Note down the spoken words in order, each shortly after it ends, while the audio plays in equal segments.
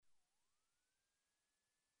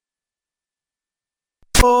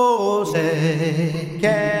Oh, say,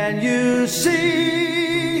 can you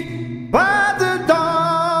see by the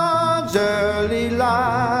dawn's early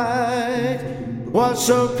light what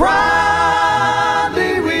so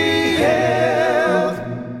proudly we hailed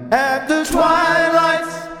at the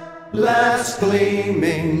twilight's last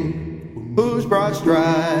gleaming, whose broad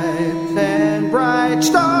stripes and bright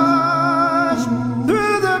stars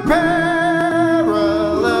through the perilous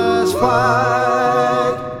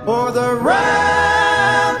fight o'er the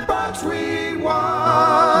ramparts we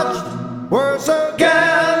watched were so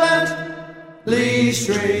gallantly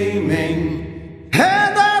streaming,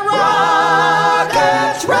 and the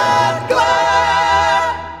rocket's red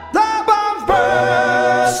glare, the bombs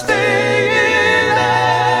bursting in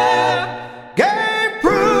air, gave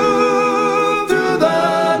proof through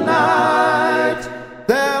the night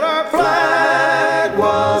that our flag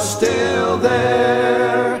was still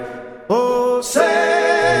there. Oh,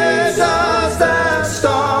 say does that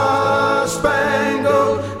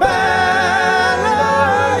star-spangled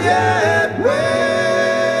banner yet wave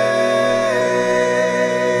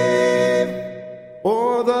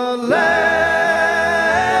o'er the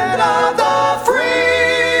land of the free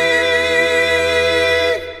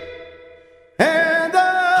and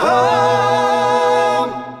the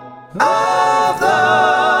home of the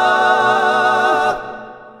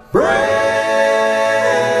brave.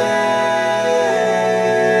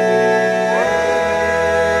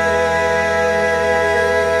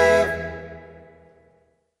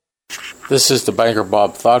 This is the Banker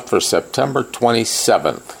Bob Thought for September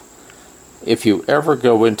 27th. If you ever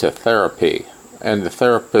go into therapy and the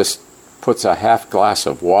therapist puts a half glass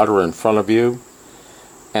of water in front of you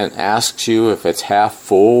and asks you if it's half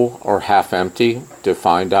full or half empty to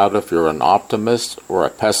find out if you're an optimist or a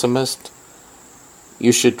pessimist,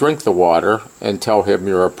 you should drink the water and tell him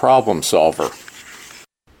you're a problem solver.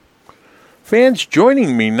 Fans,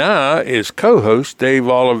 joining me now is co-host Dave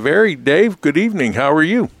Oliveri. Dave, good evening. How are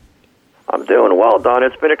you? I'm doing well, Don.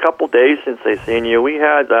 It's been a couple days since I've seen you. We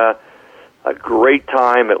had a great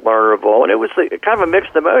time at Lernerville, and it was kind of a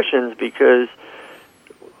mixed emotions because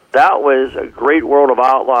that was a great World of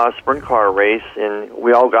Outlaws sprint car race, and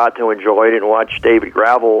we all got to enjoy it and watch David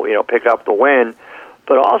Gravel, pick up the win.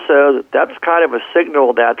 But also, that's kind of a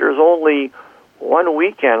signal that there's only one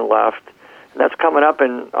weekend left, and that's coming up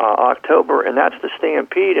in October, and that's the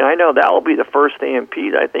Stampede. And I know that will be the first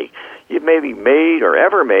Stampede I think you've maybe made or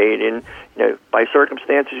ever made, and by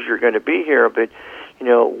circumstances you're going to be here. But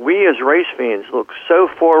we as race fans look so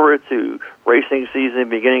forward to racing season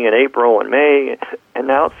beginning in April and May, and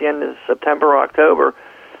now it's the end of September, October.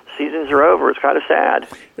 Seasons are over. It's kind of sad.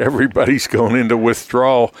 Everybody's going into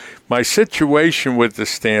withdrawal. My situation with the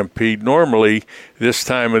Stampede, normally this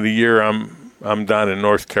time of the year I'm down in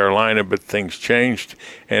North Carolina, but things changed,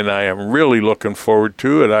 and I am really looking forward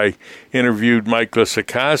to it. I interviewed Mike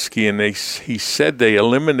Lisakowski, and he said they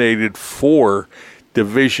eliminated 4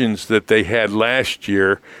 divisions that they had last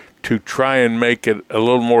year to try and make it a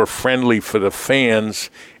little more friendly for the fans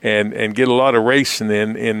and get a lot of racing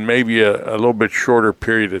in maybe a little bit shorter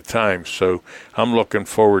period of time. So I'm looking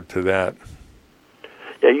forward to that.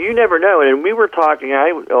 Yeah, you never know. And we were talking,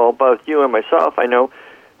 both you and myself, I know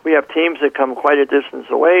we have teams that come quite a distance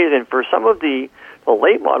away, and for some of the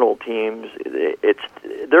late model teams,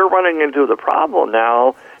 they're running into the problem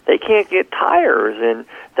now. They can't get tires, and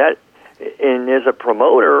as a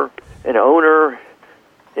promoter, an owner,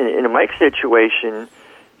 in a Mike's situation,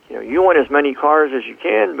 you want as many cars as you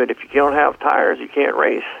can, but if you don't have tires, you can't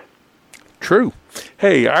race. True.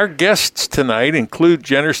 Hey, our guests tonight include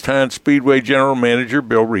Jennerstown Speedway General Manager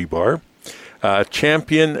Bill Rebar,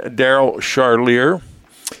 champion Daryl Charlier,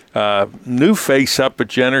 new face up at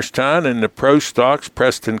Jennerstown in the Pro Stocks,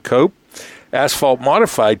 Preston Cope, Asphalt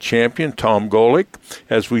Modified champion Tom Golick.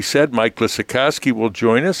 As we said, Mike Lisakowski will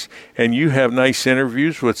join us, and you have nice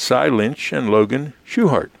interviews with Cy Lynch and Logan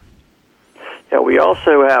Schuchart. Yeah, we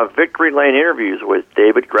also have Victory Lane interviews with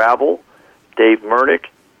David Gravel, Dave Murnick,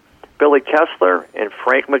 Billy Kessler, and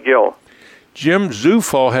Frank McGill. Jim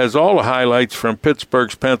Zufall has all the highlights from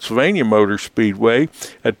Pittsburgh's Pennsylvania Motor Speedway,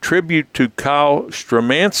 a tribute to Kyle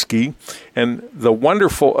Stramansky, and the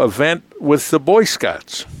wonderful event with the Boy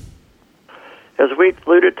Scouts. As we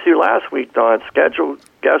alluded to last week, Don, scheduled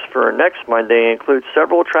guests for next Monday include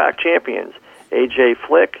several track champions, A.J.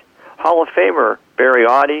 Flick, Hall of Famer Barry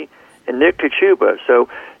Audi, and Nick Kachuba. So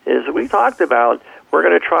as we talked about, we're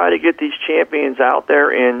going to try to get these champions out there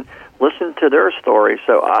and listen to their stories.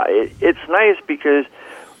 So it's nice because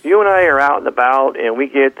you and I are out and about, and we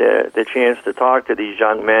get the chance to talk to these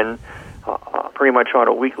young men pretty much on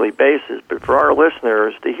a weekly basis. But for our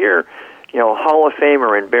listeners to hear, Hall of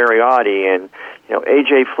Famer and Barry Audi and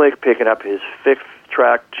A.J. Flick picking up his 5th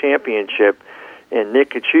track championship, and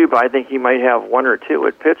Nick Kachuba, I think he might have 1 or 2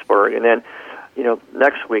 at Pittsburgh, and then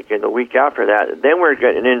next week and the week after that, then we're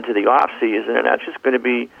getting into the off season, and that's just going to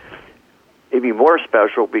be maybe more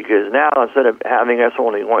special, because now instead of having us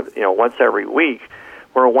only once every week,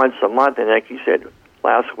 we're once a month, and like you said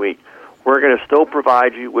last week, we're going to still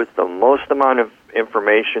provide you with the most amount of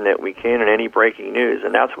information that we can in any breaking news,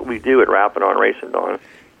 and that's what we do at Rapping on Racing, Don.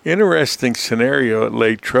 Interesting scenario at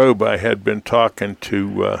Latrobe. I had been talking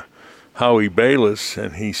to Howie Bayless,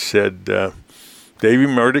 and he said Davey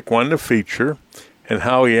Murdoch won the feature, and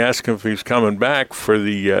Howie asked him if he was coming back for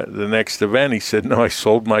the next event. He said, no, I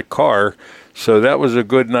sold my car. So that was a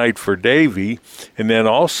good night for Davey. And then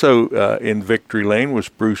also in Victory Lane was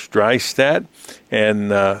Bruce Drystad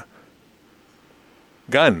and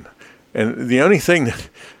Gunn. And the only thing that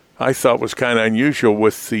I thought was kind of unusual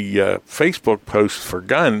with the Facebook post for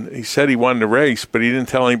Gunn, he said he won the race, but he didn't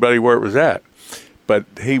tell anybody where it was at. But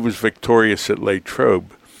he was victorious at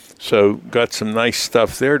Latrobe. So got some nice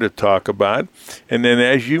stuff there to talk about. And then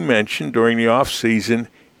as you mentioned, during the off season,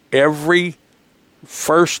 every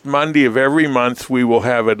first Monday of every month, we will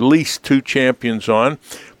have at least 2 champions on,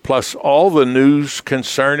 plus all the news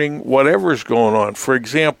concerning whatever's going on. For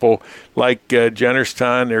example, like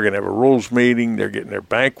Jennerstown, they're going to have a rules meeting. They're getting their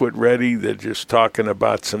banquet ready. They're just talking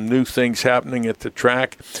about some new things happening at the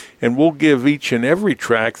track. And we'll give each and every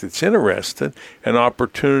track that's interested an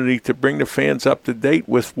opportunity to bring the fans up to date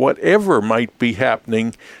with whatever might be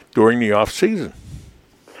happening during the off season.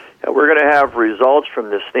 We're going to have results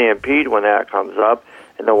from the Stampede when that comes up,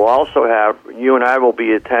 and then we'll also have, you and I will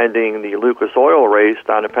be attending the Lucas Oil race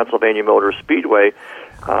down at Pennsylvania Motor Speedway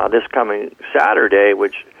this coming Saturday,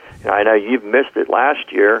 which I know you've missed it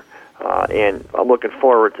last year, and I'm looking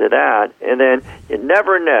forward to that. And then you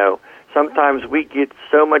never know. Sometimes we get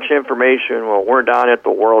so much information when we're down at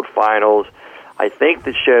the World Finals. I think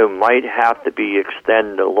the show might have to be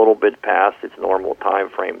extended a little bit past its normal time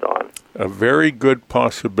frame, Don. A very good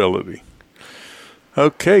possibility.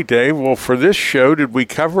 Okay, Dave. Well, for this show, did we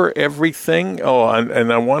cover everything? Oh,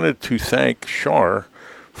 and I wanted to thank Char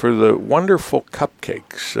for the wonderful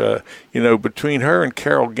cupcakes. Between her and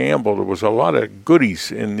Carol Gamble, there was a lot of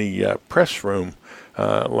goodies in the press room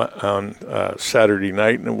on Saturday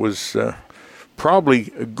night, and it was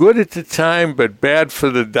probably good at the time, but bad for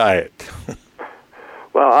the diet.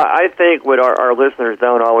 Well, I think what our listeners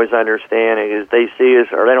don't always understand is they see us,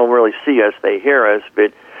 or they don't really see us, they hear us,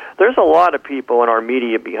 but there's a lot of people in our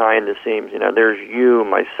media behind the scenes. There's you,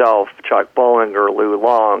 myself, Chuck Bollinger, Lou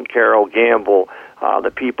Long, Carol Gamble,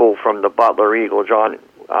 the people from the Butler Eagle, John,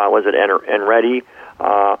 Enready,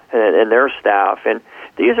 and their staff. And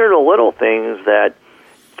these are the little things that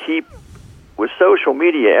keep, with social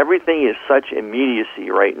media, everything is such immediacy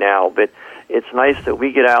right now, but it's nice that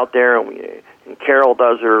we get out there and Carol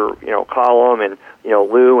does her, column, and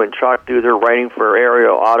Lou and Chuck do their writing for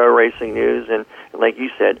Area Auto Racing News, and like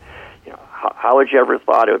you said, how would you ever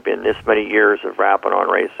thought it would have been this many years of Rapping on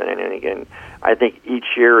Racing? And again, I think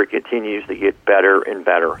each year it continues to get better and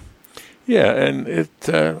better. Yeah, and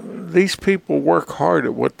these people work hard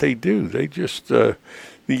at what they do. They just the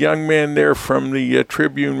young man there from the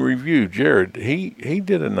Tribune Review, Jared, he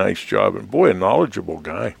did a nice job, and boy, a knowledgeable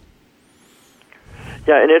guy.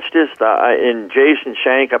 Yeah, and it's just, and Jason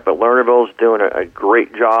Shank up at Lernerville is doing a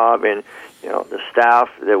great job, and, the staff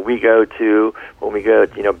that we go to, when we go,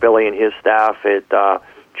 Billy and his staff at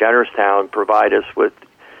Jennerstown provide us with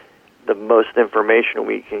the most information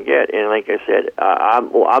we can get. And like I said,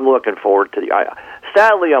 I'm looking forward to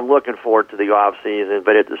sadly, I'm looking forward to the off season,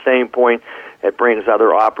 but at the same point, it brings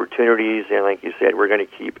other opportunities, and like you said, we're going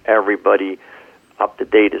to keep everybody up to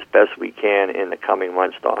date as best we can in the coming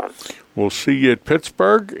months, Don. We'll see you at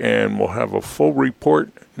Pittsburgh, and we'll have a full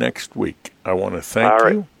report next week. I want to thank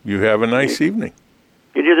you. You have a nice evening.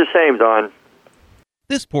 You do the same, Don.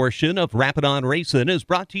 This portion of Rapping on Racing is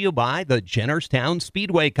brought to you by the Jennerstown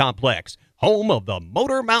Speedway Complex, home of the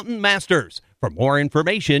Motor Mountain Masters. For more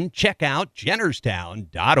information, check out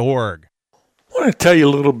jennerstown.org. I want to tell you a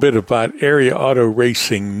little bit about Area Auto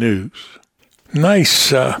Racing News.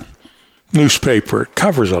 Nice newspaper. It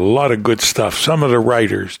covers a lot of good stuff. Some of the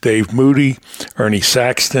writers, Dave Moody, Ernie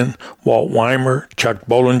Saxton, Walt Weimer, Chuck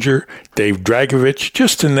Bollinger, Dave Dragovich,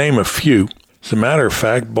 just to name a few. As a matter of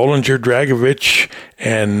fact, Bollinger, Dragovich,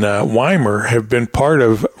 and Weimer have been part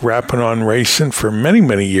of Rapping on Racing for many,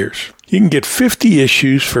 many years. You can get 50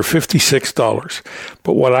 issues for $56.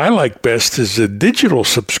 But what I like best is the digital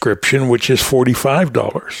subscription, which is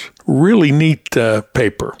 $45. Really neat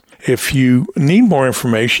paper. If you need more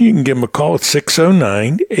information, you can give them a call at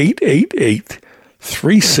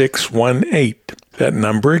 609-888-3618. That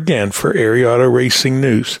number again for Area Auto Racing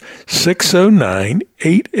News,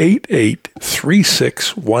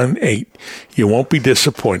 609-888-3618. You won't be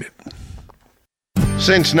disappointed.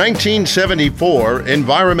 Since 1974,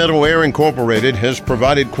 Environmental Air Incorporated has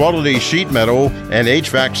provided quality sheet metal and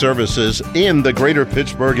HVAC services in the greater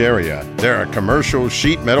Pittsburgh area. They're a commercial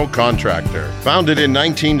sheet metal contractor. Founded in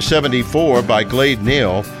 1974 by Glade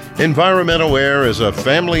Neal, Environmental Air is a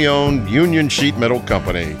family-owned union sheet metal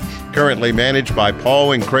company, currently managed by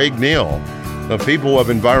Paul and Craig Neal. The people of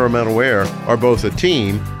Environmental Air are both a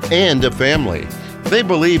team and a family. They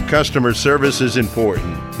believe customer service is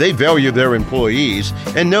important. They value their employees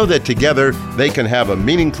and know that together they can have a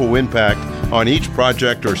meaningful impact on each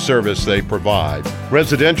project or service they provide.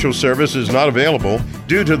 Residential service is not available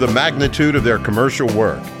due to the magnitude of their commercial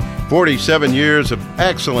work. 47 years of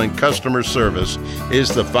excellent customer service is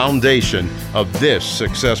the foundation of this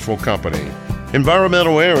successful company.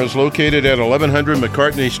 Environmental Air is located at 1100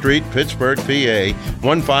 McCartney Street, Pittsburgh, PA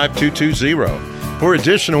 15220. For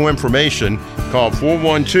additional information, call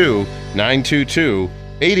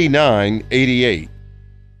 412-922-8988.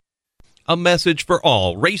 A message for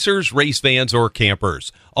all racers, race fans, or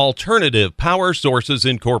campers. Alternative Power Sources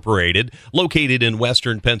Incorporated, located in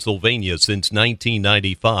western Pennsylvania since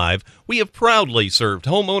 1995, we have proudly served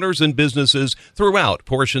homeowners and businesses throughout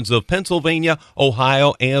portions of Pennsylvania,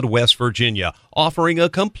 Ohio, and West Virginia, offering a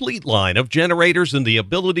complete line of generators and the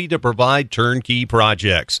ability to provide turnkey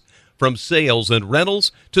projects. From sales and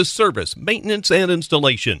rentals to service, maintenance, and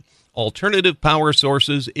installation, Alternative Power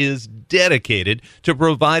Sources is dedicated to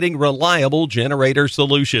providing reliable generator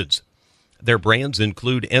solutions. Their brands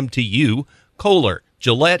include MTU, Kohler,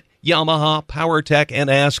 Gillette, Yamaha, PowerTech, and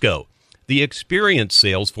ASCO. The experienced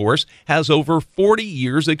sales force has over 40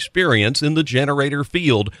 years' experience in the generator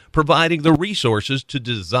field, providing the resources to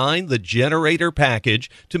design the generator package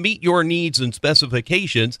to meet your needs and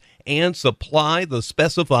specifications and supply the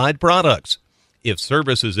specified products. If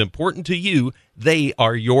service is important to you, they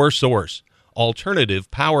are your source. Alternative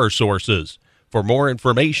Power Sources. For more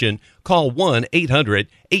information, call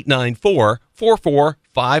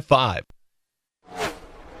 1-800-894-4455.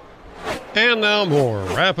 And now more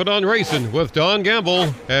Rapid on Racing with Don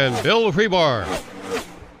Gamble and Bill Rebar.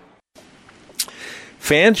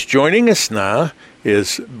 Fans, joining us now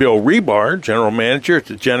is Bill Rebar, General Manager at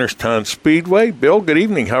the Jennerstown Speedway. Bill, good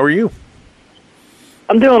evening. How are you?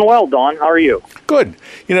 I'm doing well, Don. How are you? Good.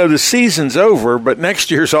 You know, the season's over, but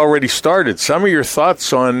next year's already started. Some of your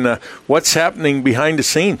thoughts on what's happening behind the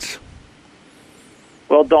scenes?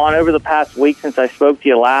 Well, Don, over the past week since I spoke to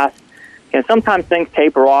you last, sometimes things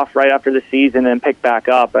taper off right after the season and pick back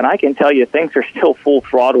up. And I can tell you things are still full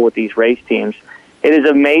throttle with these race teams. It is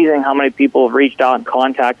amazing how many people have reached out and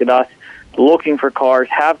contacted us looking for cars,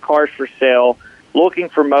 have cars for sale, looking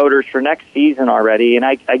for motors for next season already. And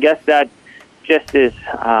I guess that just is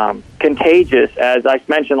contagious. As I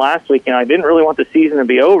mentioned last week, I didn't really want the season to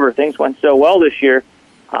be over. Things went so well this year.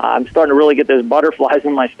 I'm starting to really get those butterflies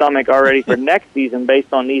in my stomach already for next season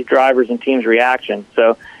based on these drivers and teams' reaction.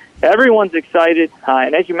 So everyone's excited.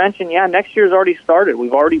 And as you mentioned, next year's already started.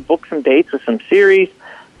 We've already booked some dates with some series.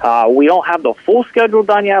 We don't have the full schedule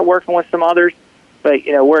done yet, working with some others. But,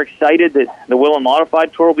 we're excited that the Willen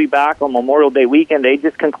Modified Tour will be back on Memorial Day weekend. They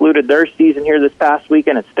just concluded their season here this past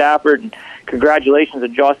weekend at Stafford. And congratulations to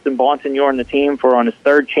Justin Bonsignor and the team on his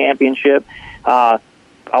third championship. I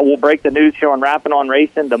will break the news here on Rapid on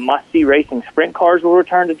Racing. The Must-See Racing Sprint Cars will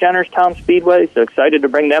return to Jennerstown Speedway, so excited to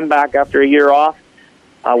bring them back after a year off.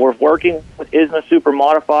 We're working with ISMA Super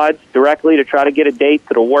Modifieds directly to try to get a date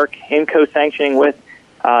that'll work in co-sanctioning with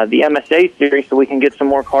the MSA series so we can get some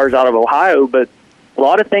more cars out of Ohio. But a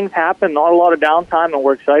lot of things happen, not a lot of downtime, and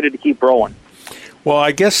we're excited to keep rolling. Well,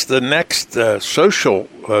 I guess the next social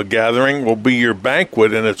gathering will be your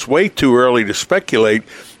banquet, and it's way too early to speculate.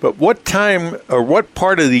 But what time or what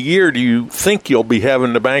part of the year do you think you'll be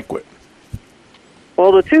having the banquet?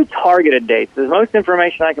 Well, the two targeted dates, the most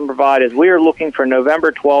information I can provide is we are looking for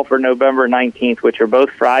November 12th or November 19th, which are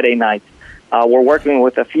both Friday nights. We're working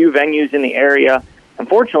with a few venues in the area.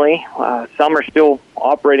 Unfortunately, some are still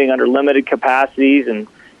operating under limited capacities, and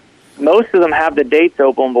most of them have the dates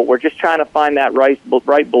open, but we're just trying to find that right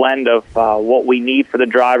blend of what we need for the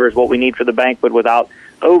drivers, what we need for the banquet without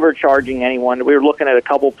overcharging anyone. We were looking at a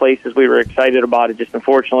couple places we were excited about it, just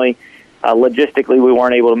unfortunately, logistically, we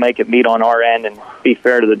weren't able to make it meet on our end and be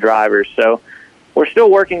fair to the drivers. So we're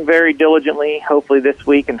still working very diligently, hopefully this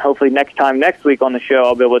week, and hopefully next week on the show,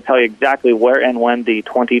 I'll be able to tell you exactly where and when the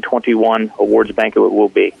 2021 awards banquet will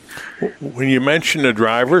be. When you mention the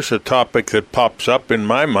drivers, a topic that pops up in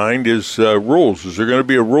my mind is rules. Is there going to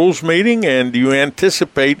be a rules meeting, and do you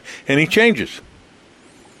anticipate any changes?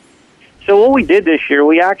 So what we did this year,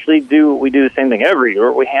 we do the same thing every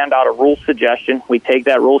year. We hand out a rule suggestion. We take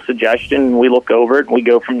that rule suggestion and we look over it and we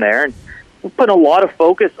go from there. And we put a lot of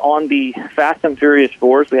focus on the Fast and Furious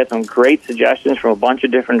 4s. We had some great suggestions from a bunch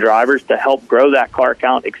of different drivers to help grow that car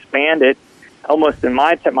count, expand it. Almost in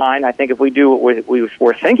my mind, I think if we do what we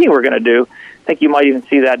were thinking we're going to do, I think you might even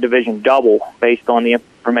see that division double based on the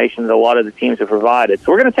information that a lot of the teams have provided.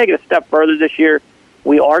 So we're going to take it a step further this year.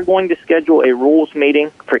 We are going to schedule a rules meeting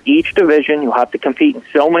for each division. You'll have to compete in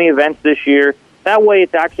so many events this year. That way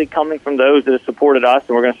it's actually coming from those that have supported us,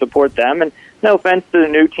 and we're going to support them. And no offense to the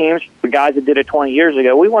new teams, the guys that did it 20 years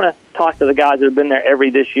ago. We want to talk to the guys that have been there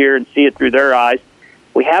this year and see it through their eyes.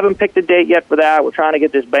 We haven't picked a date yet for that. We're trying to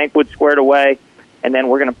get this banquet squared away, and then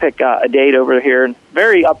we're going to pick a date over here in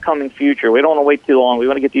very upcoming future. We don't want to wait too long. We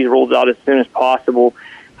want to get these rules out as soon as possible.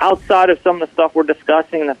 Outside of some of the stuff we're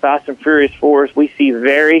discussing in the Fast and Furious 4s, we see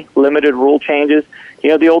very limited rule changes. You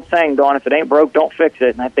know the old saying, Dawn, if it ain't broke, don't fix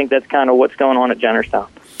it. And I think that's kind of what's going on at Jennerstown.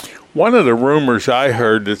 One of the rumors I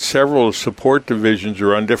heard that several support divisions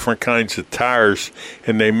are on different kinds of tires,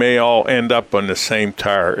 and they may all end up on the same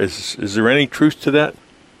tire. Is there any truth to that?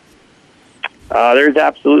 There's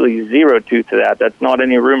absolutely zero truth to that. That's not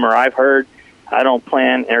any rumor I've heard. I don't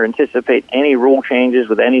plan or anticipate any rule changes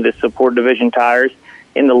with any of the support division tires.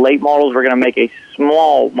 In the late models, we're going to make a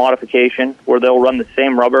small modification where they'll run the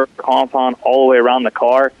same rubber compound all the way around the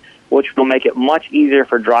car, which will make it much easier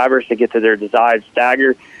for drivers to get to their desired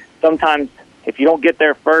stagger. Sometimes, if you don't get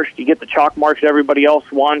there first, you get the chalk marks that everybody else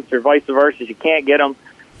wants, or vice versa. You can't get them.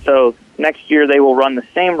 So next year, they will run the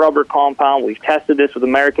same rubber compound. We've tested this with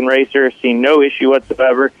American Racer, seen no issue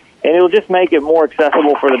whatsoever. And it'll just make it more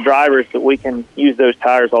accessible for the drivers that we can use those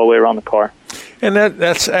tires all the way around the car. And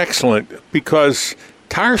that's excellent, because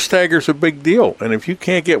tire stagger's a big deal, and if you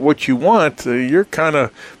can't get what you want, you're kind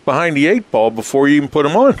of behind the eight ball before you even put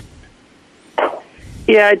them on.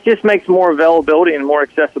 Yeah, it just makes more availability and more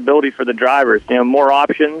accessibility for the drivers. You know, more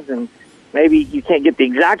options, and maybe you can't get the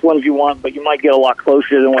exact ones you want, but you might get a lot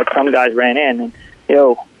closer than what some guys ran in. And you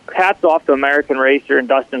know, hats off to American Racer and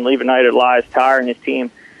Dustin Levenite at Elias Tire and his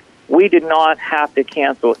team. We did not have to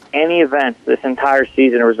cancel any events this entire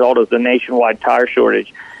season as a result of the nationwide tire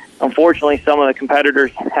shortage. Unfortunately, some of the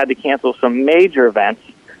competitors had to cancel some major events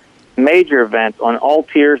on all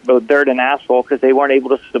tiers, both dirt and asphalt, because they weren't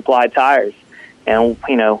able to supply tires. And,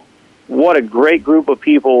 you know, what a great group of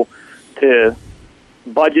people to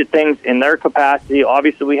budget things in their capacity.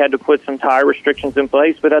 Obviously, we had to put some tire restrictions in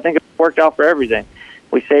place, but I think it worked out for everything.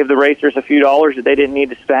 We saved the racers a few dollars that they didn't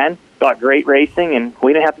need to spend, got great racing, and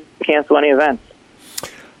we didn't have to cancel any events.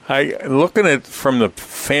 Looking at it from the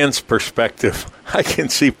fans' perspective, I can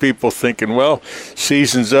see people thinking, well,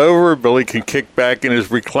 season's over, Billy can kick back in his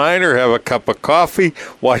recliner, have a cup of coffee,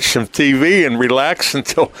 watch some TV, and relax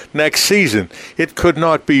until next season. It could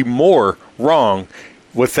not be more wrong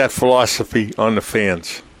with that philosophy on the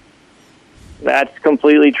fans. That's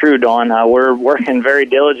completely true, Don. We're working very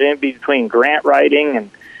diligently between grant writing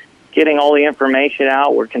and getting all the information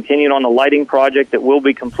out. We're continuing on the lighting project that will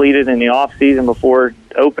be completed in the off-season before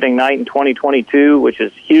opening night in 2022, which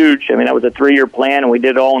is huge. I mean, that was a 3-year plan, and we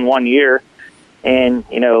did it all in 1 year. And,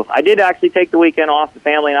 you know, I did actually take the weekend off. The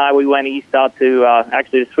family and I, we went east out to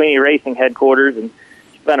actually the Sweeney Racing headquarters and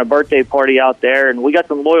spent a birthday party out there. And we got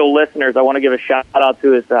some loyal listeners. I want to give a shout-out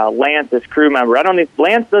to his Lance, his crew member.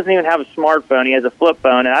 Lance doesn't even have a smartphone. He has a flip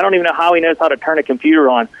phone, and I don't even know how he knows how to turn a computer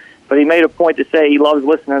on. But he made a point to say he loves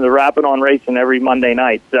listening to Rapping on Racing every Monday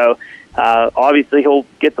night. So obviously he'll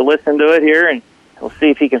get to listen to it here, and we'll see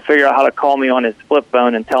if he can figure out how to call me on his flip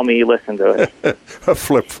phone and tell me he listened to it. A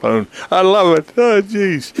flip phone. I love it. Oh,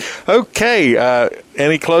 geez. Okay.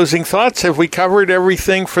 Any closing thoughts? Have we covered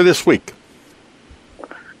everything for this week?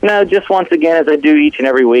 No, just once again, as I do each and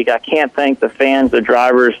every week, I can't thank the fans, the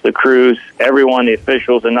drivers, the crews, everyone, the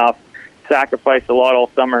officials enough. Sacrificed a lot all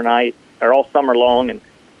summer long, and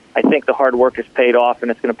I think the hard work has paid off,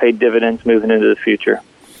 and it's going to pay dividends moving into the future.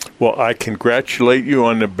 Well, I congratulate you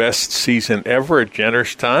on the best season ever at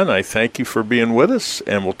Jennerstown. I thank you for being with us,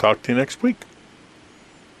 and we'll talk to you next week.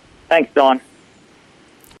 Thanks, Don.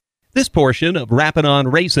 This portion of Rappin' on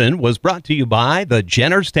Racing was brought to you by the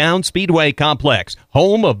Jennerstown Speedway Complex,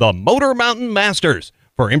 home of the Motor Mountain Masters.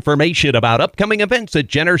 For information about upcoming events at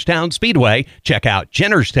Jennerstown Speedway, check out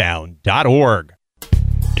jennerstown.org.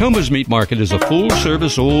 Toma's Meat Market is a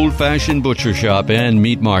full-service, old-fashioned butcher shop and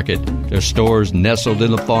meat market. Their stores nestled in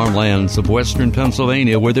the farmlands of western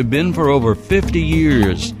Pennsylvania, where they've been for over 50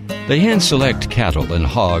 years. They hand-select cattle and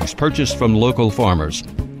hogs purchased from local farmers.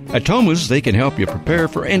 At Toma's, they can help you prepare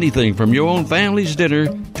for anything from your own family's dinner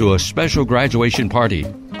to a special graduation party.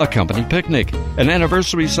 a company picnic, an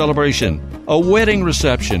anniversary celebration, a wedding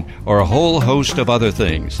reception, or a whole host of other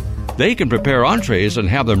things. They can prepare entrees and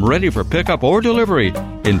have them ready for pickup or delivery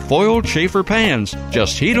in foiled Schaefer pans.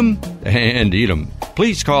 Just heat them and eat them.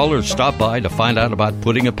 Please call or stop by to find out about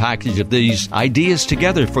putting a package of these ideas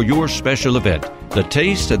together for your special event. The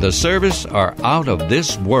taste and the service are out of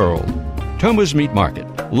this world. Toma's Meat Market,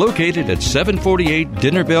 located at 748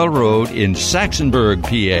 Dinner Bell Road in Saxonburg,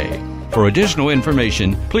 PA. For additional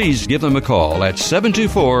information, please give them a call at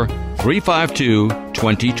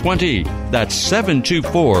 724-352-2020. That's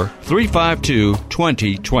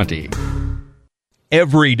 724-352-2020.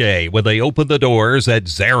 Every day when they open the doors at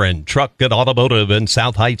Zarin Truck and Automotive in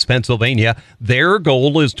South Heights, Pennsylvania, their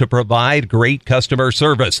goal is to provide great customer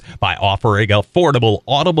service by offering affordable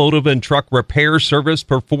automotive and truck repair service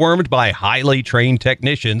performed by highly trained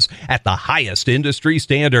technicians at the highest industry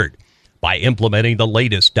standard. By implementing the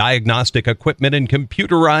latest diagnostic equipment and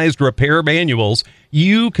computerized repair manuals,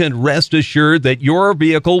 you can rest assured that your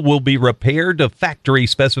vehicle will be repaired to factory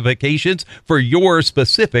specifications for your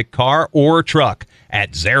specific car or truck.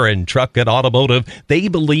 At Zarin Truck and Automotive, they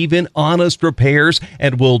believe in honest repairs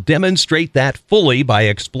and will demonstrate that fully by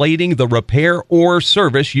explaining the repair or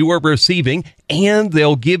service you are receiving, and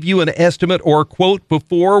they'll give you an estimate or quote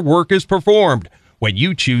before work is performed. When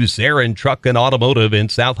you choose Zarin Truck and Automotive in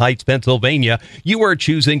South Heights, Pennsylvania, you are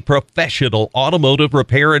choosing professional automotive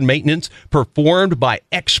repair and maintenance performed by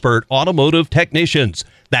expert automotive technicians.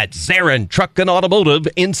 That's Zarin Truck and Automotive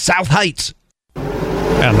in South Heights.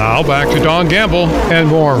 And now back to Don Gamble and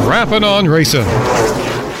more Rapping on Racing.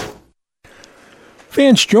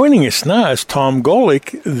 Fans, joining us now is Tom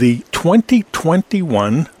Golick, the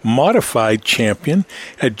 2021 Modified Champion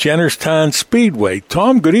at Jennerstown Speedway.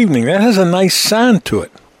 Tom, good evening. That has a nice sound to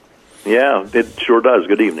it. Yeah, it sure does.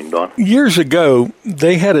 Good evening, Don. Years ago,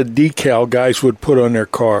 they had a decal guys would put on their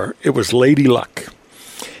car. It was Lady Luck.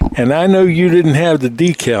 And I know you didn't have the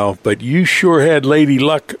decal, but you sure had Lady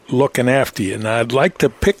Luck looking after you. And I'd like to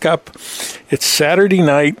pick up, it's Saturday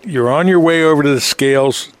night, you're on your way over to the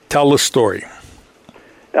scales. Tell the story.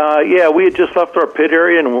 Yeah, we had just left our pit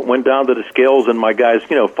area and went down to the scales, and my guys,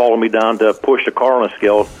 followed me down to push the car on the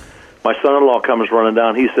scale. My son-in-law comes running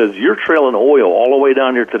down. He says, "You're trailing oil all the way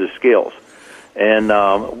down here to the scales." And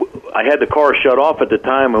I had the car shut off at the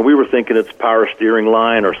time, and we were thinking it's power steering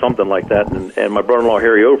line or something like that. And my brother-in-law,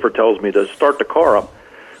 Harry Ofer, tells me to start the car up.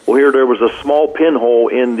 Well, there was a small pinhole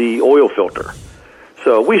in the oil filter.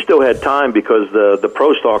 So we still had time because the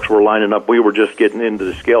pro stocks were lining up. We were just getting into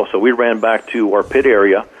the scale. So we ran back to our pit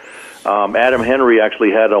area. Adam Henry actually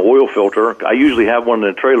had an oil filter. I usually have one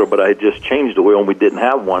in the trailer, but I had just changed the oil and we didn't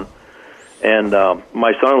have one. And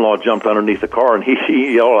my son-in-law jumped underneath the car, and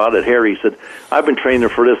he yelled out at Harry. He said, "I've been training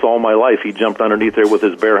for this all my life." He jumped underneath there with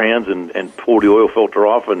his bare hands and pulled the oil filter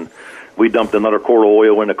off, and we dumped another quart of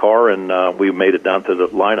oil in the car, and we made it down to the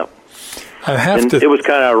lineup. It was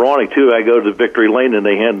kind of ironic too. I go to Victory Lane and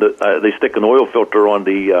they stick an oil filter on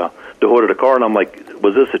the hood of the car, and I'm like,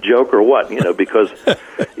 was this a joke or what? Because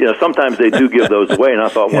sometimes they do give those away, and I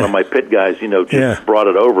thought one of my pit guys, just brought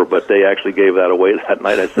it over, but they actually gave that away that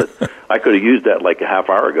night. I said I could have used that like a half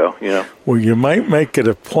hour ago. Well, you might make it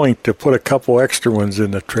a point to put a couple extra ones in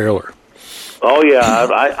the trailer. Oh, yeah.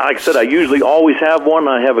 Like I said, I usually always have one.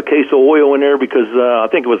 I have a case of oil in there because I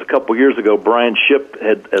think it was a couple years ago, Brian Shipp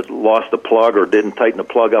had lost the plug or didn't tighten the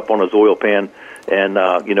plug up on his oil pan. And,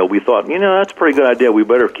 we thought, that's a pretty good idea. We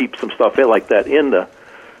better keep some stuff like that in the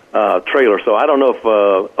trailer. So I don't know if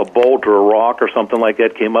a bolt or a rock or something like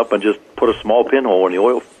that came up and just put a small pinhole in the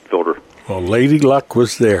oil filter. Well, Lady Luck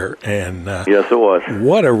was there. And yes, it was.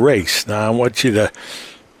 What a race. Now, I want you to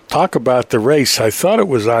talk about the race. I thought it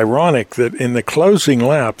was ironic that in the closing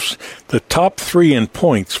laps, the top three in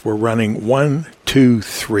points were running 1, 2,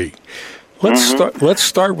 3. Let's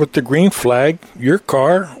start with the green flag. Your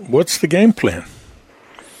car. What's the game plan?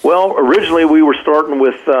 Well, originally we were starting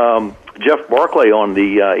with Jeff Barclay on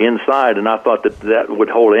the inside, and I thought that would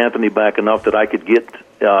hold Anthony back enough that I could get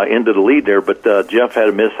into the lead there. But Jeff had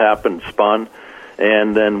a mishap and spun,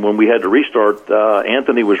 and then when we had to restart,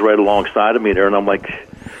 Anthony was right alongside of me there, and I'm like,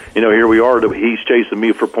 here we are. He's chasing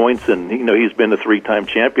me for points, and he's been a 3-time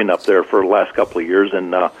champion up there for the last couple of years,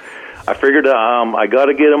 and I figured I got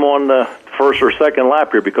to get him on the first or second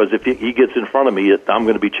lap here because if he gets in front of me, I'm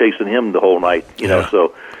going to be chasing him the whole night.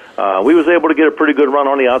 So we was able to get a pretty good run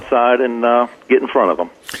on the outside and get in front of him.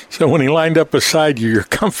 So when he lined up beside you, your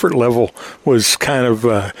comfort level was kind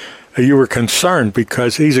of you were concerned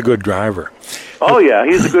because he's a good driver. Oh yeah,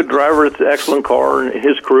 he's a good driver. It's an excellent car and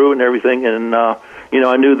his crew and everything, and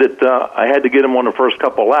I knew that I had to get him on the first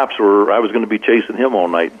couple of laps, or I was going to be chasing him all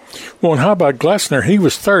night. Well, and how about Glessner? He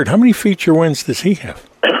was third. How many feature wins does he have?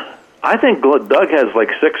 I think Doug has like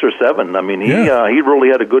 6 or 7. I mean, he really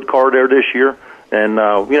had a good car there this year, and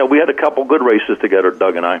we had a couple good races together,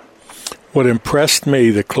 Doug and I. What impressed me,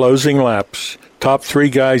 the closing laps, top 3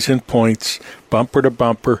 guys in points, bumper to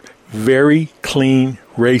bumper, very clean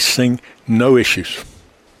racing, no issues.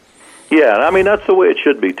 Yeah, I mean, that's the way it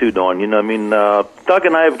should be, too, Don. Doug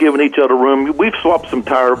and I have given each other room. We've swapped some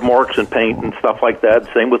tire marks and paint and stuff like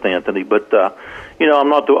that, same with Anthony. But, I'm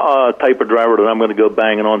not the type of driver that I'm going to go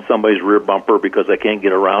banging on somebody's rear bumper because I can't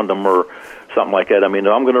get around them or something like that. I mean,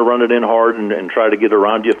 I'm going to run it in hard and try to get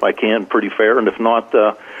around you if I can, pretty fair. And if not,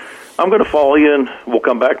 I'm going to follow you, and we'll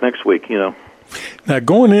come back next week, Now,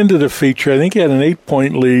 going into the feature, I think you had an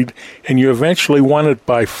 8-point lead, and you eventually won it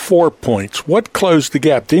by 4 points. What closed the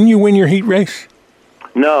gap? Didn't you win your heat race?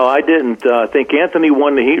 No, I didn't. I think Anthony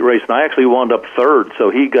won the heat race, and I actually wound up third, so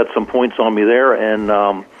he got some points on me there,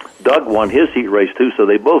 and Doug won his heat race, too, so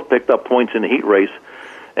they both picked up points in the heat race.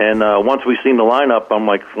 And once we seen the lineup, I'm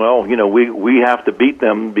like, well, we have to beat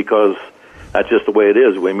them because that's just the way it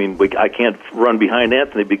is. I mean, I can't run behind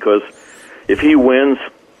Anthony because if he wins,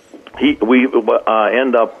 we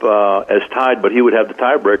end up as tied, but he would have the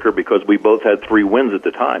tiebreaker because we both had 3 wins at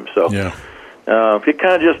the time. So it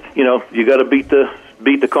kind of just, you got to beat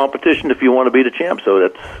the competition if you want to be the champ. So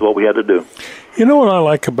that's what we had to do. You know what I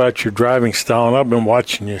like about your driving style, and I've been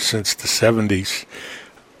watching you since the 70s.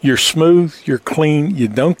 You're smooth, you're clean, you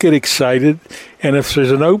don't get excited, and if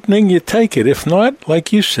there's an opening, you take it. If not,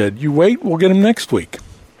 like you said, you wait, we'll get them next week.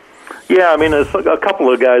 Yeah, I mean, a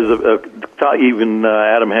couple of guys, even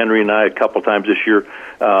Adam Henry and I, a couple times this year,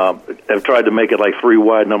 have tried to make it like 3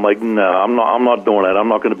 wide, and I'm like, no, I'm not doing that. I'm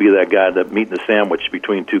not going to be that guy that meeting the sandwich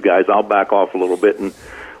between 2 guys. I'll back off a little bit, and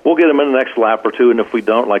we'll get them in the next lap or 2. And if we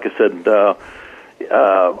don't, like I said,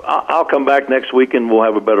 I'll come back next week and we'll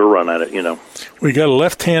have a better run at it. We got a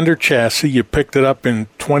left-hander chassis. You picked it up in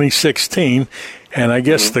 2016. And I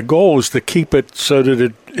guess the goal is to keep it so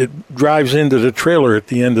that it drives into the trailer at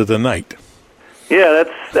the end of the night. Yeah,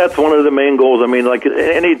 that's one of the main goals. I mean, like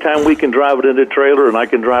any time we can drive it into the trailer and I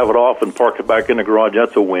can drive it off and park it back in the garage,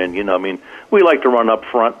 that's a win. I mean, we like to run up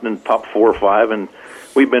front and top 4 or 5, and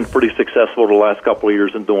we've been pretty successful the last couple of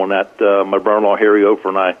years in doing that. My brother-in-law, Harry Ofer,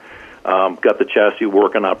 and I got the chassis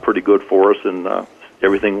working out pretty good for us, and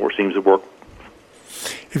everything seems to work.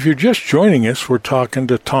 If you're just joining us, we're talking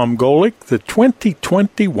to Tom Golick, the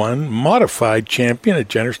 2021 modified champion at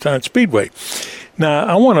Jennerstown Speedway. Now,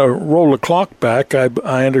 I want to roll the clock back. I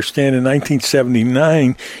understand in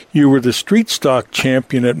 1979, you were the street stock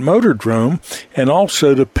champion at Motordrome and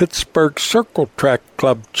also the Pittsburgh Circle Track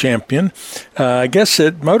Club champion. I guess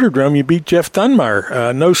at Motordrome, you beat Jeff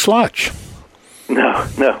Dunbar. No slouch. No.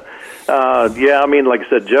 I mean, like I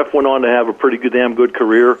said, Jeff went on to have a pretty damn good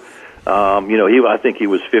career. I think he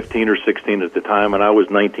was 15 or 16 at the time, and I was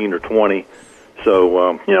 19 or 20.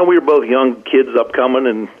 So, we were both young kids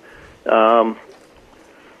upcoming, and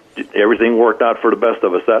everything worked out for the best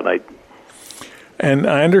of us that night. And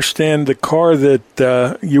I understand the car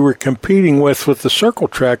that you were competing with the Circle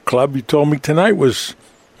Track Club, you told me tonight, was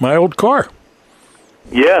my old car.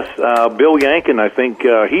 Yes, Bill Yankin, I think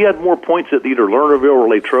he had more points at either Lernerville or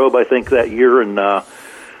Latrobe, I think, that year, and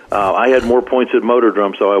I had more points at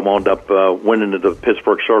Motordrome, so I wound up winning the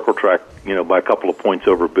Pittsburgh Circle Track, by a couple of points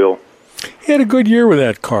over Bill. He had a good year with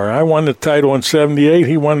that car. I won the title in 78.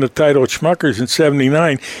 He won the title at Schmuckers in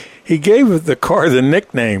 79. He gave the car the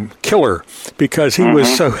nickname Killer because he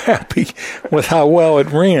was so happy with how well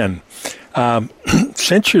it ran.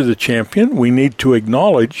 Since you're the champion, we need to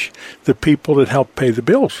acknowledge the people that help pay the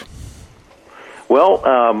bills. Well,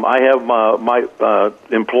 I have my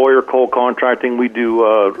employer, Cole Contracting. We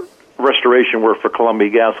do restoration work for Columbia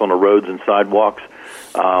Gas on the roads and sidewalks.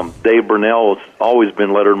 Dave Burnell has always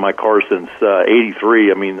been lettering my car since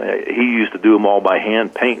 83. I mean, he used to do them all by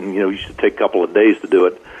hand painting. He used to take a couple of days to do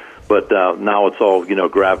it. But now it's all,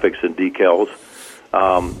 graphics and decals.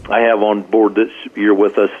 I have on board this year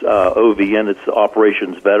with us OVN, it's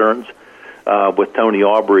Operations Veterans, with Tony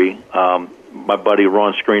Aubrey. My buddy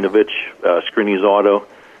Ron Skrinovich, Screeny's Auto.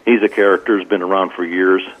 He's a character, has been around for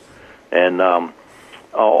years. And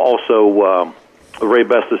also Ray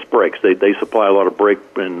Bestis Brakes. They supply a lot of brake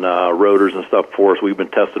and rotors and stuff for us. We've been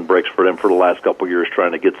testing brakes for them for the last couple of years,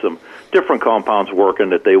 trying to get some different compounds working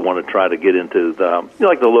that they want to try to get into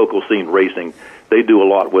like the local scene racing. They do a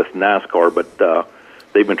lot with NASCAR, but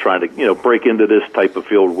they've been trying to break into this type of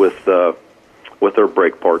field with their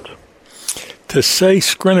brake parts. To say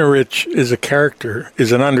Skrinovich is a character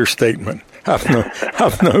is an understatement.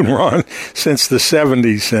 I've known Ron since the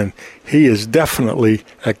 70s, and he is definitely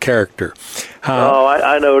a character.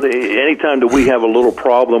 I know. Anytime that we have a little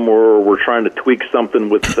problem or we're trying to tweak something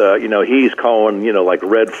with, he's calling, like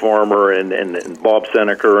Red Farmer and Bob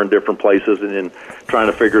Seneca and different places and trying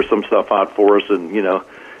to figure some stuff out for us. And,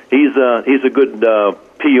 he's a good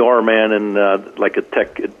PR man and like a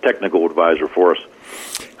technical advisor for us.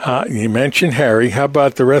 You mentioned Harry. How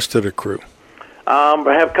about the rest of the crew?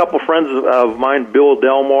 I have a couple friends of mine, Bill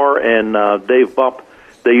Delmar and Dave Bupp.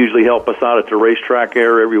 They usually help us out at the racetrack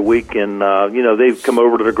here every week, and they've come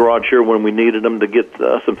over to the garage here when we needed them to get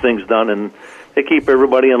some things done, and they keep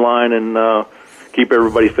everybody in line and keep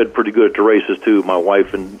everybody fed pretty good at the races too. My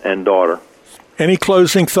wife and daughter. Any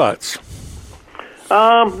closing thoughts?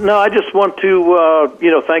 No, I just want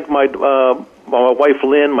to thank my wife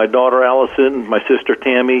Lynn, my daughter Allison, my sister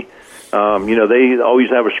Tammy. They always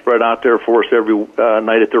have a spread out there for us every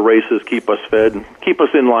night at the races, keep us fed, and keep us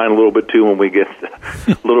in line a little bit, too, when we get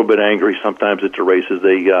a little bit angry sometimes at the races.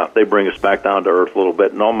 They bring us back down to earth a little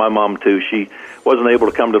bit. And my mom, too, she wasn't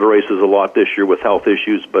able to come to the races a lot this year with health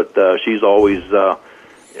issues, but she's always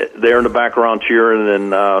there in the background cheering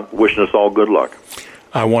and wishing us all good luck.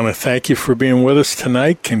 I want to thank you for being with us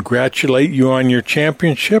tonight, congratulate you on your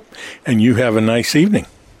championship, and you have a nice evening.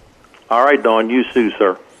 All right, Don, you too,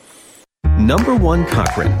 sir. Number One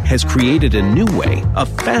Cochran has created a new way, a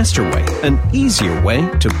faster way, an easier way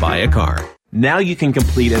to buy a car. Now you can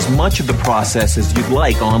complete as much of the process as you'd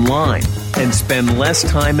like online and spend less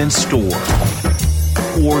time in store.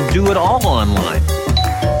 Or do it all online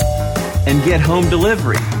and get home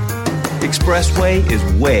delivery. Expressway is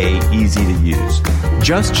way easy to use.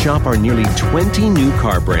 Just shop our nearly 20 new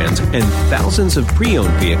car brands and thousands of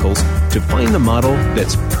pre-owned vehicles to find the model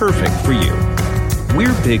that's perfect for you.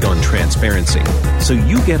 We're big on transparency, so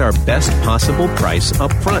you get our best possible price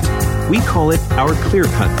up front. We call it our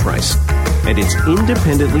clear-cut price, and it's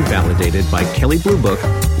independently validated by Kelley Blue Book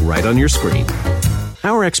right on your screen.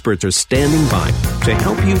 Our experts are standing by to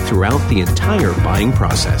help you throughout the entire buying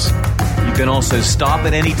process. You can also stop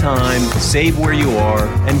at any time, save where you are,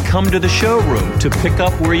 and come to the showroom to pick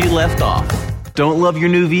up where you left off. Don't love your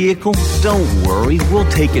new vehicle? Don't worry, we'll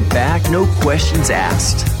take it back, no questions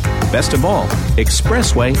asked. Best of all,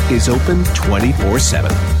 Expressway is open 24/7.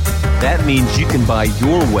 That means you can buy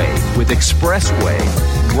your way with Expressway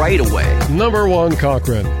right away. Number One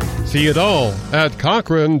Cochran. See it all at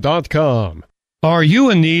Cochran.com. Are you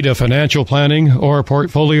in need of financial planning or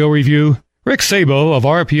portfolio review? Rick Sabo of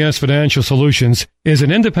RPS Financial Solutions is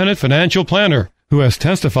an independent financial planner who has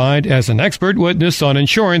testified as an expert witness on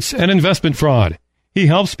insurance and investment fraud. He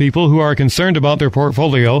helps people who are concerned about their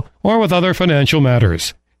portfolio or with other financial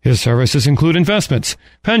matters. His services include investments,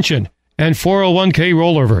 pension, and 401k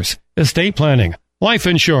rollovers, estate planning, life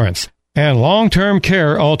insurance, and long-term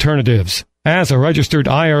care alternatives. As a registered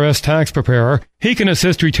IRS tax preparer, he can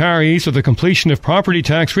assist retirees with the completion of property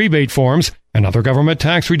tax rebate forms and other government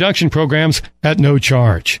tax reduction programs at no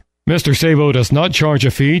charge. Mr. Sabo does not charge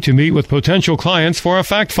a fee to meet with potential clients for a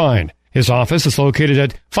fact find. His office is located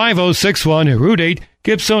at 5061 Route 8,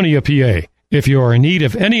 Gibsonia, PA. If you are in need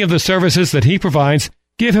of any of the services that he provides,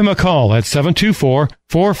 give him a call at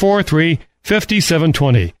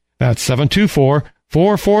 724-443-5720. That's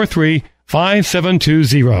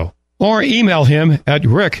 724-443-5720. Or email him at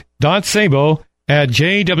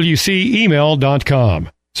rick.sabo@jwcemail.com.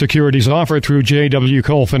 Securities offered through J.W.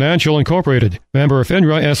 Cole Financial Incorporated, member of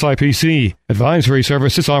FINRA SIPC. Advisory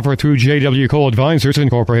services offered through J.W. Cole Advisors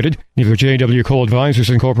Incorporated, neither J.W. Cole Advisors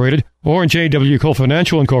Incorporated or J.W. Cole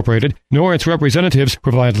Financial Incorporated, nor its representatives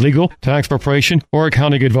provide legal, tax preparation, or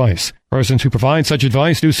accounting advice. Persons who provide such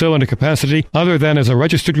advice do so in a capacity other than as a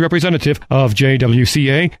registered representative of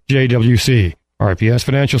JWCA, JWC. RPS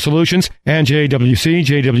Financial Solutions and JWC,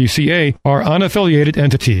 JWCA are unaffiliated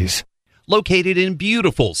entities. Located in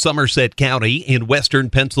beautiful Somerset County in western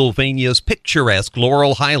Pennsylvania's picturesque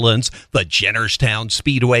Laurel Highlands, the Jennerstown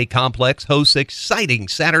Speedway Complex hosts exciting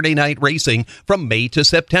Saturday night racing from May to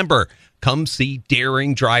September. Come see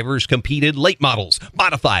daring drivers compete in late models,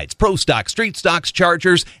 modifieds, pro stock, street stocks,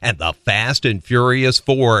 chargers, and the Fast and Furious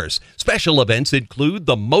 4s. Special events include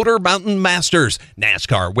the Motor Mountain Masters,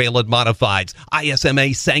 NASCAR Whelen Modifieds,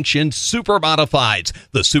 ISMA-sanctioned Super Modifieds,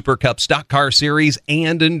 the Super Cup Stock Car Series,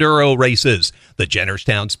 and Enduro races. The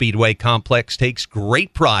Jennerstown Speedway Complex takes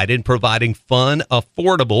great pride in providing fun,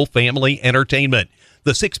 affordable family entertainment.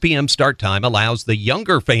 The 6 p.m. start time allows the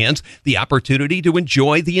younger fans the opportunity to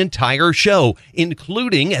enjoy the entire show,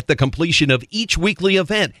 including at the completion of each weekly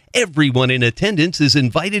event. Everyone in attendance is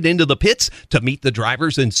invited into the pits to meet the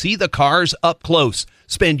drivers and see the cars up close.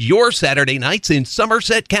 Spend your Saturday nights in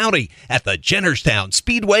Somerset County at the Jennerstown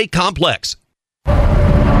Speedway Complex.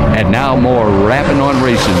 And now more Rapping on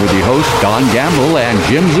Racing with your hosts Don Gamble and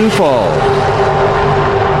Jim Zufall.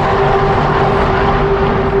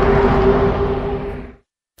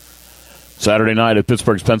 Saturday night at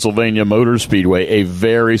Pittsburgh's Pennsylvania Motor Speedway, a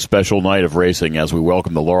very special night of racing as we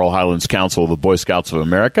welcome the Laurel Highlands Council of the Boy Scouts of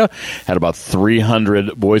America. Had about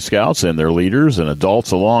 300 Boy Scouts and their leaders and adults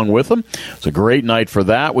along with them. It's a great night for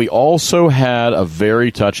that. We also had a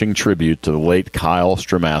very touching tribute to the late Kyle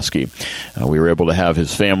Stramaski. We were able to have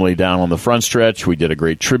his family down on the front stretch. We did a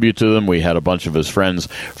great tribute to them. We had a bunch of his friends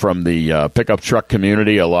from the pickup truck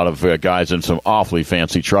community. A lot of guys in some awfully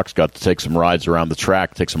fancy trucks got to take some rides around the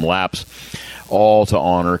track, take some laps, all to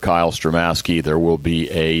honor Kyle Stramaski. There will be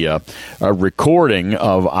a recording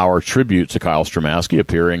of our tribute to Kyle Stramaski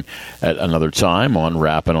appearing at another time on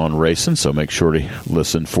Rappin' on Racing, so make sure to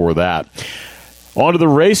listen for that. On to the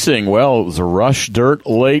racing. Well, it was a Rush Dirt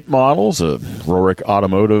Late Models, a Rorick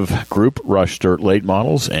Automotive Group Rush Dirt Late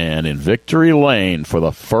Models, and in Victory Lane for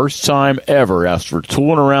the first time ever, after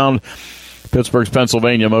tooling around Pittsburgh's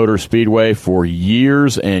Pennsylvania Motor Speedway for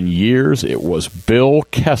years and years, it was Bill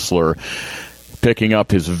Kessler picking up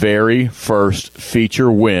his very first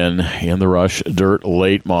feature win in the Rush Dirt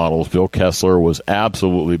Late Models. Bill Kessler was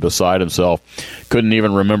absolutely beside himself. Couldn't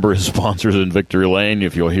even remember his sponsors in Victory Lane.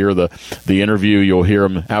 If you'll hear the interview, you'll hear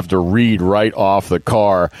him have to read right off the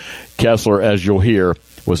car. Kessler, as you'll hear,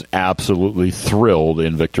 was absolutely thrilled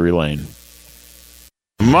in Victory Lane.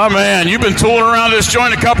 My man, you've been tooling around this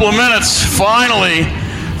joint a couple of minutes. Finally,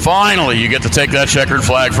 you get to take that checkered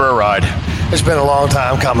flag for a ride. It's been a long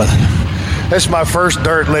time coming. This is my first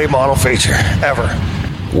dirt late model feature ever.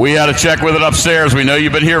 We had to check with it upstairs. We know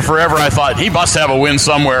you've been here forever. I thought he must have a win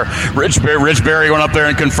somewhere. Rich Berry went up there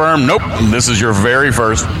and confirmed, nope, this is your very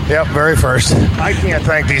first. Yep, very first. I can't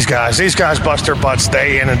thank these guys. These guys bust their butts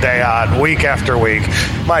day in and day out, week after week.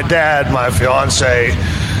 My dad, my fiance,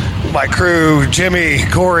 my crew, Jimmy,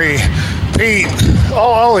 Corey, Pete,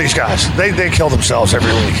 all these guys. They kill themselves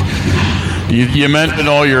every week. You mentioned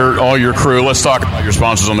all your crew. Let's talk about your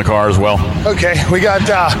sponsors on the car as well. Okay, we got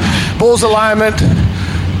Bulls Alignment.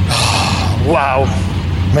 Oh, wow.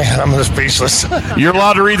 Man, I'm speechless. You're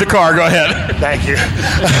allowed to read the car. Go ahead. Thank you.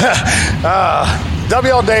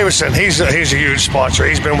 W.L. Davison, he's a huge sponsor.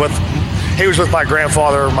 He was with my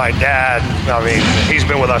grandfather, my dad. I mean, he's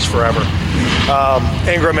been with us forever.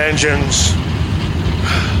 Ingram Engines.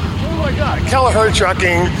 Oh, my God. Kelleher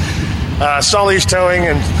Trucking. Sully's Towing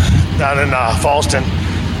and down in Falston.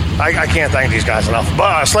 I can't thank these guys enough.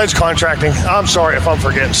 But Sledge Contracting, I'm sorry if I'm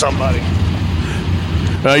forgetting somebody.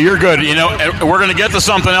 You're good. You know, we're going to get to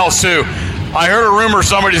something else, too. I heard a rumor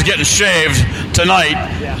somebody's getting shaved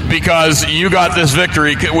tonight because you got this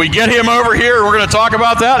victory. Can we get him over here? We're going to talk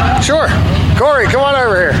about that? Sure. Corey, come on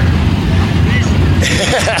over here.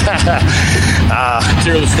 Let's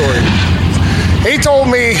hear the story. He told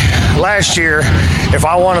me last year if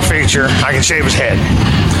I want a feature, I can shave his head.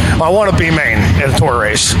 I want to be main at a tour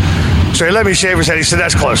race. So he let me shave his head. He said,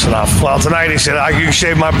 that's close enough. Well, tonight he said, you can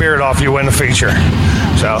shave my beard off, you win the feature.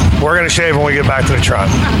 So we're going to shave when we get back to the truck.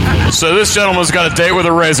 So this gentleman's got a date with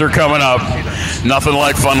a razor coming up. Nothing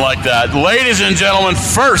like fun like that. Ladies and gentlemen,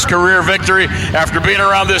 first career victory after being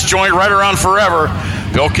around this joint right around forever,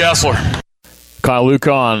 Bill Kessler. Kyle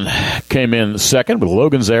Lucan came in second with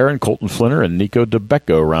Logan Zarin, Colton Flinner, and Nico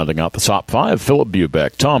DeBecco rounding out the top five. Philip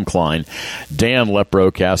Bubeck, Tom Klein, Dan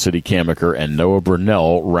Lepro, Cassidy Kamiker, and Noah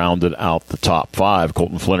Brunell rounded out the top five.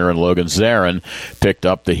 Colton Flinner and Logan Zarin picked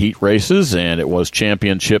up the heat races, and it was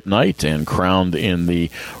championship night, and crowned in the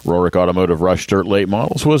Rorick Automotive Rush Dirt Late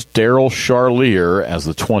Models was Daryl Charlier as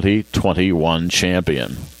the 2021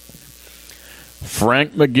 champion.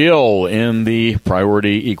 Frank McGill in the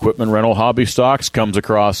Priority Equipment Rental Hobby Stocks comes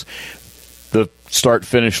across the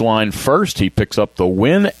start-finish line first. He picks up the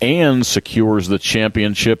win and secures the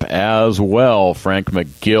championship as well. Frank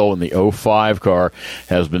McGill in the 05 car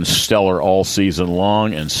has been stellar all season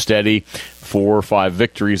long and steady. 4 or 5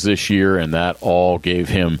 victories this year, and that all gave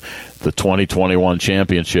him the 2021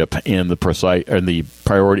 championship in the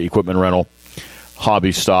Priority Equipment Rental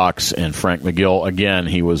Hobby Stocks. And Frank McGill, again,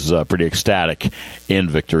 he was pretty ecstatic in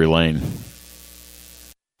Victory Lane.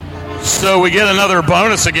 So we get another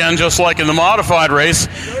bonus again, just like in the modified race.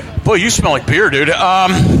 Boy, you smell like beer, dude.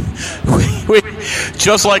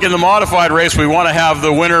 just like in the modified race, we want to have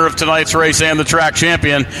the winner of tonight's race and the track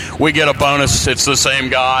champion. We get a bonus. It's the same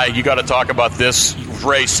guy. You got to talk about this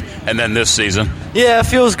race and then this season. Yeah, it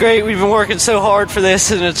feels great. We've been working so hard for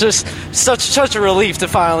this, and it's just such a relief to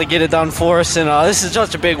finally get it done for us. And this is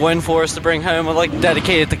such a big win for us to bring home. I'd like to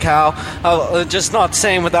dedicate it to Cal. Just not the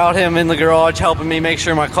same without him in the garage helping me make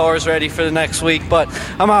sure my car is ready for the next week. But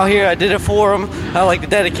I'm out here. I did it for him. I'd like to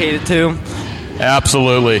dedicate it to him.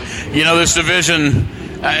 Absolutely. This division,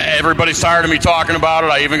 everybody's tired of me talking about it.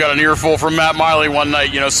 I even got an earful from Matt Miley one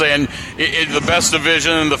night, saying it's the best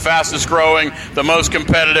division, the fastest growing, the most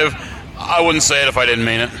competitive. I wouldn't say it if I didn't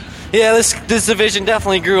mean it. Yeah, this division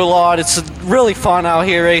definitely grew a lot. It's really fun out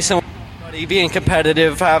here racing, being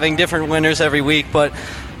competitive, having different winners every week, but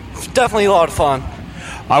definitely a lot of fun.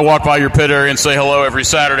 I walk by your pit area and say hello every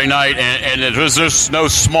Saturday night, and there's no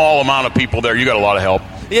small amount of people there. You got a lot of help.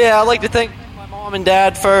 Yeah, I'd like to thank my mom and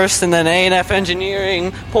dad first, and then A&F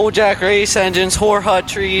Engineering, Pole Jack Race Engines, Hoare Hut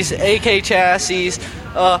Trees, AK Chassis,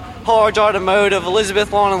 Harge Automotive,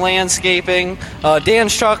 Elizabeth Lawn and Landscaping,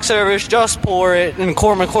 Dan's Truck Service, Just Pour It, and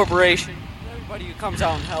Corman Corporation. Everybody who comes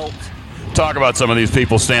out and helps. Talk about some of these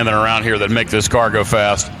people standing around here that make this car go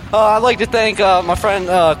fast. I'd like to thank my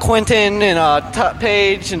friend Quentin and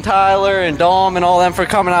Paige and Tyler and Dom and all them for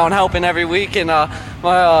coming out and helping every week, and my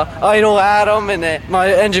idol Adam and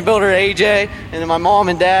my engine builder AJ, and my mom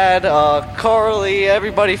and dad, Carly,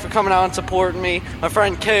 everybody for coming out and supporting me, my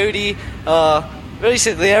friend Cody,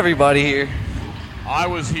 basically everybody here. I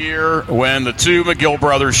was here when the two McGill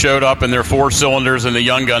brothers showed up in their 4 cylinders in the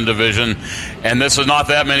Young Gun division, and this is not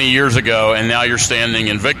that many years ago, and now you're standing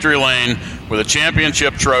in victory lane with a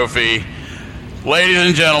championship trophy. Ladies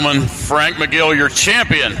and gentlemen, Frank McGill, your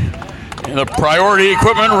champion in the Priority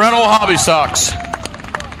Equipment Rental Hobby Stocks.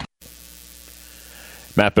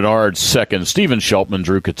 Matt Bernard second. Stephen Schultman,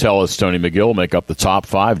 Drew Catellus, Tony McGill make up the top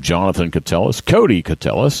 5. Jonathan Catellus, Cody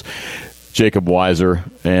Catellus, Jacob Weiser,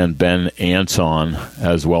 and Ben Anton,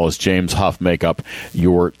 as well as James Huff, make up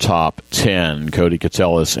your top 10. Cody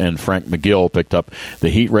Catellus and Frank McGill picked up the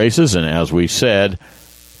heat races, and as we said,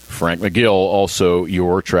 Frank McGill also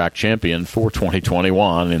your track champion for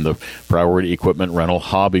 2021 in the Priority Equipment Rental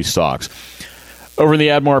Hobby Stocks. Over in the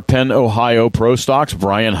Admar Penn, Ohio Pro Stocks,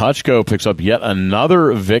 Brian Hutchko picks up yet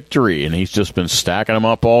another victory, and he's just been stacking them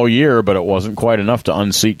up all year, but it wasn't quite enough to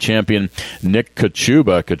unseat champion Nick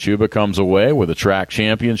Kachuba. Kachuba comes away with a track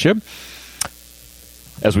championship.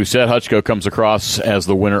 As we said, Hutchko comes across as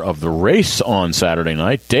the winner of the race on Saturday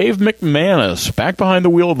night. Dave McManus, back behind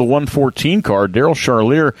the wheel of the 114 car. Daryl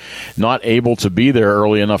Charlier not able to be there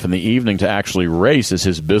early enough in the evening to actually race, as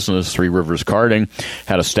his business, Three Rivers Karting,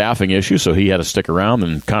 had a staffing issue, so he had to stick around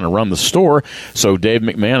and kind of run the store. So Dave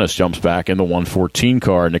McManus jumps back in the 114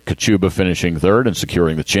 car. Nick Kachuba finishing third and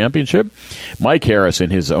securing the championship. Mike Harris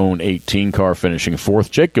in his own 18 car finishing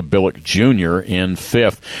fourth. Jacob Billick Jr. in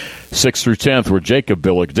fifth. 6th through 10th were Jacob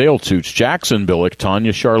Billick, Dale Toots, Jackson Billick,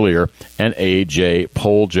 Tanya Charlier, and A.J.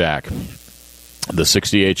 Poljak. The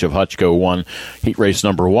 60H of Hutchko won heat race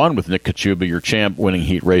number 1 with Nick Kachuba, your champ, winning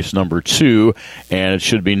heat race number 2. And it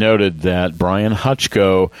should be noted that Brian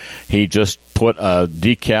Hutchko, he just put a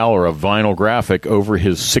decal or a vinyl graphic over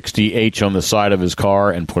his 60H on the side of his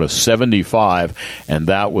car and put a 75, and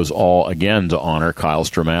that was all, again, to honor Kyle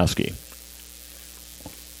Stramaski.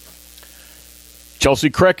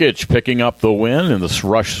 Chelsea Krekich picking up the win in the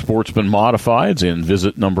Rush Sportsman Modifieds in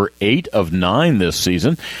visit number 8 of 9 this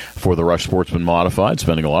season for the Rush Sportsman Modified,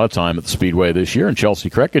 spending a lot of time at the Speedway this year. And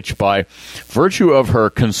Chelsea Krekich, by virtue of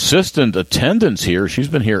her consistent attendance here, she's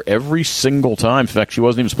been here every single time. In fact, she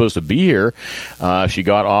wasn't even supposed to be here. She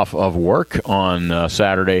got off of work on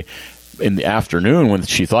Saturday in the afternoon when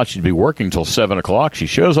she thought she'd be working till 7 o'clock. She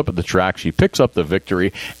shows up at the track, she picks up the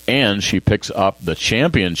victory, and she picks up the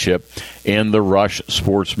championship in the Rush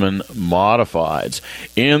Sportsman Modifieds.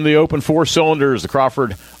 In the open 4 cylinders, the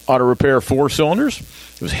Crawford Auto Repair 4 cylinders,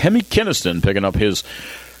 it was Hemi Kinniston picking up his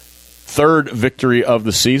 3rd victory of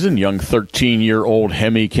the season. Young 13-year-old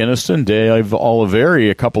Hemi Kinniston. Dave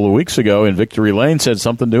Oliveri a couple of weeks ago in Victory Lane said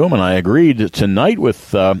something to him, and I agreed tonight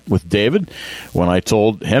with David when I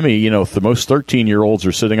told Hemi, the most 13-year-olds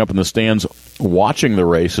are sitting up in the stands watching the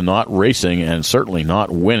race and not racing, and certainly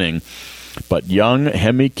not winning. But young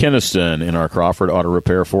Hemi Kinniston in our Crawford Auto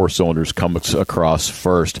Repair 4 cylinders comes across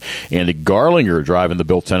first. Andy Garlinger driving the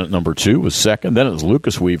Bill Tennant number 2 was second. Then it was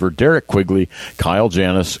Lucas Weaver, Derek Quigley, Kyle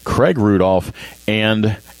Janis, Craig Rudolph,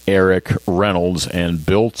 and Eric Reynolds. And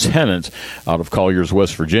Bill Tennant out of Colliers,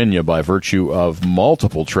 West Virginia, by virtue of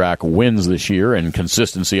multiple track wins this year and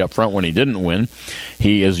consistency up front when he didn't win,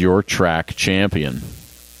 he is your track champion.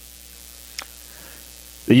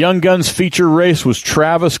 The Young Guns feature race was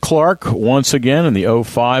Travis Clark once again in the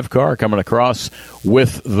 05 car coming across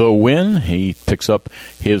with the win. He picks up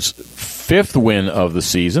his 5th win of the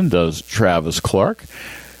season, does Travis Clark.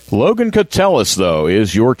 Logan Catellis, though,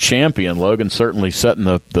 is your champion. Logan certainly setting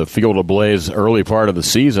the field ablaze early part of the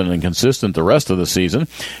season and consistent the rest of the season,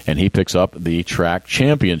 and he picks up the track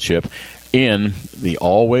championship in the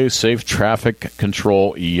Always Safe Traffic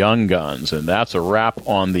Control Young Guns. And that's a wrap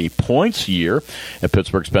on the points year at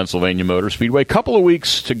Pittsburgh's Pennsylvania Motor Speedway. Couple of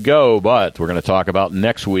weeks to go, but we're going to talk about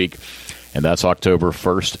next week, and that's October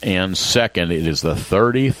 1st and 2nd. It is the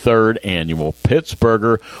 33rd annual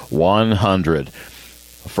Pittsburgher 100.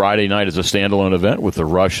 Friday night is a standalone event with the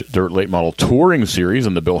Rush Dirt Late Model Touring Series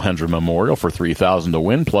and the Bill Hendren Memorial for $3,000 to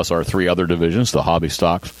win, plus our 3 other divisions, the Hobby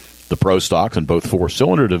Stocks, the Pro Stocks, and both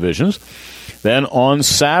 4-cylinder divisions. Then on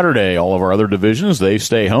Saturday, all of our other divisions, they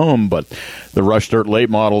stay home, but the Rush Dirt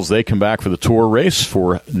Late Models, they come back for the tour race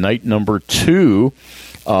for night number 2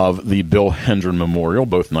 of the Bill Hendren Memorial.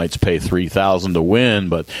 Both nights pay $3,000 to win,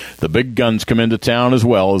 but the big guns come into town as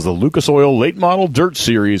well as the Lucas Oil Late Model Dirt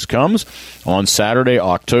Series comes on Saturday,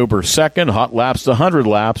 October 2nd. Hot laps to 100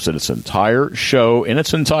 laps, and its entire show in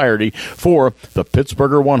its entirety for the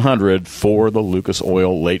Pittsburgher 100 for the Lucas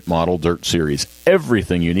Oil Late Model Dirt Series.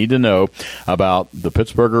 Everything you need to know about the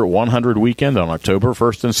Pittsburgher 100 weekend on October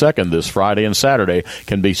 1st and 2nd, this Friday and Saturday,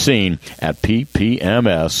 can be seen at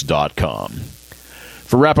ppms.com.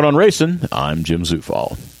 For Rapping on Racing, I'm Jim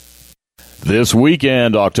Zufall. This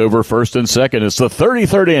weekend, October 1st and 2nd, is the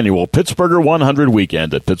 33rd annual Pittsburgher 100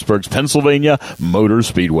 weekend at Pittsburgh's Pennsylvania Motor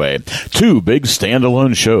Speedway. 2 big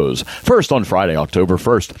standalone shows. First, on Friday, October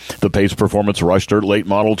 1st, the Pace Performance Rush Dirt Late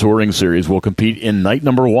Model Touring Series will compete in night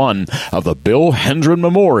number 1 of the Bill Hendren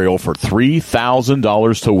Memorial for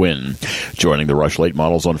 $3,000 to win. Joining the Rush Late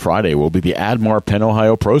Models on Friday will be the Admar Penn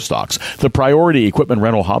Ohio Pro Stocks, the Priority Equipment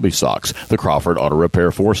Rental Hobby Stocks, the Crawford Auto Repair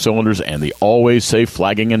 4-cylinders, and the Always Safe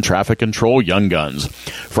Flagging and Traffic Control Young Guns.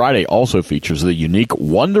 Friday also features the unique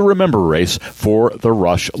One to Remember race for the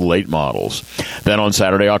Rush Late Models. Then on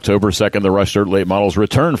Saturday, October 2nd, the Rush Dirt Late Models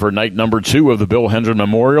return for night number 2 of the Bill Hendren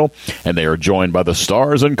Memorial, and they are joined by the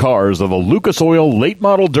stars and cars of the Lucas Oil Late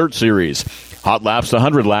Model Dirt Series. Hot laps to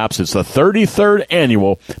 100 laps. It's the 33rd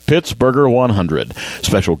annual Pittsburgher 100.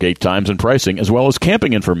 Special gate times and pricing, as well as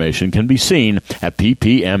camping information, can be seen at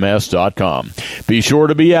ppms.com. Be sure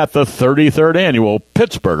to be at the 33rd annual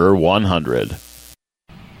Pittsburgher 100.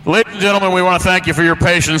 Ladies and gentlemen, we want to thank you for your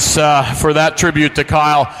patience for that tribute to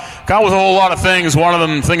Kyle. Kyle was a whole lot of things. One of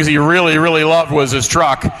them things he really, really loved was his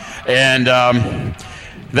truck, and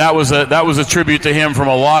that was a tribute to him from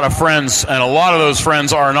a lot of friends, and a lot of those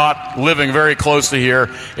friends are not living very close to here.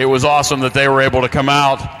 It was awesome that they were able to come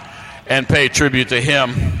out and pay tribute to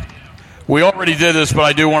him. We already did this, but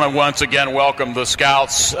I do want to once again welcome the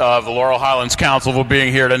Scouts of the Laurel Highlands Council for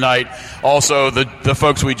being here tonight. Also, the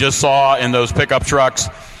folks we just saw in those pickup trucks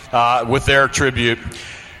with their tribute.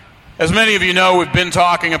 As many of you know, we've been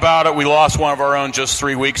talking about it. We lost one of our own just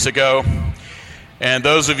 3 weeks ago. And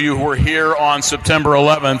those of you who were here on September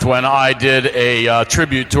 11th when I did a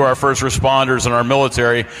tribute to our first responders and our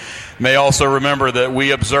military may also remember that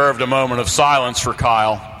we observed a moment of silence for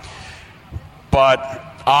Kyle. But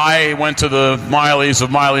I went to the Mileys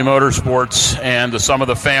of Miley Motorsports and to some of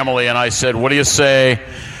the family, and I said, what do you say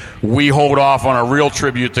we hold off on a real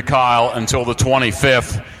tribute to Kyle until the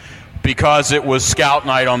 25th, because it was Scout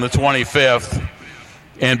Night on the 25th,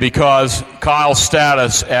 and because Kyle's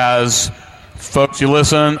status as, folks, you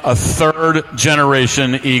listen, a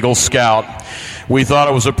 3rd-generation Eagle Scout. We thought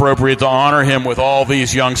it was appropriate to honor him with all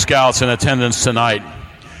these young Scouts in attendance tonight.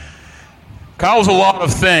 Kyle's a lot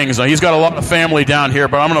of things. Now, he's got a lot of family down here,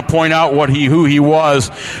 but I'm going to point out who he was.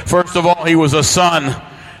 First of all, he was a son.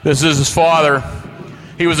 This is his father.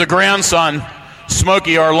 He was a grandson.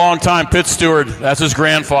 Smokey, our longtime pit steward, that's his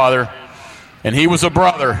grandfather. And he was a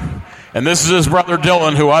brother. And this is his brother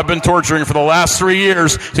Dylan, who I've been torturing for the last 3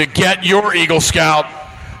 years to get your Eagle Scout.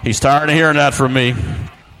 He's tired of hearing that from me.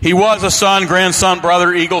 He was a son, grandson,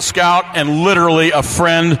 brother, Eagle Scout, and literally a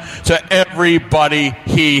friend to everybody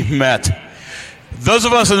he met. Those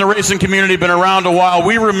of us in the racing community have been around a while.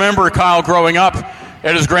 We remember Kyle growing up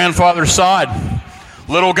at his grandfather's side.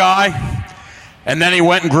 Little guy, and then he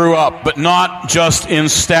went and grew up, but not just in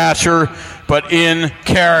stature, but in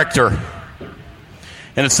character.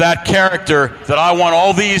 And it's that character that I want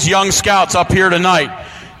all these young Scouts up here tonight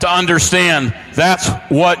to understand. That's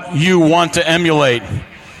what you want to emulate.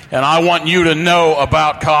 And I want you to know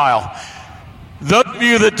about Kyle. Those of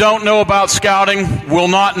you that don't know about scouting will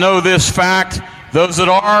not know this fact. Those that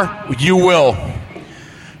are, you will.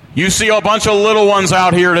 You see a bunch of little ones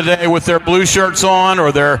out here today with their blue shirts on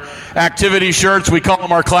or their activity shirts. We call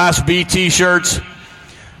them our Class B T-shirts.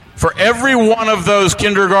 For every one of those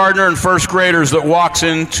kindergartner and first graders that walks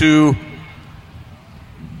into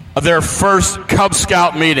their first Cub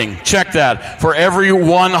Scout meeting, check that. For every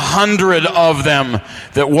 100 of them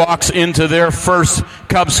that walks into their first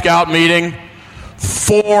Cub Scout meeting,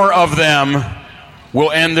 4 of them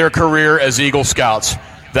will end their career as Eagle Scouts.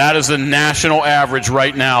 That is the national average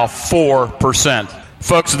right now, 4%.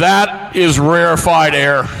 Folks, that is rarefied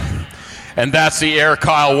air, and that's the air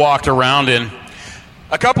Kyle walked around in.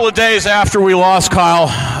 A couple of days after we lost Kyle,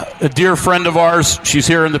 a dear friend of ours, she's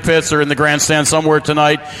here in the pits or in the grandstand somewhere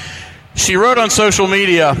tonight, she wrote on social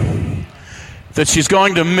media that she's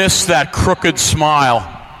going to miss that crooked smile.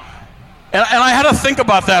 And I had to think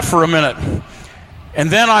about that for a minute. And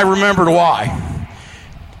then I remembered why.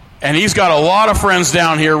 And he's got a lot of friends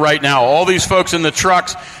down here right now. All these folks in the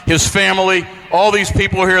trucks, his family, all these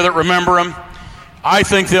people here that remember him. I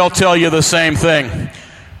think they'll tell you the same thing.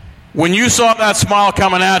 When you saw that smile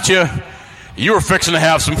coming at you, you were fixing to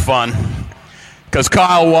have some fun. Because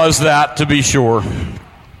Kyle was that, to be sure.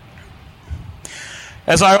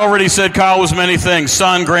 As I already said, Kyle was many things.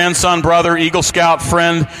 Son, grandson, brother, Eagle Scout,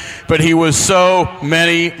 friend. But he was so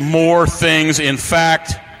many more things. In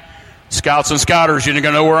fact, Scouts and Scouters, you're going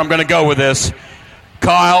to know where I'm going to go with this.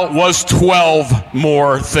 Kyle was 12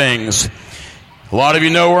 more things. A lot of you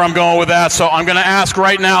know where I'm going with that, so I'm going to ask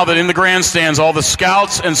right now that in the grandstands, all the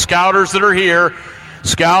Scouts and Scouters that are here,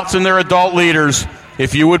 Scouts and their adult leaders,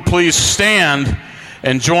 if you would please stand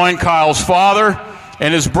and join Kyle's father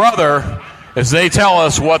and his brother as they tell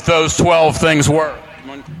us what those 12 things were.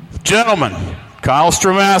 Gentlemen, Kyle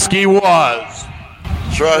Stramaski was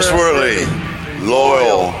trustworthy,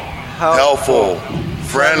 loyal, helpful,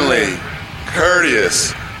 friendly,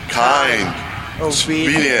 courteous, kind,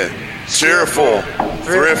 obedient, cheerful,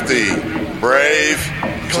 thrifty, brave,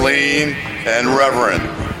 clean, and reverent.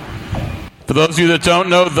 For those of you that don't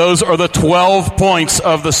know, those are the 12 points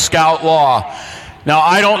of the Scout Law. Now,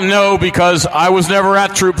 I don't know because I was never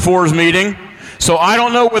at Troop 4's meeting, so I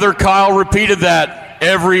don't know whether Kyle repeated that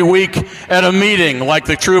every week at a meeting like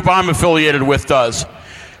the troop I'm affiliated with does.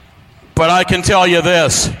 But I can tell you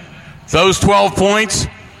this. Those 12 points,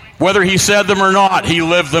 whether he said them or not, he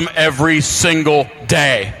lived them every single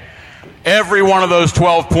day. Every one of those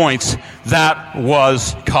 12 points, that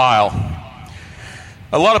was Kyle.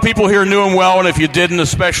 A lot of people here knew him well, and if you didn't,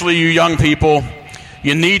 especially you young people,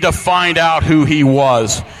 you need to find out who he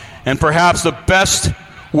was. And perhaps the best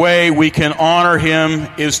way we can honor him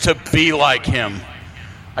is to be like him.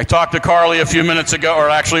 I talked to Carly a few minutes ago, or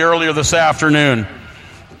actually earlier this afternoon.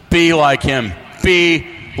 Be like him. Be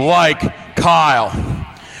like Kyle.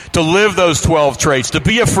 To live those 12 traits, to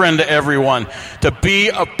be a friend to everyone, to be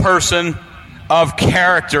a person of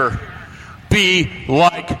character. Be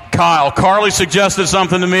like Kyle. Carly suggested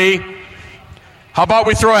something to me. How about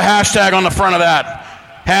we throw a hashtag on the front of that?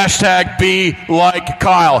 Hashtag be like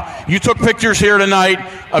Kyle. You took pictures here tonight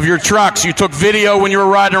of your trucks. You took video when you were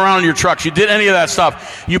riding around in your trucks. You did any of that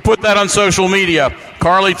stuff. You put that on social media.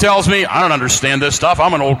 Carly tells me, I don't understand this stuff.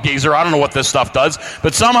 I'm an old geezer. I don't know what this stuff does.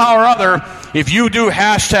 But somehow or other, if you do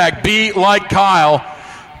hashtag be like Kyle,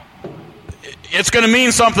 it's going to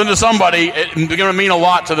mean something to somebody. It's going to mean a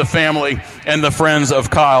lot to the family and the friends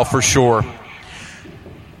of Kyle for sure.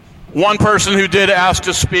 One person who did ask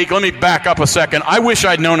to speak, let me back up a second. I wish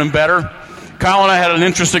I'd known him better. Kyle and I had an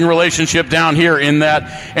interesting relationship down here in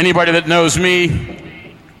that anybody that knows me,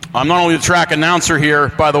 I'm not only the track announcer here,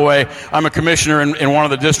 by the way, I'm a commissioner in one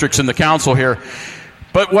of the districts in the council here.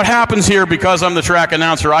 But what happens here, because I'm the track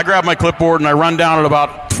announcer, I grab my clipboard and I run down at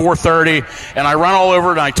about 4:30, and I run all over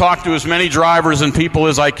it and I talk to as many drivers and people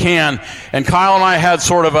as I can. And Kyle and I had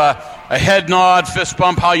sort of a head nod, fist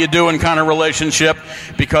bump, how you doing kind of relationship,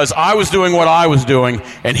 because I was doing what I was doing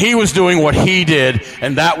and he was doing what he did,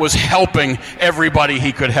 and that was helping everybody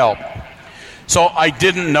he could help. So I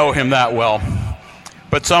didn't know him that well.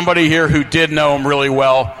 But somebody here who did know him really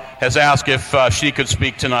well has asked if she could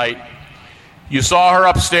speak tonight. You saw her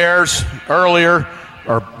upstairs earlier,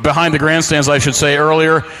 or behind the grandstands, I should say,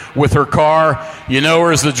 earlier with her car. You know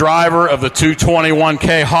her as the driver of the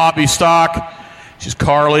 221K hobby stock. She's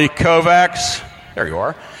Carly Kovacs. There you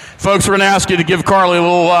are. Folks, we're going to ask you to give Carly a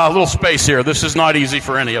little space here. This is not easy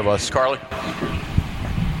for any of us. Carly?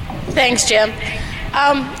 Thanks, Jim.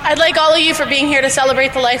 I'd like all of you for being here to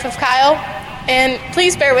celebrate the life of Kyle. And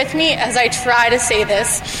please bear with me as I try to say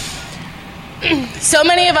this. So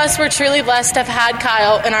many of us were truly blessed to have had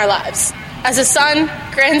Kyle in our lives as a son,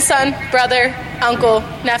 grandson, brother, uncle,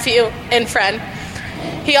 nephew, and friend.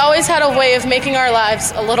 He always had a way of making our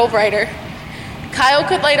lives a little brighter. Kyle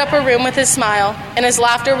could light up a room with his smile, and his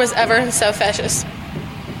laughter was ever so infectious.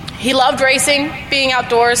 He loved racing, being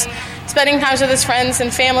outdoors, spending time with his friends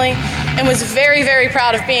and family, and was very, very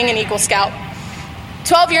proud of being an Eagle Scout.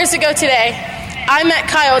 12 years ago today, I met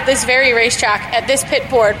Kyle at this very racetrack at this pit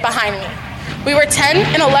board behind me. We were 10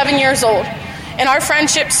 and 11 years old, and our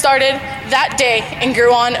friendship started that day and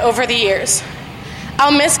grew on over the years.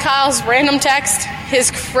 I'll miss Kyle's random text,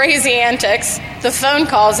 his crazy antics, the phone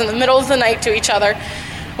calls in the middle of the night to each other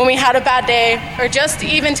when we had a bad day, or just to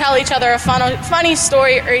even tell each other a funny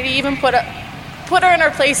story, or to even put her in her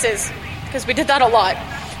places, because we did that a lot.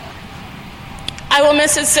 I will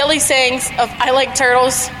miss his silly sayings of "I like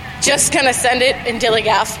turtles, just gonna send it," and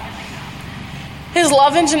dilly-gaff. His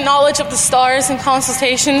love and knowledge of the stars and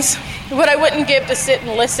consultations, what I wouldn't give to sit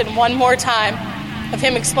and listen one more time of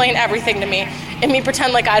him explain everything to me, and me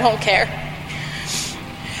pretend like I don't care.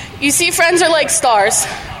 You see, friends are like stars.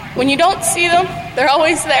 When you don't see them, they're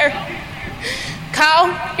always there.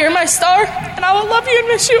 Kyle, you're my star, and I will love you and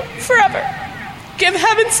miss you forever. Give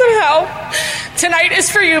heaven some hell. Tonight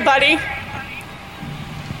is for you, buddy.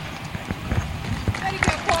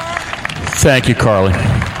 Thank you, Carly.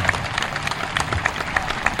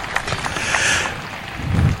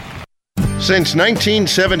 Since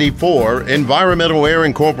 1974, Environmental Air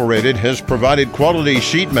Incorporated has provided quality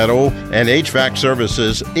sheet metal and HVAC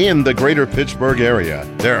services in the greater Pittsburgh area.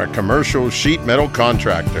 They're a commercial sheet metal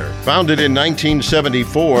contractor. Founded in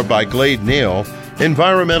 1974 by Glade Neal,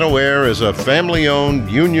 Environmental Air is a family-owned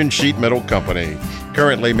union sheet metal company,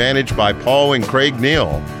 currently managed by Paul and Craig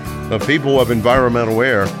Neal. The people of Environmental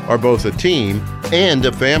Air are both a team and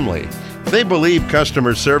a family. They believe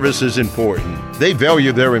customer service is important. They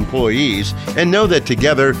value their employees and know that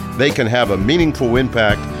together they can have a meaningful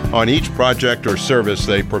impact on each project or service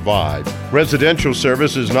they provide. Residential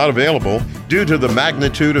service is not available due to the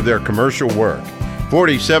magnitude of their commercial work.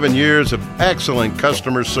 47 years of excellent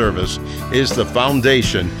customer service is the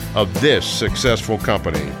foundation of this successful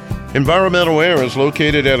company. Environmental Air is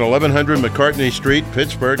located at 1100 McCartney Street,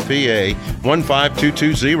 Pittsburgh, PA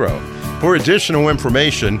 15220. For additional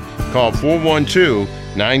information, call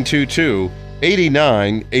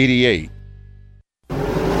 412-922-8988.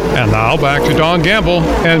 And now back to Don Gamble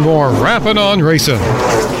and more Rappin' on Racing.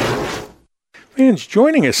 Fans,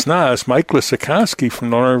 joining us now is Mike Lisakowski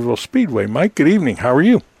from the Lernerville Speedway. Mike, good evening. How are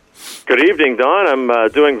you? Good evening, Don. I'm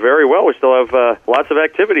doing very well. We still have lots of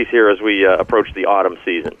activities here as we approach the autumn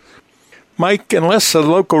season. Mike, unless a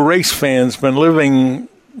local race fan's been living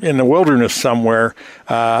in the wilderness somewhere,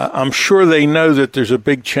 I'm sure they know that there's a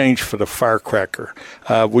big change for the Firecracker.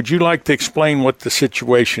 Would you like to explain what the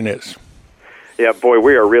situation is? Yeah, boy,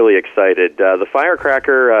 we are really excited. The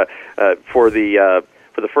Firecracker, for the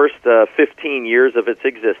first 15 years of its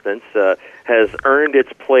existence, has earned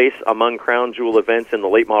its place among crown jewel events in the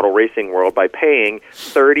late model racing world by paying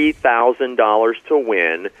 $30,000 to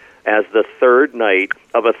win as the third night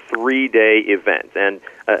of a 3-day event. And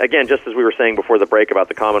again, just as we were saying before the break about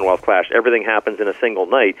the Commonwealth Clash, everything happens in a single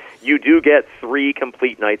night. You do get 3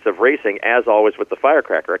 complete nights of racing, as always with the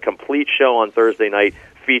Firecracker. A complete show on Thursday night,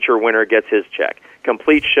 feature winner gets his check.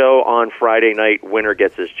 Complete show on Friday night, winner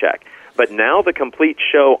gets his check. But now the complete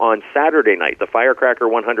show on Saturday night, the Firecracker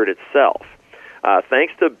 100 itself,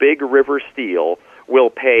 thanks to Big River Steel,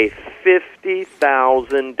 will pay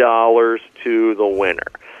 $50,000 to the winner.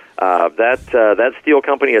 That steel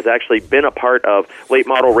company has actually been a part of late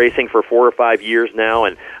model racing for 4 or 5 years now,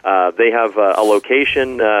 and they have a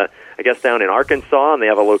location, I guess, down in Arkansas, and they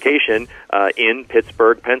have a location in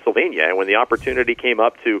Pittsburgh, Pennsylvania. And when the opportunity came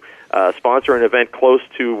up to sponsor an event close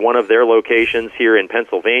to one of their locations here in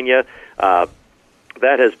Pennsylvania,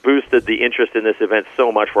 that has boosted the interest in this event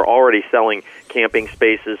so much. We're already selling camping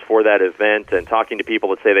spaces for that event and talking to people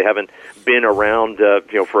that say they haven't been around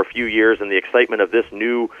for a few years, and the excitement of this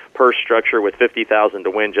new purse structure with $50,000 to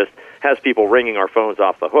win just has people ringing our phones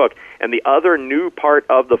off the hook. And the other new part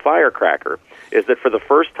of the Firecracker is that for the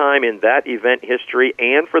first time in that event history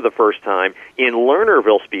and for the first time in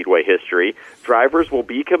Lernerville Speedway history, drivers will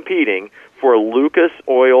be competing for Lucas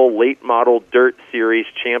Oil Late Model Dirt Series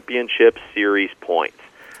Championship Series points.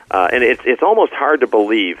 And it's almost hard to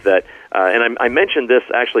believe that, and I mentioned this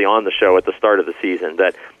actually on the show at the start of the season,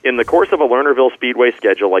 that in the course of a Lernerville Speedway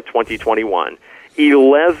schedule like 2021,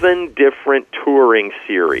 11 different touring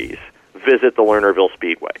series visit the Lernerville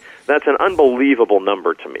Speedway. That's an unbelievable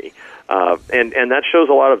number to me. And that shows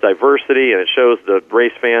a lot of diversity, and it shows the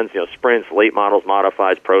race fans, sprints, late models,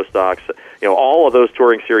 modifieds, pro stocks, all of those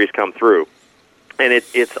touring series come through. And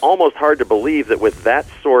it's almost hard to believe that with that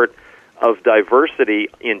sort of diversity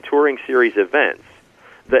in touring series events,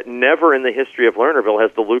 that never in the history of Lernerville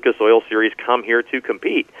has the Lucas Oil Series come here to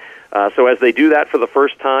compete. So as they do that for the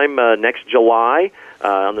first time next July,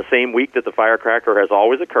 on the same week that the Firecracker has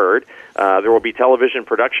always occurred, there will be television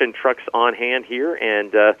production trucks on hand here,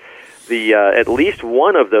 and at least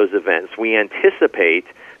one of those events we anticipate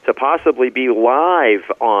to possibly be live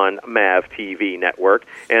on MAV TV network,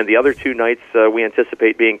 and the other two nights we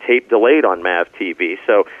anticipate being tape delayed on MAV TV.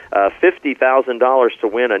 So $50,000 to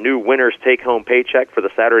win a new winner's take-home paycheck for the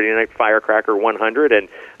Saturday Night Firecracker 100, and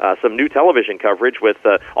some new television coverage with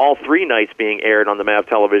all three nights being aired on the MAV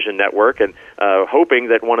television network, and hoping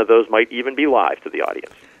that one of those might even be live to the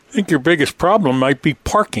audience. I think your biggest problem might be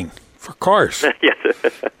parking for cars. Yes.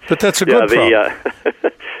 But that's a good problem.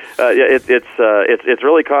 It's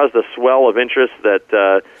really caused a swell of interest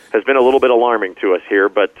that has been a little bit alarming to us here.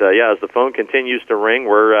 But as the phone continues to ring,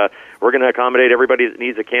 we're going to accommodate everybody that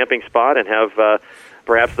needs a camping spot and have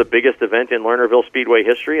perhaps the biggest event in Lernerville Speedway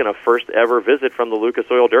history and a first ever visit from the Lucas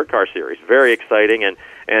Oil Dirt Car Series. Very exciting, and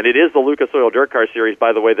it is the Lucas Oil Dirt Car Series,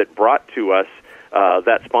 by the way, that brought to us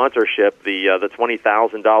that sponsorship, the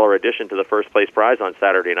 $20,000 addition to the first place prize on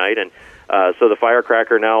Saturday night, and so the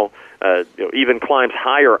Firecracker now even climbs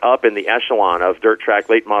higher up in the echelon of dirt track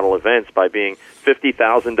late model events by being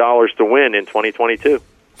 $50,000 to win in 2022.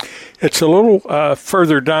 It's a little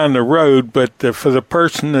further down the road, but for the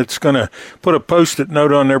person that's going to put a Post-it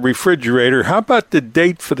note on their refrigerator, how about the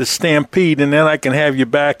date for the Stampede, and then I can have you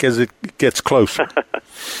back as it gets closer.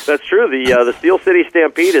 That's true. The Steel City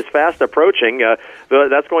Stampede is fast approaching.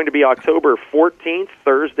 That's going to be October 14th,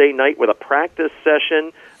 Thursday night, with a practice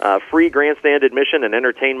session, free grandstand admission and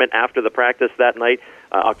entertainment after the practice that night.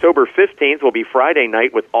 October 15th will be Friday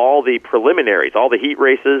night with all the preliminaries, all the heat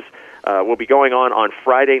races. Will be going on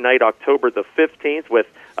Friday night, October the 15th, with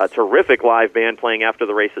a terrific live band playing after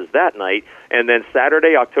the races that night. And then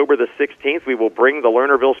Saturday, October the 16th, we will bring the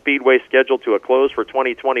Lernerville Speedway schedule to a close for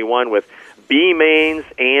 2021 with B-mains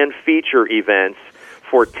and feature events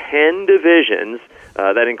for 10 divisions.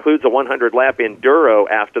 That includes a 100-lap enduro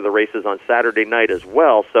after the races on Saturday night as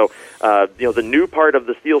well. So, the new part of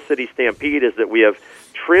the Steel City Stampede is that we have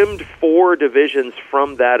trimmed 4 divisions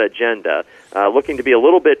from that agenda, looking to be a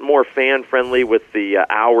little bit more fan-friendly with the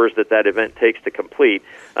hours that event takes to complete.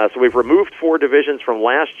 So we've removed 4 divisions from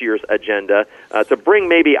last year's agenda to bring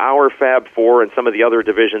maybe our Fab 4 and some of the other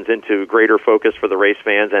divisions into greater focus for the race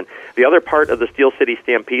fans. And the other part of the Steel City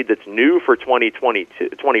Stampede that's new for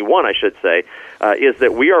 2021, I should say, is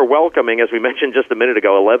that we are welcoming, as we mentioned just a minute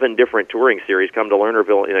ago, 11 different touring series come to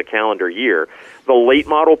Lernerville in a calendar year. The late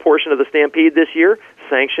model portion of the Stampede this year,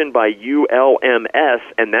 sanctioned by ULMS,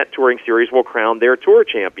 and that touring series will crown their tour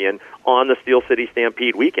champion on the Steel City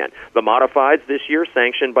Stampede weekend. The modifieds this year,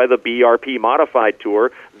 sanctioned by the BRP Modified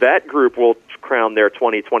Tour, that group will crown their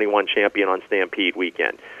 2021 champion on Stampede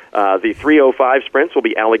weekend. The 305 sprints will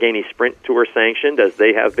be Allegheny Sprint Tour sanctioned, as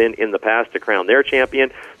they have been in the past, to crown their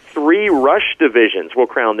champion. 3 rush divisions will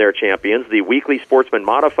crown their champions: the Weekly Sportsman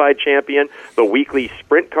Modified champion, the Weekly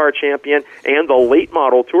Sprint Car champion, and the Late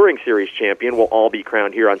Model Touring Series champion will all be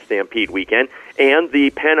crowned here on Stampede weekend. And the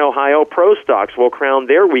Penn Ohio Pro Stocks will crown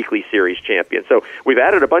their Weekly Series champion. So we've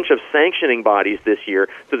added a bunch of sanctioning bodies this year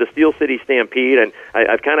to the Steel City Stampede, and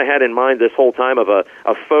I've kind of had in mind this whole time of a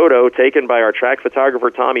photo taken by our track photographer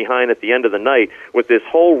Tommy Hine at the end of the night with this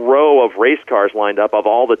whole row of race cars lined up of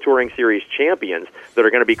all the Touring Series champions that are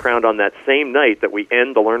going to be crowned on that same night that we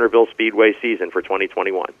end the Lernerville Speedway season for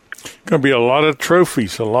 2021. Going to be a lot of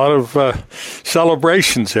trophies, a lot of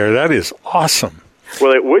celebrations there. That is awesome.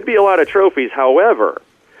 Well, it would be a lot of trophies. However,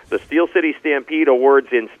 the Steel City Stampede awards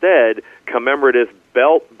instead commemorative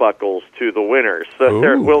belt buckles to the winners. So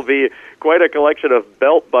There will be quite a collection of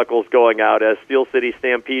belt buckles going out, as Steel City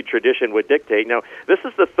Stampede tradition would dictate. Now, this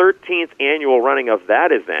is the 13th annual running of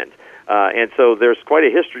that event. And so there's quite a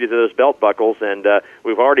history to those belt buckles, and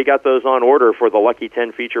we've already got those on order for the lucky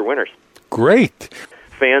 10 feature winners. Great.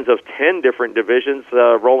 Fans of 10 different divisions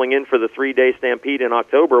rolling in for the 3-day Stampede in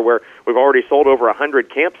October, where we've already sold over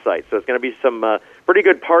 100 campsites. So it's going to be some pretty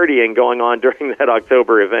good partying going on during that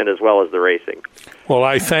October event, as well as the racing. Well,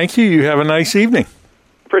 I thank you. You have a nice evening.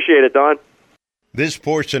 Appreciate it, Don. This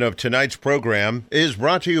portion of tonight's program is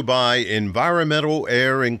brought to you by Environmental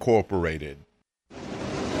Air Incorporated.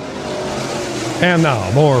 And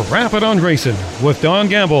now, more Rapid on Racing with Don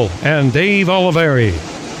Gamble and Dave Oliveri.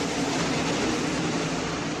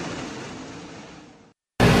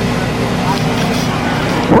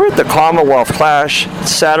 We're at the Commonwealth Clash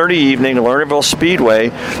Saturday evening at Lernerville Speedway,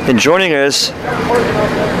 and joining us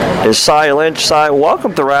is Cy Lynch. Cy,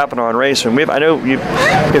 welcome to Rapping on Racing. I know we've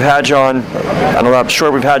had you on. I'm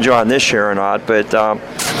sure we've had you on this year or not, but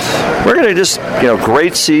we're going to just,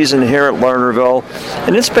 great season here at Lernerville,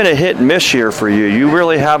 and it's been a hit and miss year for you. You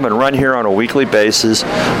really haven't run here on a weekly basis.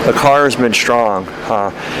 The car has been strong,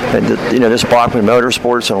 and this Bachman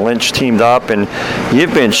Motorsports and Lynch teamed up, and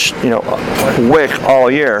you've been, wick all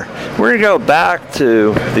year. We're going to go back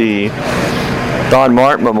to the Don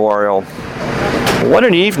Martin Memorial. What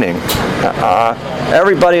an evening.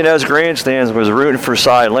 Everybody in those grandstands was rooting for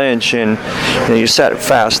Cy Lynch, and you set a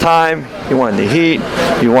fast time, you won the heat,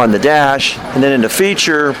 you won the dash, and then in the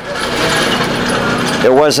feature,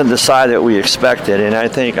 it wasn't the Cy that we expected, and I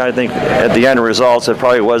think at the end results, it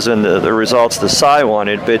probably wasn't the results the Cy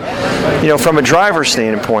wanted, but from a driver's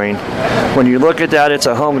standpoint, when you look at that, it's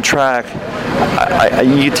a home track.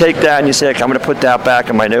 You take that and you say, okay, I'm going to put that back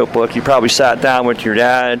in my notebook. You probably sat down with your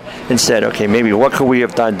dad and said, okay, maybe what could we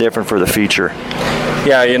have done different for the feature?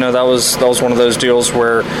 Yeah, that was one of those deals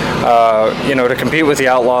where, to compete with the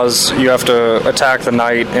Outlaws, you have to attack the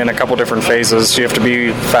night in a couple different phases. You have to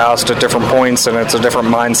be fast at different points, and it's a different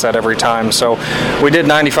mindset every time. So we did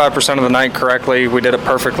 95% of the night correctly. We did it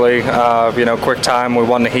perfectly. Quick time. We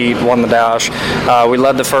won the heat, won the dash. We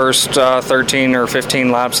led the first 13 or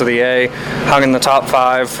 15 laps of the A, hung in the top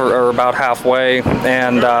 5 for about halfway,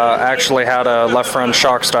 and actually had a left front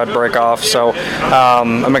shock stud break off. So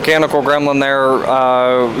a mechanical gremlin there.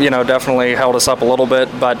 Definitely held us up a little bit,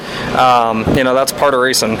 but that's part of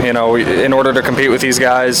racing. In order to compete with these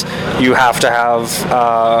guys, you have to have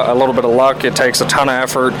a little bit of luck. It takes a ton of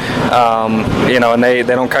effort, and they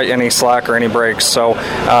don't cut you any slack or any breaks. So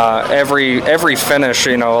every finish,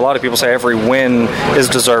 a lot of people say every win is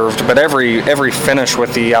deserved, but every finish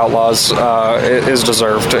with the Outlaws is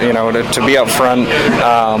deserved. To be up front,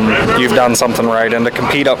 you've done something right, and to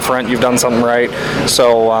compete up front, you've done something right.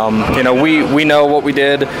 So we know what we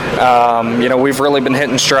did. We've really been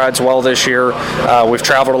hitting strides well this year. We've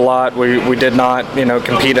traveled a lot. We did not,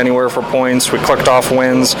 compete anywhere for points. We clicked off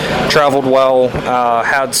wins, traveled well,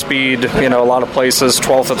 had speed, a lot of places.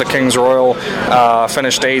 12th at the Kings Royal,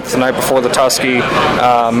 finished 8th the night before the Tusky,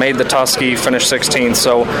 made the Tusky, finished 16th.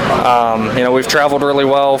 So, we've traveled really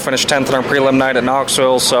well, finished 10th in our prelim night at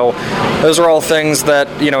Knoxville. So those are all things that,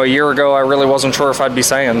 a year ago I really wasn't sure if I'd be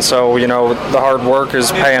saying. So, the hard work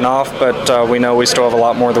is paying off, but we know we still have a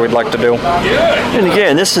lot more that we'd like to do. And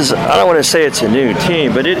again, this is, I don't want to say it's a new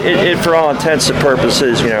team, but it for all intents and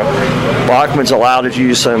purposes, Bachman's allowed to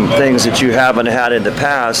use some things that you haven't had in the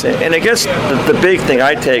past. And I guess the big thing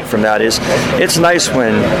I take from that is it's nice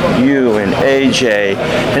when you and AJ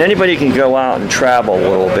and anybody can go out and travel a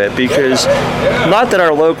little bit, because not that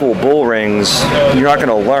our local bull rings, you're not going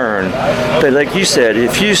to learn, but like you said,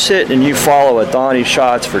 if you sit and you follow a Donnie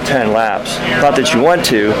Schatz for 10 laps, not that you want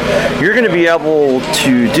to, you're going to be able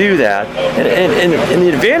to do that. And the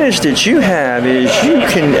advantage that you have is you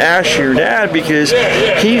can ask your dad, because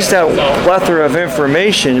he's that plethora of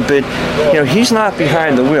information, but he's not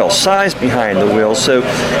behind the wheel. Cy's behind the wheel. So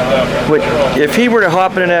if he were to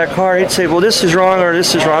hop in that car, he'd say, well, this is wrong or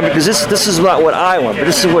this is wrong, because this is not what I want, but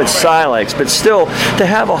this is what Cy likes. But still, to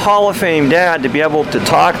have a Hall of Fame dad to be able to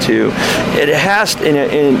talk to, it has,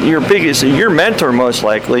 in your mentor most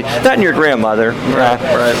likely, not in your grandmother. Right.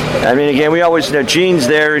 I mean, again, we always know Jean's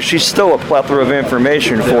there. She's still a plethora of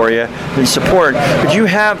information for you and support, but you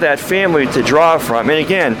have that family to draw from. And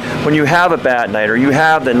again, when you have a bad night or you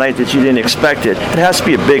have the night that you didn't expect it has to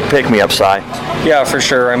be a big pick-me-up side. Yeah, for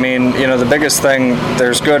sure. I mean, the biggest thing,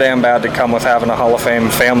 there's good and bad to come with having a Hall of Fame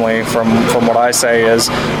family, from what I say is,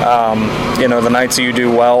 the nights you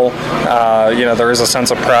do well, there is a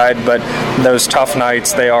sense of pride, but those tough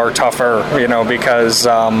nights, they are tougher, because,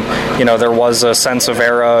 there was a sense of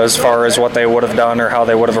error as far as what they would have done or how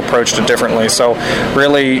they would have approached it differently. So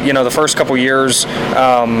really, the first couple years,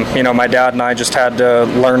 my dad and I just had to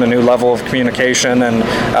learn a new level of communication, and,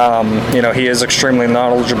 he is extremely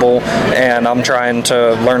knowledgeable, and I'm trying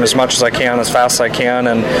to learn as much as I can, as fast as I can,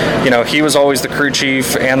 and, he was always the crew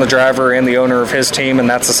chief and the driver and the owner of his team, and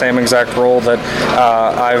that's the same exact role that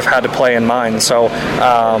I've had to play in mine. So,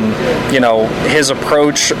 his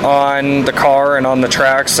approach on the car and on the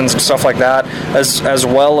tracks and stuff like that, as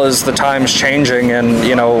well as the times changing changing,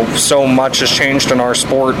 and so much has changed in our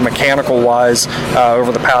sport mechanical wise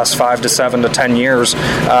over the past 5 to 7 to 10 years.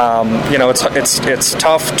 It's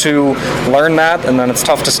tough to learn that, and then it's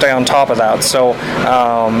tough to stay on top of that. So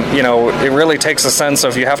it really takes a sense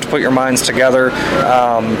of you have to put your minds together.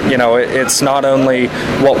 It's not only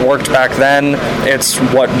what worked back then, it's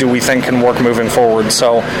what do we think can work moving forward.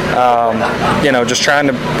 So just trying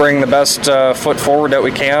to bring the best foot forward that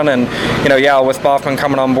we can, and with Boffman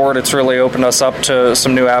coming on board, it's really opened us up to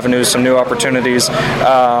some new avenues, some new opportunities.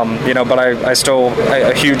 But I still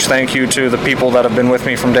a huge thank you to the people that have been with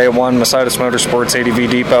me from day one: Masitas Motorsports, ADV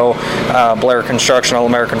Depot, Blair Construction, All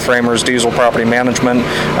American Framers, Diesel Property Management.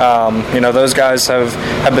 Those guys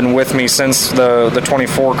have been with me since the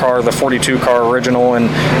 24 car, the 42 car original, and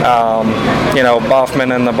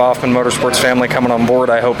Boffman and the Boffman Motorsports family coming on board,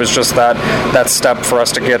 I hope, is just that step for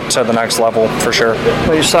us to get to the next level for sure.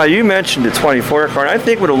 Well, you mentioned the 24 car, and I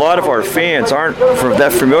think what a lot of our fans aren't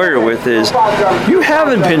that familiar with is you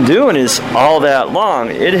haven't been doing this all that long.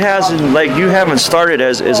 It hasn't, like, you haven't started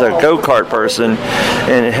as a go-kart person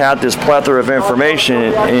and had this plethora of information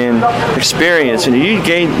and experience, and you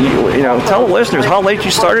gained, tell the listeners how late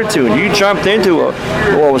you started to, and you jumped into a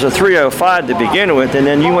 305 to begin with, and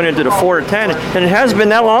then you went into the 410, and it hasn't been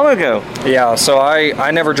that long ago. Yeah, so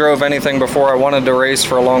I never drove anything before. I wanted to race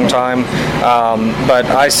for a long time, but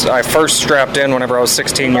I first strapped in whenever I was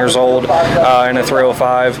 16 years old in a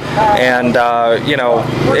 305, and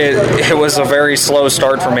it was a very slow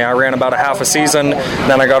start for me. I ran about a half a season,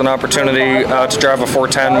 then I got an opportunity to drive a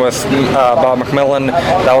 410 with Bob McMillan.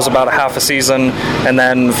 That was about a half a season, and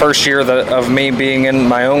then first year of me being in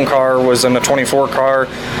my own car was in a 24 car.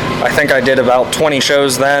 I think I did about 20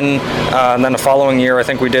 shows then, and then the following year I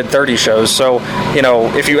think we did 30 shows. So,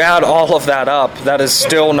 if you add all of that up, that is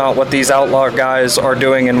still not what these outlaw guys are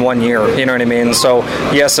doing in 1 year, you know what I mean? So,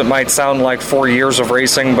 yes, it might sound like 4 years of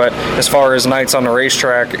racing, but as far as nights on the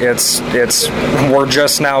racetrack, we're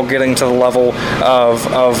just now getting to the level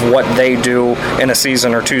of what they do in a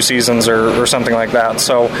season or 2 seasons or something like that.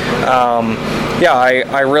 So,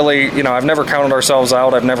 I really, I've never counted ourselves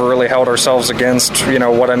out. I've never really held ourselves against,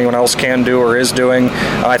 what anyone else can do or is doing.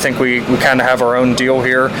 I think we kind of have our own deal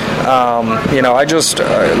here. I just,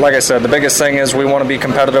 like I said, the biggest thing is we want to be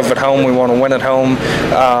competitive at home. We want to win at home,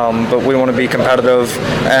 but we want to be competitive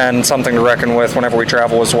and something to reckon with whenever we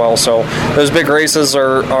travel as well. So those big races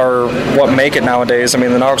are what make it nowadays. I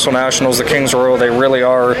mean, the Knoxville Nationals, the Kings Royal, they really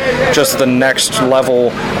are just the next level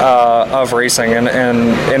of racing. And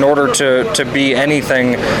in order to be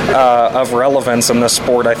anything of relevance in this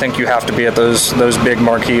sport, I think you have to be at those big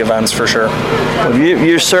marquee events for sure. Well,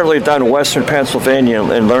 you've certainly done Western Pennsylvania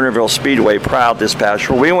and Lernerville Speedway proud this past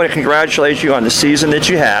year. We want to congratulate you on the season that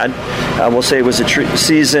you had. We'll say it was a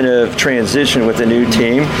season of transition with the new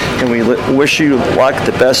team, and we wish you luck,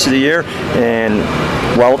 the best of the year, and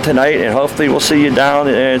tonight, and hopefully we'll see you down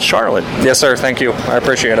in Charlotte. Yes, sir. Thank you. I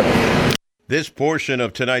appreciate it. This portion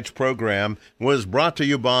of tonight's program was brought to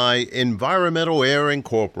you by Environmental Air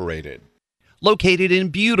Incorporated. Located in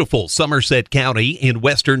beautiful Somerset County in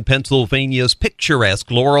western Pennsylvania's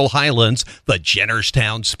picturesque Laurel Highlands, the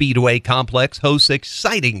Jennerstown Speedway Complex hosts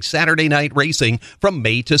exciting Saturday night racing from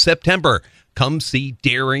May to September. Come see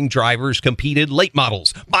daring drivers compete in late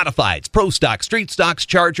models, modifieds, pro stock, street stocks,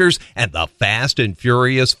 chargers, and the Fast and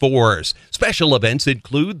Furious 4s. Special events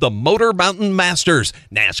include the Motor Mountain Masters,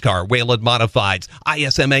 NASCAR Whelen Modifieds,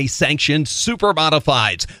 ISMA sanctioned Super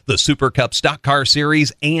Modifieds, the Super Cup Stock Car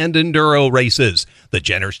Series, and Enduro races. The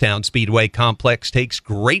Jennerstown Speedway Complex takes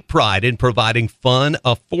great pride in providing fun,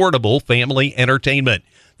 affordable family entertainment.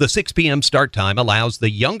 The 6 p.m. start time allows the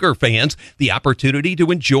younger fans the opportunity to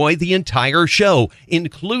enjoy the entire show,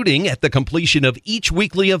 including at the completion of each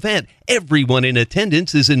weekly event. Everyone in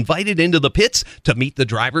attendance is invited into the pits to meet the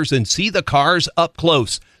drivers and see the cars up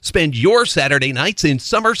close. Spend your Saturday nights in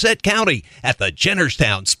Somerset County at the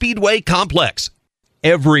Jennerstown Speedway Complex.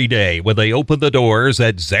 Every day when they open the doors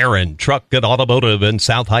at Zarin Truck and Automotive in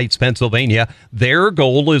South Heights, Pennsylvania, their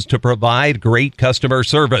goal is to provide great customer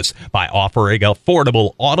service by offering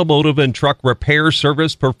affordable automotive and truck repair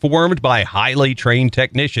service performed by highly trained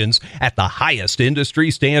technicians at the highest industry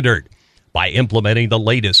standard. By implementing the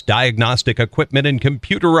latest diagnostic equipment and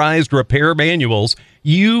computerized repair manuals,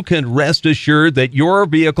 you can rest assured that your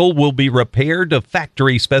vehicle will be repaired to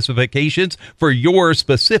factory specifications for your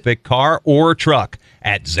specific car or truck.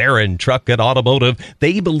 At Zarin Truck and Automotive,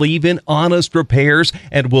 they believe in honest repairs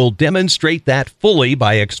and will demonstrate that fully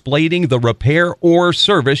by explaining the repair or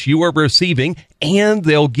service you are receiving, and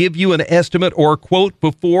they'll give you an estimate or quote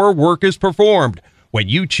before work is performed. When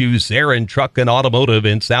you choose Zarin Truck and Automotive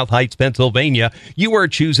in South Heights, Pennsylvania, you are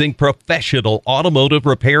choosing professional automotive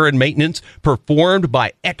repair and maintenance performed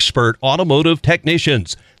by expert automotive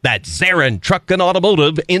technicians. That's Zarin Truck and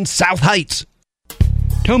Automotive in South Heights.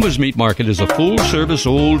 Toma's Meat Market is a full-service,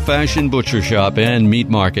 old-fashioned butcher shop and meat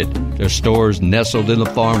market. Their stores nestled in the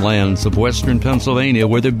farmlands of western Pennsylvania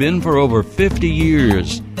where they've been for over 50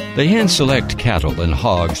 years. They hand-select cattle and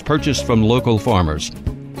hogs purchased from local farmers.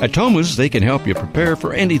 At Toma's, they can help you prepare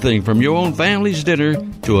for anything from your own family's dinner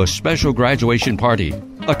to a special graduation party,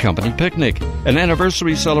 a company picnic, an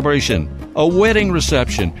anniversary celebration, a wedding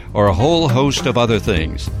reception, or a whole host of other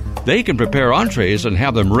things. They can prepare entrees and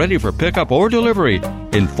have them ready for pickup or delivery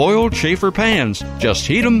in foiled Schaefer pans. Just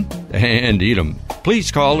heat them and eat them. Please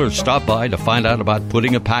call or stop by to find out about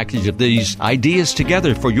putting a package of these ideas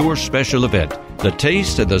together for your special event. The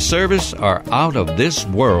taste and the service are out of this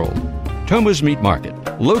world. Toma's Meat Market,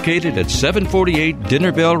 located at 748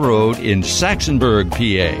 Dinner Bell Road in Saxonburg,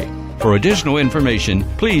 PA. For additional information,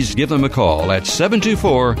 please give them a call at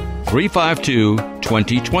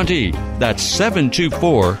 724-352-2020. That's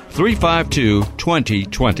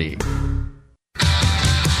 724-352-2020.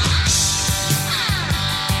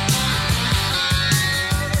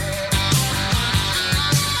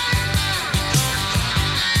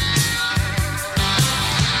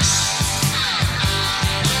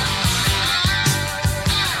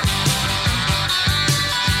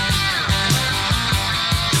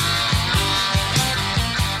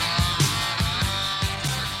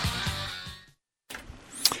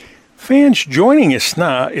 Fans, joining us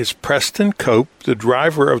now is Preston Cope, the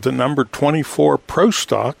driver of the number 24 Pro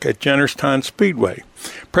Stock at Jennerstown Speedway.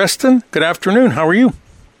 Preston, good afternoon. How are you?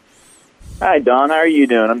 Hi, Don. How are you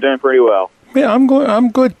doing? I'm doing pretty well. Yeah, I'm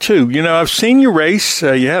good too. You know, I've seen you race.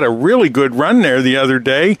 You had a really good run there the other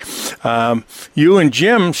day. You and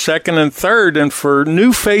Jim, second and third, and for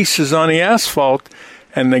new faces on the asphalt,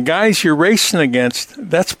 and the guys you're racing against,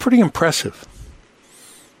 that's pretty impressive.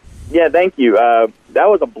 Yeah, thank you. That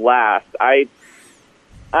was a blast.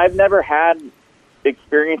 I've never had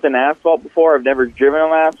experience in asphalt before. I've never driven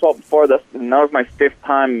on asphalt before. That was my fifth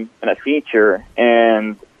time in a feature,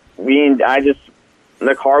 and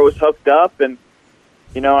the car was hooked up, and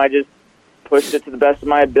I just pushed it to the best of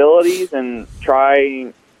my abilities and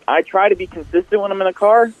I try to be consistent when I'm in a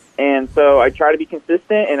car, and so I try to be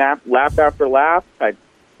consistent. And lap after lap, I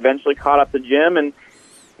eventually caught up to Jim, and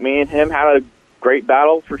me and him had a great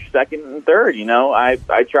battle for second and third.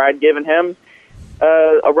 I tried giving him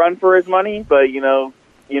a run for his money, but I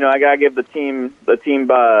gotta give the team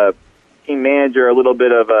manager a little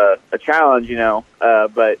bit of a challenge.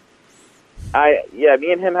 But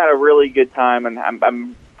me and him had a really good time, and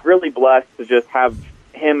I'm really blessed to just have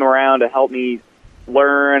him around to help me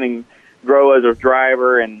learn and grow as a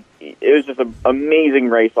driver, and it was just an amazing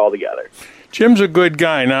race altogether. Jim's a good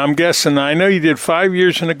guy. Now, I'm guessing, I know you did 5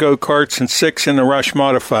 years in the go-karts and 6 in the Rush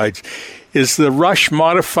Modifieds. Is the Rush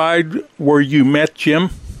Modified where you met Jim?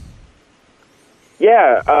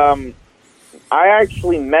 Yeah, I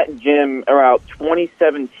actually met Jim around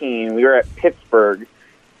 2017. We were at Pittsburgh,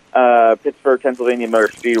 Pennsylvania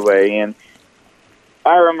Motor Speedway, and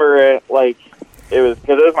I remember it like it was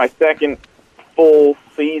because it was my first full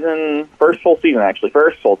season,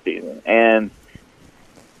 and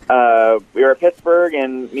we were at Pittsburgh,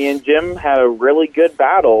 and me and Jim had a really good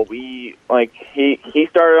battle. He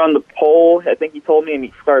started on the pole, I think he told me, and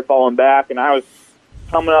he started falling back, and I was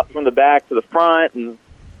coming up from the back to the front, and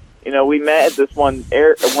we met at this one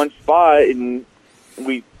spot, and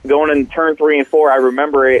we going in turn 3 and 4. I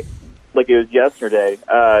remember it like it was yesterday.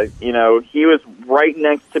 He was right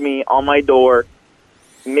next to me on my door,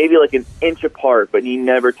 maybe like an inch apart, but he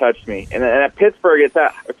never touched me. And at Pittsburgh, it's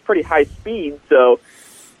pretty high speed, so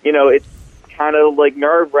it's kind of like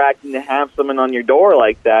nerve-wracking to have someone on your door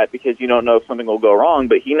like that because you don't know if something will go wrong.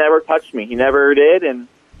 But he never touched me. He never did. And,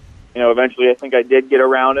 eventually I think I did get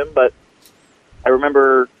around him. But I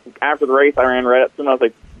remember after the race, I ran right up to him. I was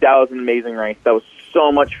like, that was an amazing race. That was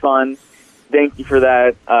so much fun. Thank you for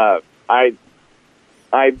that. I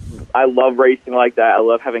love racing like that. I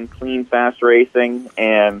love having clean, fast racing.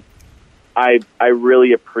 And I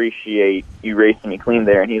really appreciate you racing me clean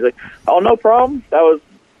there. And he's like, oh, no problem. That was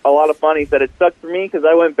a lot of fun. He said it sucked for me because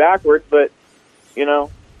I went backwards, but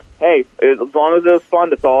hey, as long as it was fun,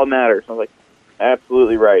 that's all that matters. I was like,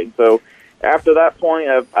 absolutely right. And so after that point,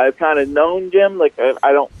 I've kind of known Jim. Like I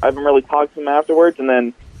haven't really talked to him afterwards. And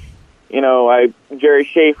then Jerry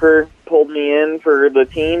Schaefer pulled me in for the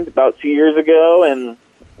team about 2 years ago, and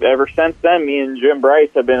ever since then, me and Jim Bryce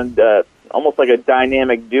have been almost like a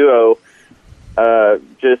dynamic duo.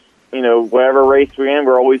 Just whatever race we're in,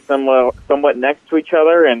 we're always somewhat next to each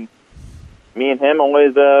other, and me and him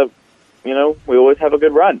always, we always have a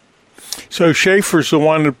good run. So Schaefer's the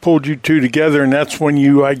one that pulled you two together, and that's when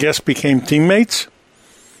you, I guess, became teammates?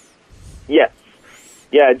 Yes.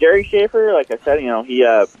 Yeah, Jerry Schaefer, like I said, he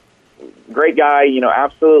great guy,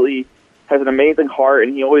 absolutely has an amazing heart,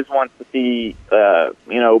 and he always wants to see,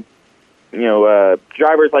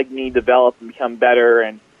 drivers like me develop and become better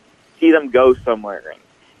and see them go somewhere. And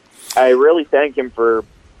I really thank him for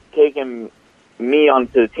taking me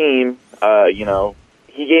onto the team.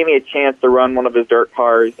 He gave me a chance to run one of his dirt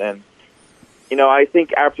cars, and I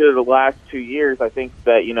think after the last 2 years, I think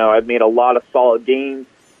that I've made a lot of solid gains.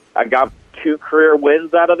 I got 2 career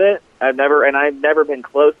wins out of it. I've never been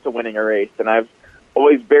close to winning a race, and I've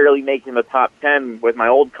always barely making the top 10 with my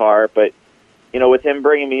old car. But with him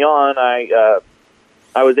bringing me on,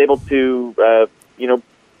 I was able to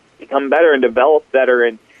become better and develop better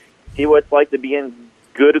and see what it's like to be in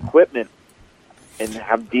good equipment and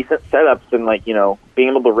have decent setups and being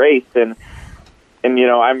able to race and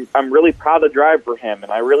I'm really proud to drive for him,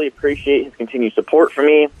 and I really appreciate his continued support for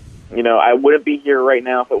me. I wouldn't be here right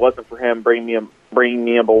now if it wasn't for him bringing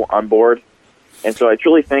me on board, and so I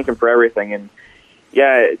truly thank him for everything. And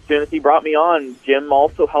yeah, as soon as he brought me on, Jim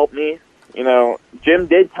also helped me. Jim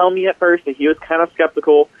did tell me at first that he was kind of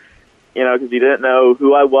skeptical, because he didn't know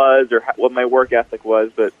who I was or what my work ethic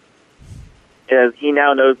was, but as he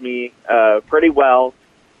now knows me pretty well,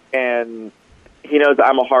 and he knows that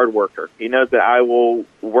I'm a hard worker. He knows that I will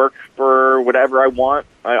work for whatever I want.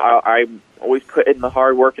 I always put in the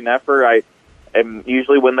hard work and effort. And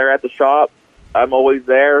usually when they're at the shop, I'm always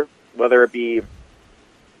there, whether it be,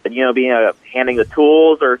 handing the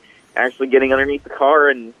tools or actually getting underneath the car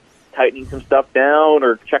and tightening some stuff down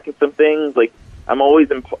or checking some things.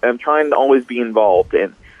 I'm trying to always be involved,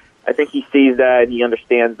 and I think he sees that and he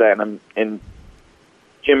understands that, and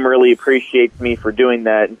Jim really appreciates me for doing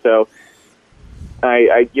that, and so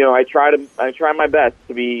I try my best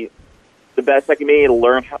to be the best I can be, to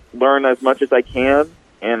learn as much as I can,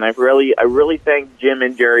 and I really thank Jim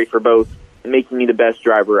and Jerry for both making me the best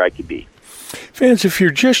driver I could be. Fans, if you're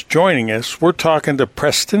just joining us, we're talking to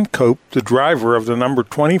Preston Cope, the driver of the number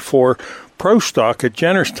 24 Pro Stock at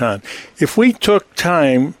Jennerstown. If we took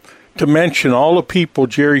time to mention all the people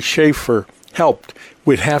Jerry Schaefer helped,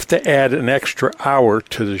 we'd have to add an extra hour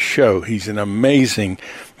to the show. He's an amazing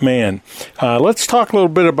man. Let's talk a little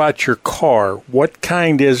bit about your car. What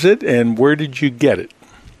kind is it, and where did you get it?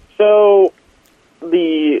 So,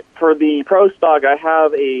 for the Pro Stock, I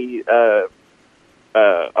have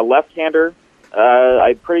a left-hander.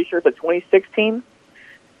 I'm pretty sure it's a 2016,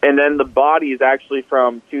 and then the body is actually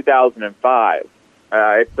from 2005.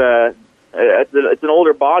 It's an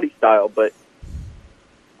older body style, but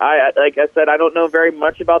like I said, I don't know very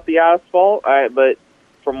much about the asphalt, but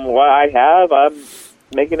from what I have, I'm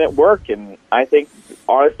making it work, and I think,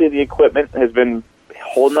 honestly, the equipment has been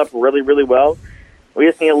holding up really, really well. We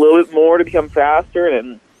just need a little bit more to become faster,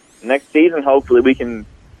 and next season, hopefully, we can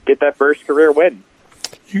get that first career win.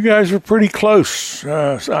 You guys are pretty close.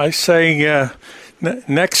 I say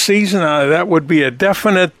next season, that would be a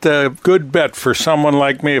definite good bet for someone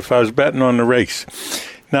like me if I was betting on the race.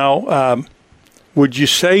 Now, would you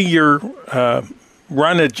say your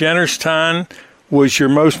run at Jennerstown was your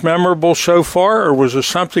most memorable so far, or was there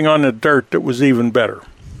something on the dirt that was even better?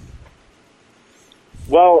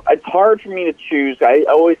 Well, it's hard for me to choose. I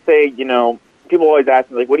always say, people always ask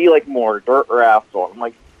me, what do you like more, dirt or asphalt? I'm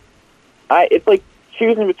like, it's like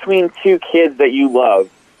choosing between two kids that you love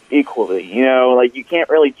equally. You can't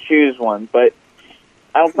really choose one. But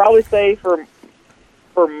I'll probably say for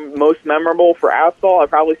most memorable for asphalt, I'd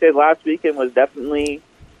probably say last weekend was definitely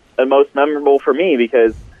the most memorable for me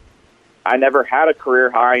because I never had a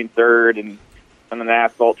career high in third and on an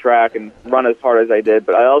asphalt track and run as hard as I did.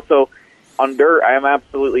 But I also, on dirt, I am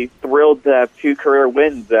absolutely thrilled to have 2 career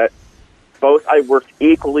wins that both I worked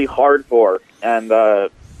equally hard for. And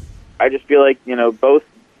I just feel like,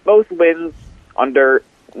 both wins on dirt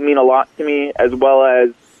mean a lot to me, as well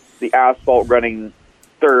as the asphalt running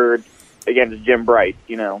third against Jim Bryce.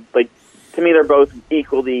 To me, they're both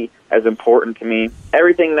equally as important to me.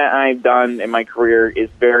 Everything that I've done in my career is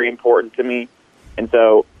very important to me. And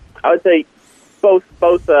so I would say both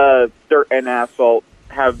dirt and asphalt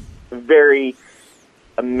have very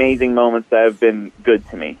amazing moments that have been good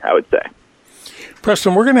to me, I would say.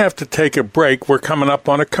 Preston, we're going to have to take a break. We're coming up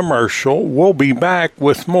on a commercial. We'll be back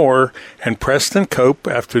with more and Preston Cope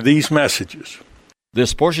after these messages.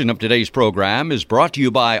 This portion of today's program is brought to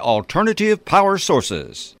you by Alternative Power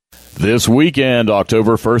Sources. This weekend,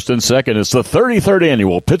 October 1st and 2nd, it's the 33rd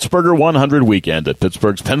annual Pittsburgher 100 weekend at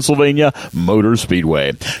Pittsburgh's Pennsylvania Motor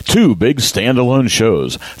Speedway. 2 big standalone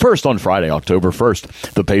shows. First, on Friday, October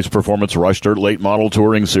 1st, the Pace Performance Rush Dirt Late Model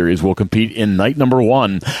Touring Series will compete in night number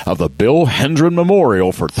 1 of the Bill Hendren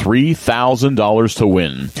Memorial for $3,000 to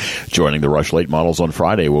win. Joining the Rush Late Models on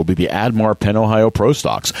Friday will be the Admar Penn Ohio Pro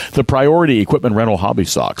Stocks, the Priority Equipment Rental Hobby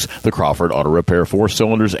Stocks, the Crawford Auto Repair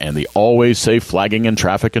 4-cylinders, and the Always Safe Flagging and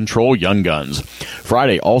Traffic Control Young Guns.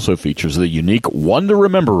 Friday also features the unique One to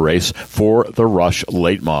Remember race for the Rush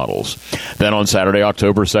Late Models. Then on Saturday,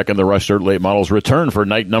 October 2nd, the Rush Dirt Late Models return for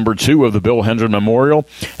night number 2 of the Bill Hendren Memorial,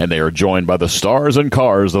 and they are joined by the stars and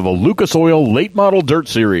cars of the Lucas Oil Late Model Dirt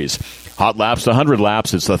Series. Hot laps to 100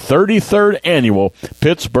 laps. It's the 33rd annual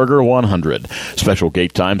Pittsburgher 100. Special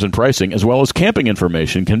gate times and pricing, as well as camping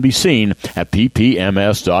information, can be seen at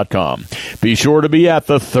ppms.com. Be sure to be at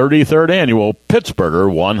the 33rd annual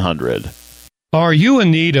Pittsburgher 100. Are you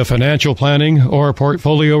in need of financial planning or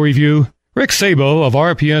portfolio review? Rick Sabo of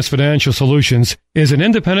RPS Financial Solutions is an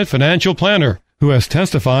independent financial planner who has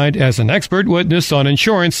testified as an expert witness on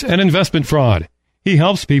insurance and investment fraud. He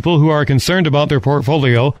helps people who are concerned about their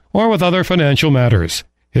portfolio or with other financial matters.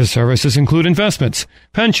 His services include investments,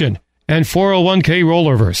 pension, and 401k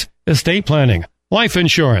rollovers, estate planning, life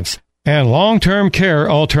insurance, and long-term care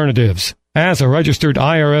alternatives. As a registered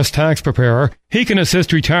IRS tax preparer, he can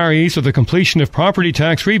assist retirees with the completion of property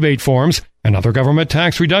tax rebate forms and other government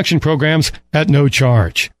tax reduction programs at no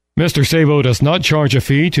charge. Mr. Sabo does not charge a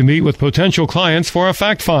fee to meet with potential clients for a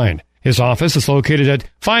fact find. His office is located at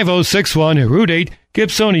 5061 Route 8,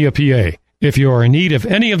 Gibsonia, PA. If you are in need of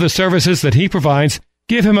any of the services that he provides,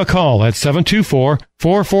 give him a call at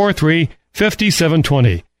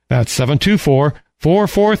 724-443-5720. That's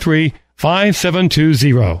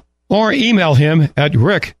 724-443-5720. Or email him at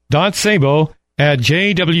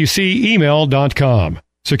rick.sabo@jwcemail.com.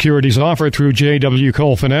 Securities offered through J.W.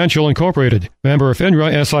 Cole Financial Incorporated, member of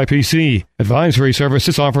FINRA SIPC. Advisory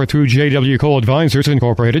services offered through J.W. Cole Advisors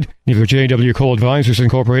Incorporated. Neither J.W. Cole Advisors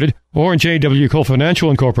Incorporated or J.W. Cole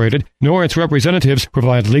Financial Incorporated, nor its representatives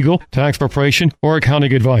provide legal, tax preparation, or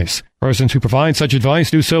accounting advice. Persons who provide such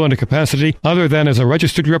advice do so in a capacity other than as a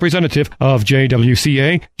registered representative of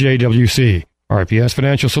JWCA, JWC. RPS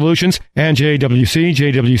Financial Solutions and JWC,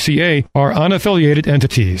 JWCA are unaffiliated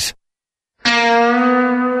entities.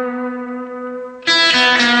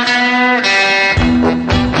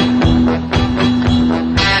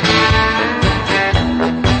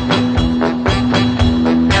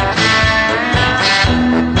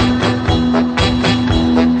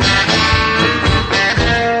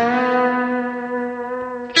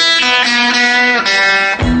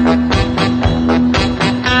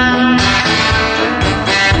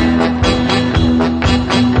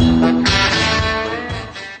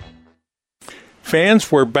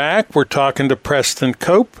 Fans, we're back. We're talking to Preston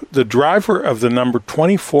Cope, the driver of the number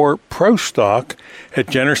 24 Pro Stock at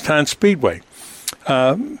Jennerstown Speedway.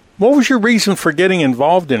 What was your reason for getting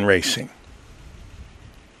involved in racing?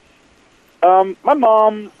 My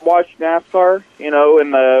mom watched NASCAR, in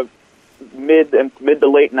the mid to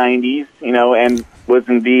late 90s, and was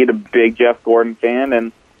indeed a big Jeff Gordon fan.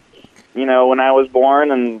 And, when I was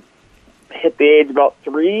born and hit the age of about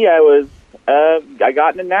 3, I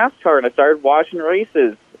got into NASCAR and I started watching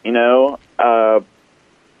races.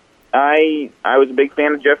 I was a big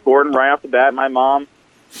fan of Jeff Gordon right off the bat. My mom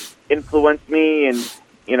influenced me, and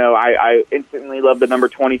I instantly loved the number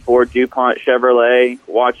 24 DuPont Chevrolet.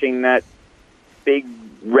 Watching that big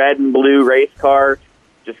red and blue race car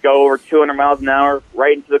just go over 200 miles an hour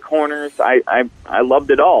right into the corners, I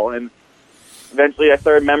loved it all. And eventually I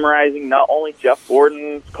started memorizing not only Jeff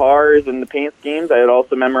Gordon's cars and the paint schemes, I had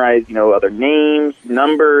also memorized, other names,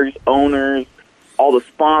 numbers, owners, all the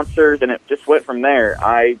sponsors, and it just went from there.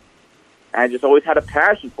 I just always had a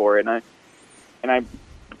passion for it, and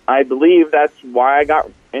I believe that's why I got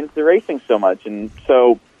into racing so much. And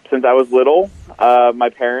so since I was little, my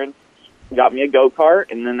parents got me a go-kart,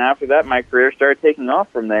 and then after that my career started taking off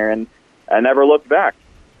from there, and I never looked back.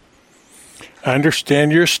 I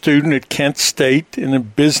understand you're a student at Kent State in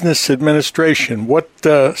business administration. What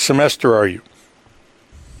semester are you?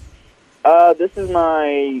 This is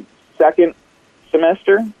my second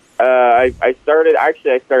semester. I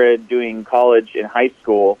started doing college in high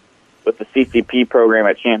school with the CCP program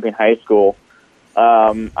at Champion High School.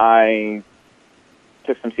 I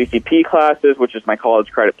took some CCP classes, which is my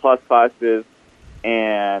College Credit Plus classes,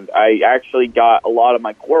 and I actually got a lot of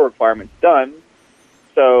my core requirements done.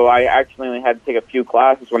 So I actually only had to take a few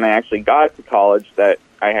classes when I actually got to college that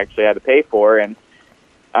I actually had to pay for, and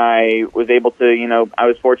I was able to, I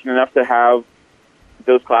was fortunate enough to have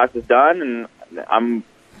those classes done, and I'm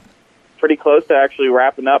pretty close to actually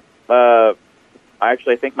wrapping up. I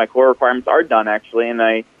think my core requirements are done, actually, and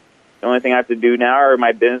the only thing I have to do now are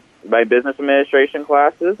my business administration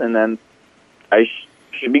classes, and then I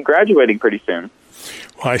should be graduating pretty soon.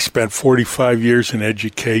 Well, I spent 45 years in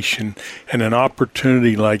education, and an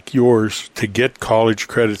opportunity like yours to get college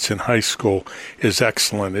credits in high school is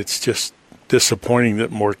excellent. It's just disappointing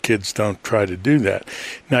that more kids don't try to do that.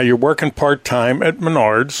 Now, you're working part-time at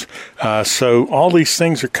Menards, so all these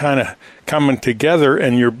things are kind of coming together,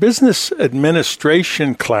 and your business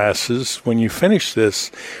administration classes, when you finish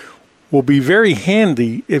this, will be very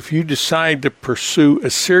handy if you decide to pursue a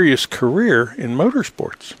serious career in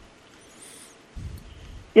motorsports.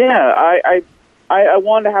 Yeah, I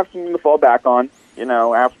wanted to have something to fall back on,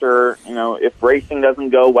 after, if racing doesn't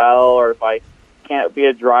go well or if I can't be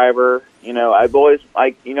a driver, I've always,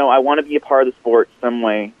 I want to be a part of the sport some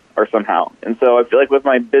way or somehow. And so I feel like with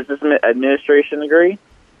my business administration degree,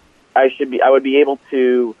 I would be able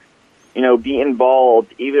to, be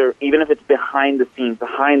involved, even if it's behind the scenes,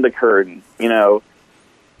 behind the curtain.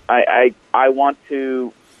 I want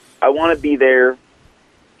to be there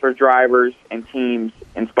for drivers and teams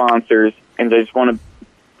and sponsors, and I just want to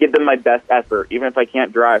give them my best effort, even if I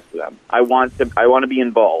can't drive for them. I want to be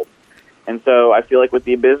involved, and so I feel like with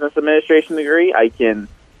the business administration degree, I can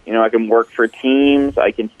work for teams,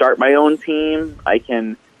 I can start my own team, I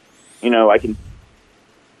can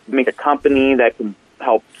make a company that can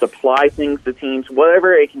help supply things to teams,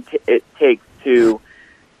 whatever it takes to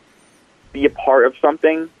be a part of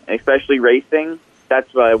something, especially racing.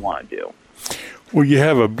 That's what I want to do. Well, you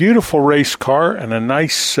have a beautiful race car and a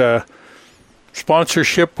nice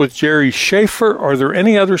sponsorship with Jerry Schaefer. Are there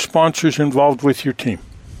any other sponsors involved with your team?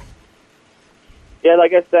 Yeah,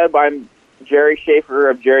 like I said, I'm Jerry Schaefer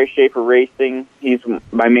of Jerry Schaefer Racing. He's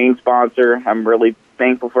my main sponsor. I'm really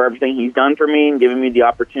thankful for everything he's done for me and giving me the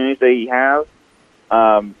opportunities that he has.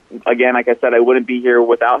 Again, like I said, I wouldn't be here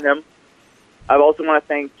without him. I also want to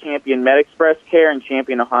thank Champion MedExpress Care and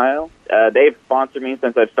Champion Ohio. They've sponsored me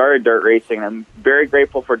since I've started dirt racing. I'm very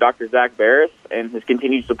grateful for Dr. Zach Barris and his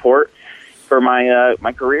continued support for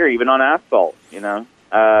my career, even on asphalt.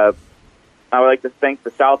 I would like to thank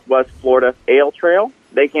the Southwest Florida Ale Trail.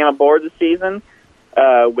 They came aboard this season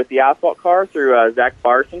with the asphalt car through Zach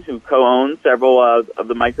Barson, who co-owns several of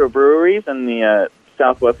the microbreweries in the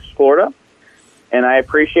Southwest Florida. And I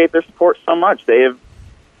appreciate their support so much. They've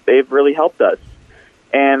really helped us.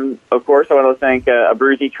 And, of course, I want to thank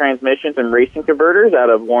Abruzzi Transmissions and Racing Converters out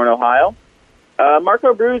of Warren, Ohio.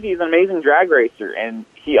 Marco Abruzzi is an amazing drag racer, and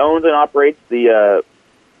he owns and operates the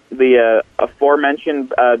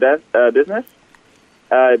aforementioned business.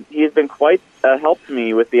 He has been quite a help to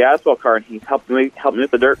me with the asphalt car, and he's helped me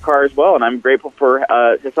with the dirt car as well, and I'm grateful for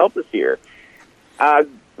his help this year.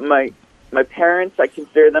 My parents, I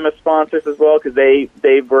consider them as sponsors as well because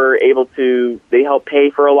they were able to, they helped pay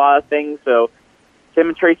for a lot of things. So Tim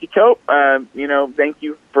and Tracy Cope, thank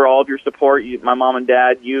you for all of your support. My mom and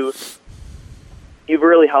dad, you've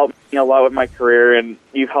really helped me a lot with my career, and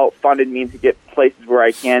you've helped funded me to get places where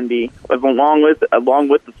I can be. Along with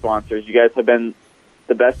the sponsors, you guys have been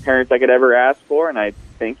the best parents I could ever ask for, and I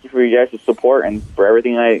thank you for you guys' support and for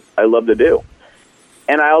everything I love to do.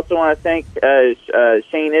 And I also want to thank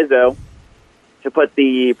Shane Izzo to put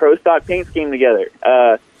the Pro Stock paint scheme together.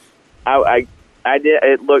 I did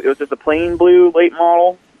it. Look, it was just a plain blue late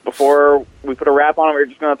model. Before we put a wrap on it, we were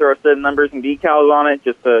just going to throw a set of numbers and decals on it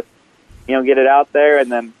just to, get it out there.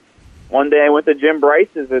 And then one day I went to Jim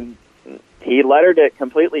Bryce's and he lettered it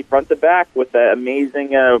completely front to back with the amazing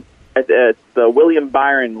the William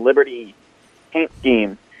Byron Liberty paint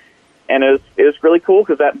scheme. And it was really cool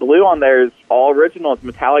because that blue on there is all original. It's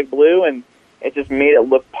metallic blue, and it just made it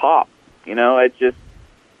look pop.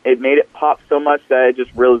 It made it pop so much that it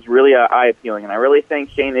just was really eye-appealing. And I really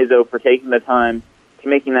thank Shane Izzo for taking the time to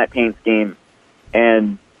making that paint scheme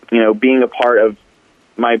and, being a part of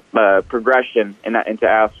my progression into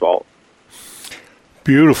asphalt.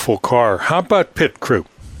 Beautiful car. How about pit crew?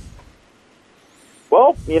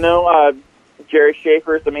 Well, Jerry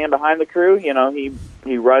Schaefer is the man behind the crew.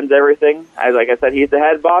 He runs everything. Like I said, he's the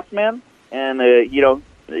head boss man, and,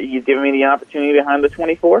 he's given me the opportunity behind the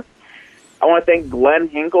 24. I want to thank Glenn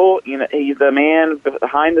Hinkle. He's the man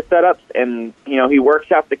behind the setups, and he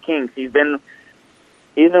works out the kinks. He's been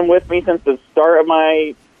with me since the start of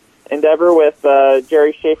my endeavor with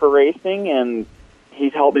Jerry Schaefer Racing, and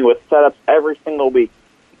he's helped me with setups every single week.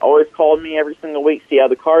 Always called me every single week, see how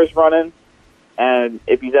the car's running, and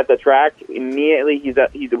if he's at the track, immediately he's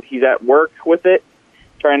at work with it,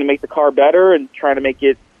 trying to make the car better and trying to make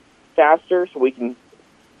it faster so we can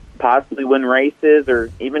possibly win races or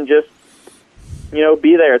even just,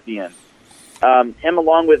 be there at the end. Him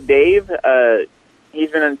along with Dave,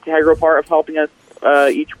 he's been an integral part of helping us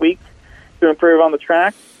each week to improve on the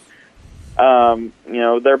track.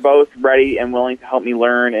 They're both ready and willing to help me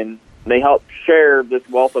learn, and they help share this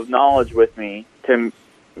wealth of knowledge with me to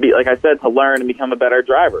be, like I said, to learn and become a better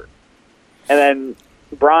driver. And then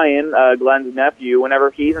Brian, Glenn's nephew,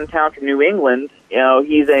 whenever he's in town from New England,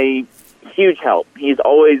 he's a huge help. He's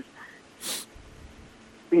always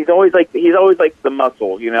like the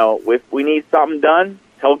muscle. If we need something done,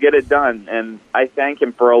 he'll get it done. And I thank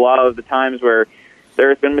him for a lot of the times where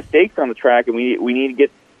there's been mistakes on the track and we need to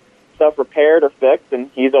get stuff repaired or fixed, and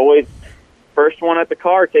he's always first one at the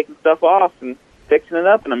car taking stuff off and fixing it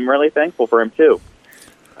up, and I'm really thankful for him too.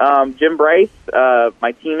 Jim Bryce,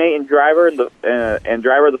 my teammate and driver, Jim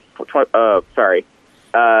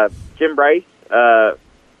Bryce,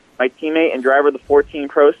 my teammate and driver of the 14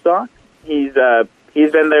 Pro Stock. He's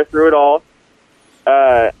been there through it all.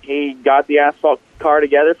 He got the asphalt car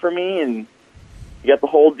together for me and got the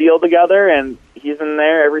whole deal together, and he's in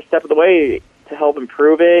there every step of the way to help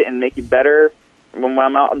improve it and make it better when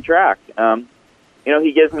I'm out on track.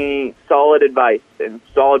 He gives me solid advice and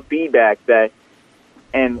solid feedback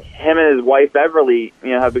and him and his wife Beverly,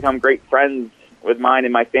 have become great friends with mine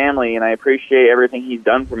and my family, and I appreciate everything he's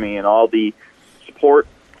done for me and all the support,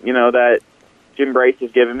 that Jim Bryce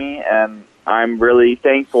has given me, and I'm really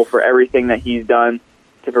thankful for everything that he's done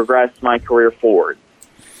to progress my career forward.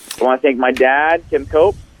 I want to thank my dad, Tim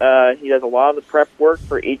Cope. He does a lot of the prep work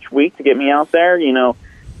for each week to get me out there.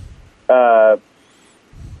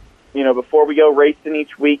 Before we go racing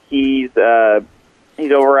each week, he's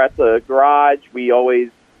over at the garage. We always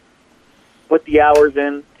put the hours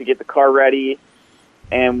in to get the car ready,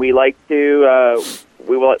 and we like to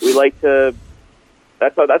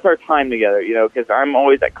that's our time together. Because I'm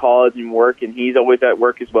always at college and work, and he's always at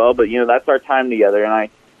work as well. But that's our time together, and I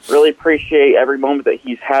really appreciate every moment that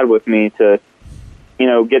he's had with me to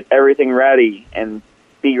get everything ready and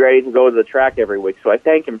be ready to go to the track every week. So I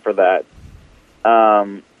thank him for that.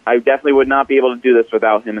 I definitely would not be able to do this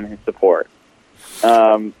without him and his support.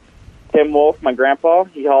 Tim Wolf, my grandpa,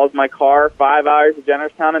 he hauls my car 5 hours to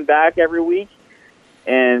Jennerstown and back every week,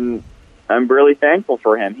 and I'm really thankful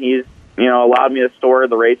for him. He's allowed me to store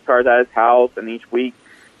the race cars at his house, and each week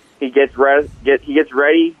he gets ready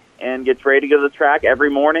and gets ready to go to the track every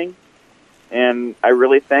morning. And I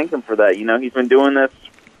really thank him for that. He's been doing this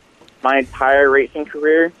my entire racing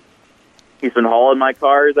career. He's been hauling my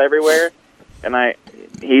cars everywhere, and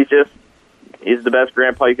he's the best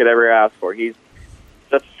grandpa you could ever ask for. He's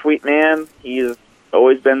such a sweet man. He's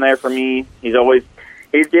always been there for me. He's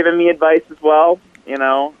given me advice as well,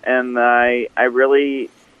 and I really,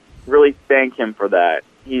 really thank him for that.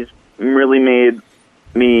 He's really made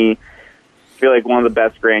me feel like one of the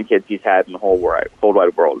best grandkids he's had in the whole wide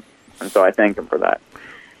world. And so I thank him for that.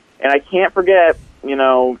 And I can't forget,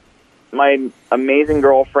 my amazing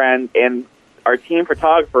girlfriend and our team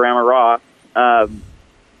photographer, Emma Ross.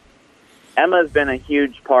 Emma's been a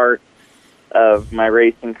huge part of my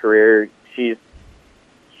racing career. She's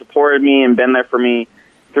supported me and been there for me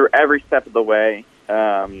through every step of the way.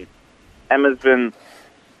 Emma's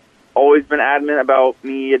always been adamant about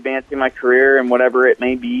me advancing my career and whatever it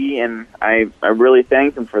may be, and I really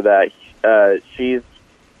thank him for that. She's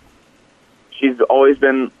always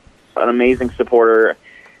been an amazing supporter.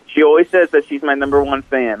 She always says that she's my number one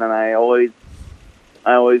fan, and I'm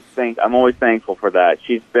always thankful for that.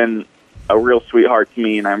 She's been a real sweetheart to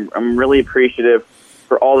me, and I'm really appreciative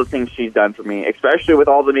for all the things she's done for me, especially with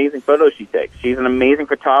all the amazing photos she takes. She's an amazing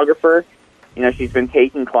photographer. She's been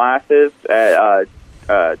taking classes at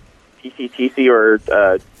TCTC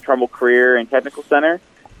or Trumbull Career and Technical Center.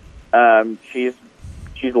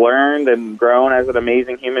 She's learned and grown as an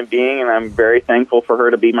amazing human being, and I'm very thankful for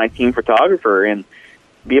her to be my team photographer and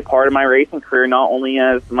be a part of my racing career, not only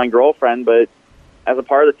as my girlfriend, but as a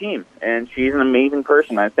part of the team. And she's an amazing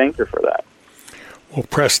person. I thank her for that. Well,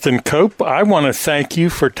 Preston Cope, I want to thank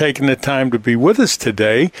you for taking the time to be with us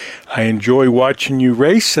today. I enjoy watching you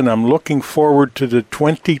race, and I'm looking forward to the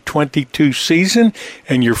 2022 season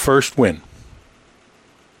and your first win.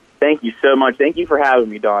 Thank you so much. Thank you for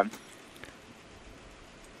having me, Don.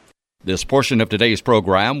 This portion of today's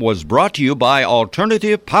program was brought to you by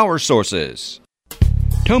Alternative Power Sources.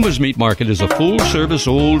 Toma's Meat Market is a full-service,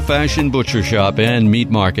 old-fashioned butcher shop and meat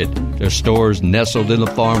market. Their stores nestled in the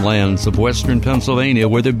farmlands of western Pennsylvania,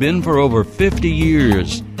 where they've been for over 50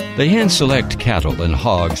 years. They hand-select cattle and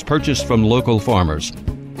hogs purchased from local farmers.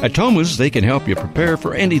 At Toma's, they can help you prepare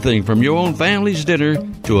for anything from your own family's dinner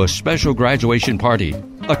to a special graduation party.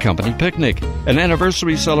 a company picnic, an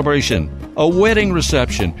anniversary celebration, a wedding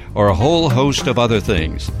reception, or a whole host of other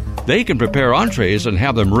things. They can prepare entrees and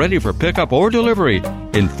have them ready for pickup or delivery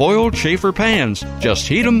in foiled Schaefer pans. Just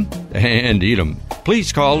heat them and eat them.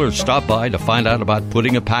 Please call or stop by to find out about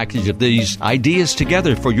putting a package of these ideas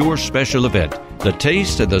together for your special event. The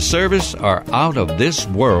taste and the service are out of this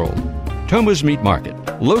world. Toma's Meat Market,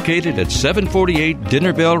 located at 748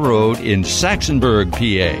 Dinner Bell Road in Saxonburg,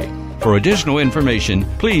 PA. For additional information,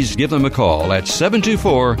 please give them a call at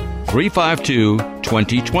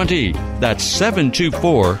 724-352-2020. That's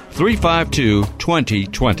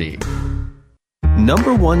 724-352-2020.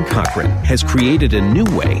 Number One Cochrane has created a new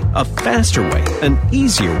way, a faster way, an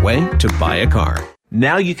easier way to buy a car.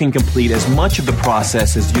 Now you can complete as much of the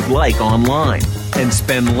process as you'd like online and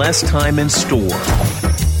spend less time in store.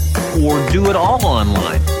 Or do it all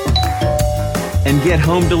online and get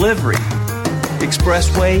home delivery.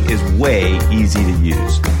 Expressway is way easy to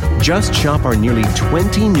use. Just shop our nearly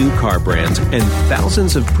 20 new car brands and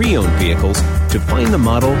thousands of pre-owned vehicles to find the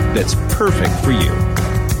model that's perfect for you.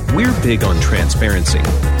 We're big on transparency,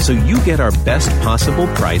 so you get our best possible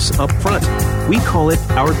price up front. We call it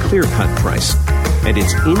our clear-cut price, and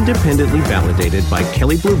it's independently validated by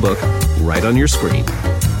Kelley Blue Book right on your screen.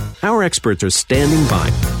 Our experts are standing by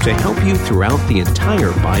to help you throughout the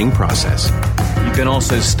entire buying process. You can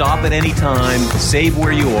also stop at any time, save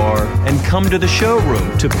where you are, and come to the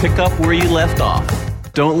showroom to pick up where you left off.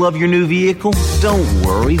 Don't love your new vehicle? Don't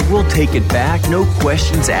worry, we'll take it back, no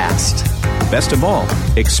questions asked. Best of all,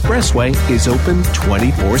 Expressway is open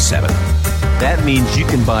 24/7. That means you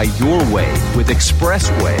can buy your way with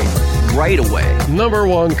Expressway right away. Number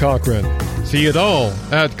One Cochrane. See it all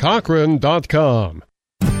at Cochrane.com.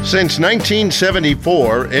 Since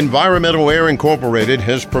 1974, Environmental Air Incorporated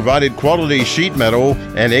has provided quality sheet metal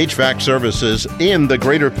and HVAC services in the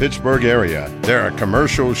greater Pittsburgh area. They're a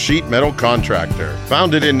commercial sheet metal contractor.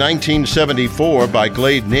 Founded in 1974 by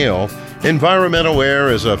Glade Neal, Environmental Air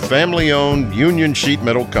is a family-owned union sheet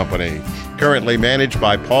metal company, currently managed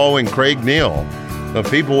by Paul and Craig Neal. The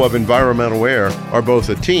people of Environmental Air are both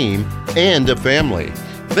a team and a family.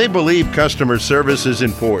 They believe customer service is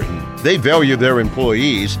important. They value their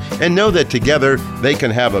employees and know that together they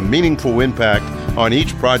can have a meaningful impact on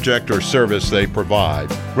each project or service they provide.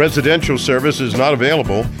 Residential service is not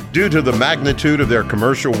available due to the magnitude of their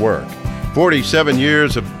commercial work. 47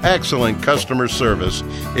 years of excellent customer service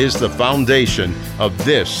is the foundation of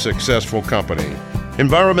this successful company.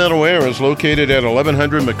 Environmental Air is located at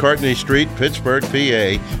 1100 McCartney Street, Pittsburgh,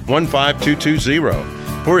 PA 15220.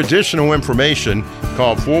 For additional information,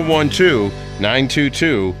 call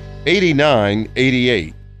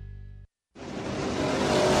 412-922-8988.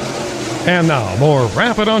 And now, more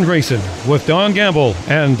Rapid on Racing with Don Gamble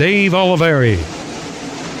and Dave Oliveri.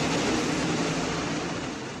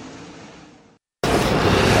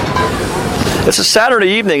 It's a Saturday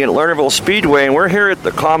evening at Lernerville Speedway, and we're here at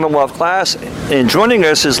the Commonwealth Class, and joining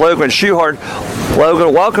us is Logan Schuchart.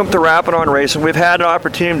 Logan, welcome to Rapid on Racing. We've had an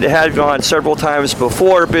opportunity to have you on several times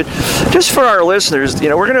before, but just for our listeners,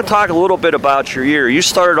 we're going to talk a little bit about your year. You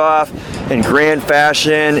started off in grand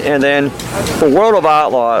fashion, and then the World of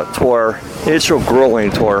Outlaw Tour. It's a grueling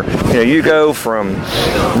tour. You go from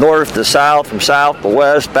north to south, from south to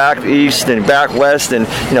west, back to east, and back west. And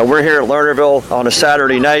we're here at Lernerville on a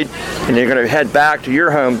Saturday night, and you're going to head back to your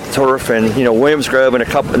home turf and Williams Grove in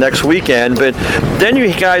next weekend. But then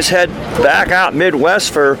you guys head back out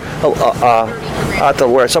Midwest for out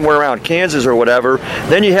to somewhere around Kansas or whatever.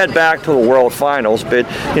 Then you head back to the World Finals. But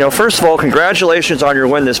first of all, congratulations on your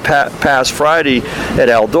win this past Friday at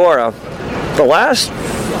Eldora. The last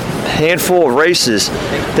handful of races,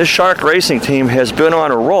 this Shark Racing team has been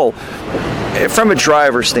on a roll. From a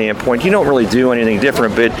driver standpoint, you don't really do anything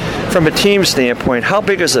different, but from a team standpoint, how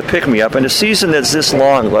big is the pick-me-up in a season that's this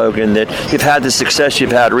long, Logan, that you've had the success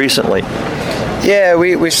you've had recently? Yeah,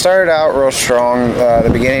 we started out real strong. The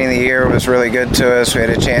beginning of the year was really good to us. We had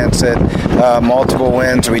a chance at multiple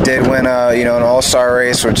wins. We did win an all-star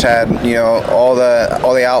race, which had all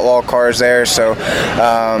the outlaw cars there. So,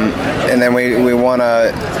 and then we won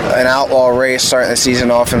an outlaw race starting the season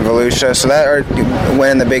off in Volusia. So that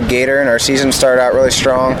winning the Big Gator, and our season started out really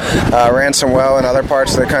strong. Ran some well in other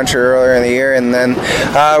parts of the country earlier in the year, and then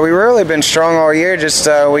we really been strong all year. Just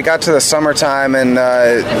we got to the summertime and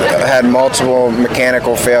had multiple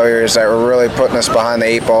mechanical failures that were really putting us behind the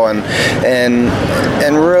 8 ball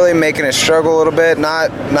and really making us struggle a little bit.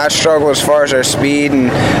 Not struggle as far as our speed, and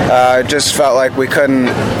just felt like we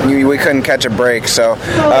couldn't catch a break. So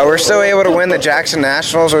we're still able to win the Jackson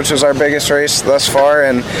Nationals, which was our biggest race thus far,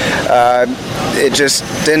 and it just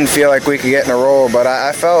didn't feel like we could get in a roll. But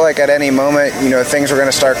I felt like at any moment, things were going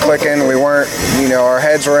to start clicking. We weren't, our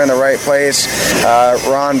heads were in the right place.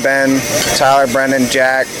 Ron, Ben, Tyler, Brendan,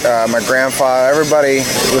 Jack, my grandfather, everybody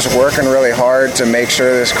was working really hard to make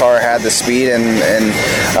sure this car had the speed, and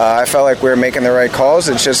I felt like we were making the right calls.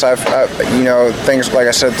 It's just, things, like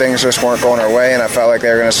I said, things just weren't going our way, and I felt like they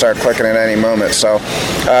were going to start clicking at any moment. So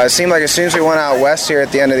it seemed like as soon as we went out west here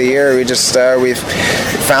at the end of the year, we've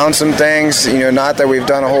found some things, not that we've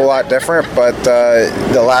done a whole lot different, but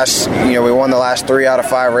we won the last 3 out of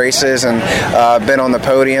 5 races and been on the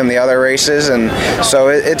podium the other races, and so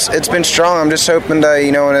it's been strong. I'm just hoping to,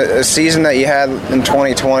 in a season that you had in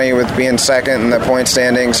 2020 with being second in the point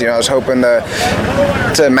standings, I was hoping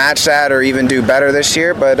to match that or even do better this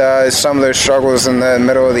year, but some of those struggles in the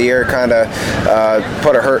middle of the year kind of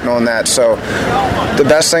put a hurting on that. So the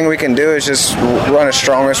best thing we can do is just run as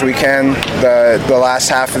strong as we can the last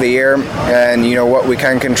half of the year, and what we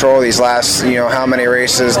can control these last how many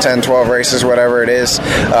races, 10, 12 races, whatever it is,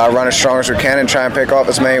 run as strong as we can and try and pick up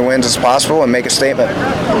as many wins as possible and make a statement.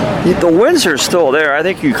 The wins are still there. I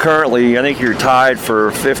think you're tied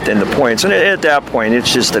for 5th in the points, and at that point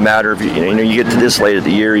it's just a matter of you get to this late of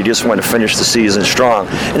the year, you just want to finish the season strong,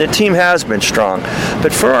 and the team has been strong.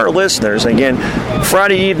 But for our listeners, again,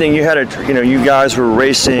 Friday evening you you guys were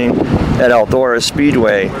racing at Eldora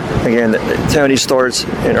Speedway. Again, Tony Stewart's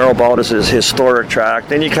and Earl Baldus' historic track.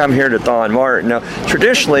 Then you come here to Don Martin. Now,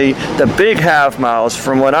 traditionally, the big half miles,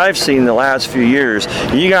 from what I've seen the last few years,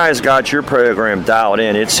 you guys got your program dialed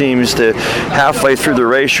in. It seems to halfway through the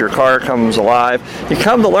race, your car comes alive. You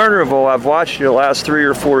come to Lernerville, I've watched you the last 3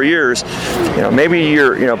 or 4 years. Maybe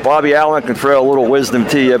Bobby Allen can throw a little wisdom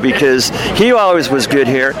to you, because he always was good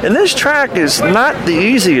here. And this track is not the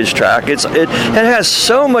easiest track. It has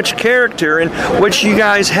so much character, and what you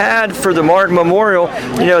guys had for the Martin Memorial,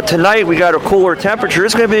 tonight we got a cooler temperature.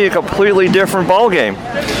 It's going to be a completely different ball game.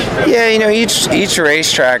 Yeah, each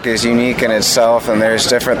racetrack is unique in itself, and there's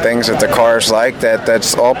different things that the cars like.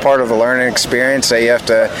 That's all part of the learning experience, that you have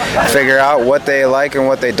to figure out what they like and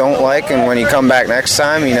what they don't like, and when you come back next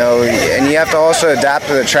time, and you have to also adapt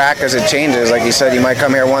to the track as it changes. Like you said, you might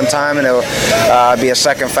come here one time and it'll be a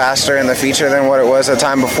second faster in the feature than what it was the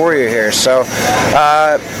time before you're here. So,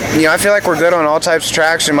 I feel like we're good on all types of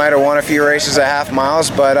tracks. We might have won a few races at half miles,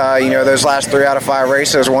 but those last 3 out of 5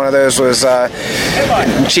 races, one of those was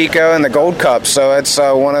Chico in the Gold Cup. So it's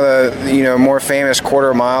one of the more famous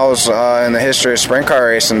quarter miles in the history of sprint car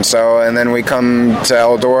racing. So, and then we come to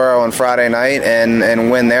Eldora on Friday night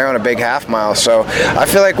and win there on a big half mile. So I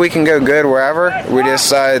feel like we can go good wherever. We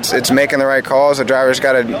just it's making the right calls. The driver's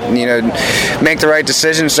got to make the right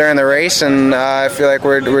decisions during the race, and I feel like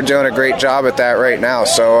we're doing a great job at that right now.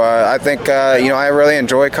 So I think I really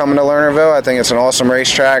enjoy coming to Lernerville. I think it's an awesome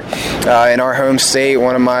racetrack in our home state,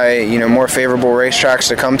 one of my more favorable racetracks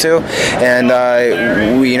to come to,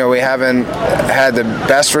 and we haven't had the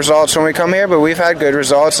best results when we come here, but we've had good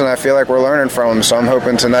results, and I feel like we're learning from them. So I'm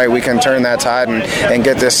hoping tonight we can turn that tide and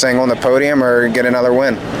get this thing on the podium or get another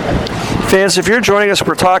win. Fans, if you're joining us,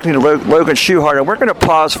 we're talking to Logan Schuchart, and we're going to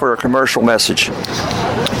pause for a commercial message.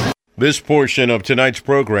 This portion of tonight's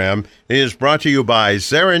program is brought to you by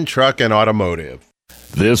Zarin Truck and Automotive.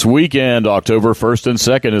 This weekend, October 1st and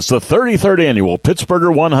 2nd, it's the 33rd annual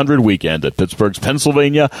Pittsburgher 100 weekend at Pittsburgh's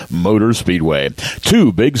Pennsylvania Motor Speedway.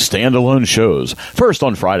 2 big standalone shows. First,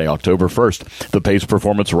 on Friday, October 1st, the Pace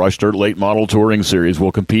Performance Rush Dirt Late Model Touring Series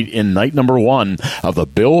will compete in night number 1 of the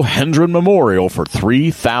Bill Hendren Memorial for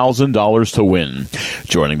 $3,000 to win.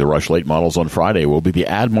 Joining the Rush Late Models on Friday will be the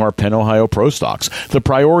Admar Penn Ohio Pro Stocks, the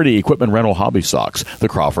Priority Equipment Rental Hobby Stocks, the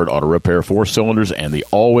Crawford Auto Repair 4-cylinders, and the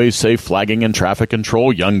Always Safe Flagging and Traffic Control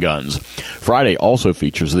Young Guns. Friday also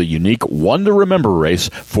features the unique One to Remember race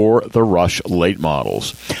for the Rush Late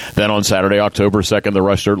Models. Then on Saturday, October 2nd, the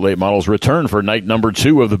Rush Dirt Late Models return for night number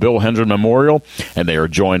 2 of the Bill Hendren Memorial, and they are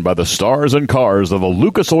joined by the stars and cars of the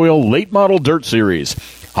Lucas Oil Late Model Dirt Series.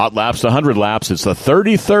 Hot laps to 100 laps. It's the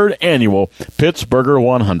 33rd annual Pittsburgher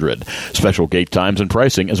 100. Special gate times and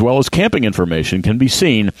pricing, as well as camping information, can be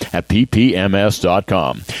seen at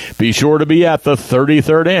ppms.com. Be sure to be at the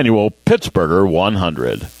 33rd annual Pittsburgher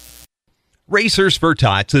 100. Racers for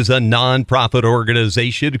Tots is a non-profit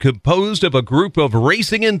organization composed of a group of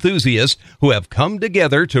racing enthusiasts who have come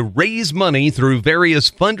together to raise money through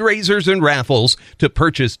various fundraisers and raffles to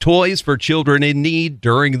purchase toys for children in need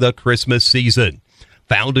during the Christmas season.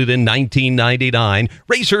 Founded in 1999,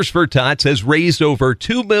 Racers for Tots has raised over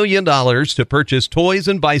 $2 million to purchase toys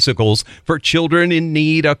and bicycles for children in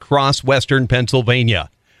need across western Pennsylvania.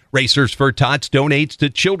 Racers for Tots donates to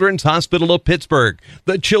Children's Hospital of Pittsburgh,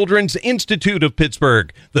 the Children's Institute of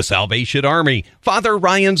Pittsburgh, the Salvation Army, Father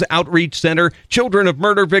Ryan's Outreach Center, Children of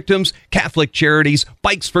Murder Victims, Catholic Charities,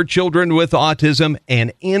 Bikes for Children with Autism,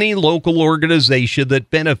 and any local organization that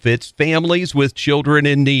benefits families with children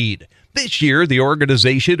in need. This year, the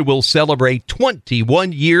organization will celebrate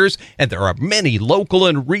 21 years, and there are many local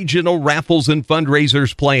and regional raffles and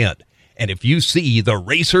fundraisers planned. And if you see the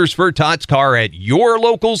Racers for Tots car at your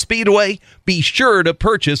local speedway, be sure to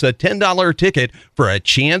purchase a $10 ticket for a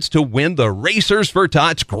chance to win the Racers for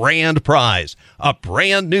Tots grand prize, a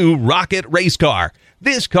brand new rocket race car.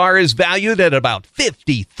 This car is valued at about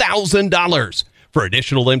 $50,000. For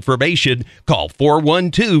additional information, call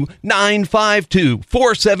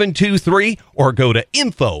 412-952-4723 or go to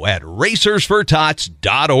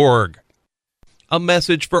info@racersfortots.org. A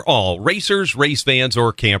message for all racers, race fans,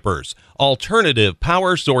 or campers. Alternative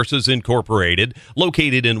Power Sources Incorporated,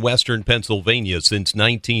 located in western Pennsylvania since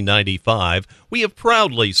 1995, we have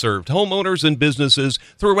proudly served homeowners and businesses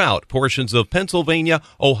throughout portions of Pennsylvania,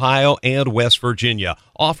 Ohio, and West Virginia,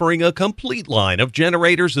 offering a complete line of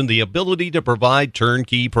generators and the ability to provide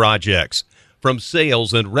turnkey projects. From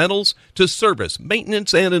sales and rentals to service,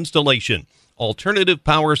 maintenance, and installation, Alternative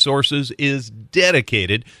Power Sources is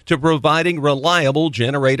dedicated to providing reliable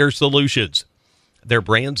generator solutions. Their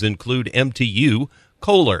brands include MTU,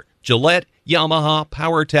 Kohler, Gillette, Yamaha,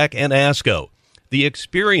 PowerTech, and ASCO. The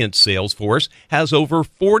experienced sales force has over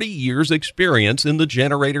 40 years' experience in the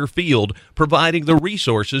generator field, providing the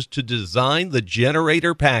resources to design the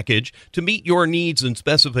generator package to meet your needs and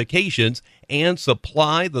specifications and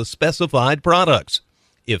supply the specified products.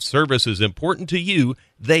 If service is important to you,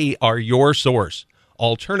 they are your source.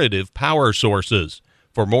 Alternative Power Sources.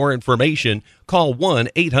 For more information, call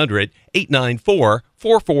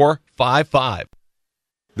 1-800-894-4455.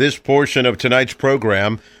 This portion of tonight's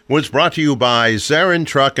program was brought to you by Zarin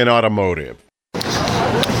Truck and Automotive.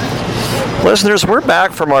 Listeners, we're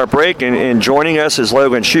back from our break, and joining us is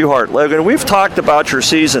Logan Schuchart. Logan, we've talked about your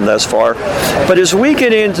season thus far, but as we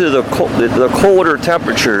get into the colder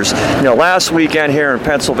temperatures, last weekend here in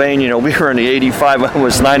Pennsylvania, we were in the 85,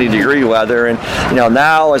 almost 90-degree weather, and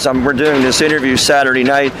now as we're doing this interview Saturday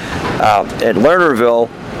night at Lernerville,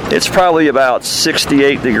 it's probably about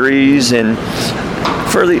 68 degrees, and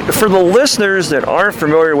for the listeners that aren't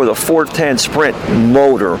familiar with a 410 Sprint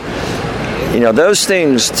motor, those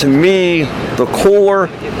things, to me, the cooler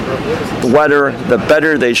the weather, the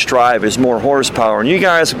better they strive is more horsepower. And you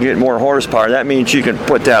guys can get more horsepower. That means you can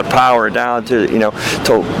put that power down to,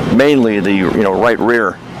 to mainly the, right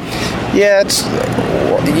rear. Yeah, it's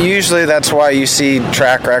usually that's why you see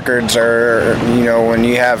track records, or when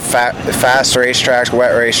you have fast racetracks,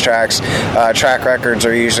 wet racetracks, track records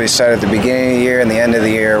are usually set at the beginning of the year and the end of the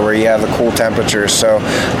year where you have the cool temperatures. So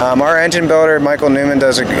our engine builder, Michael Newman,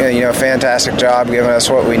 does a fantastic job giving us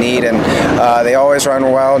what we need, and they always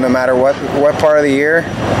run well no matter what part of the year.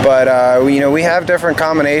 But we have different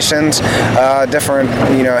combinations, different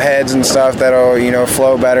heads and stuff that'll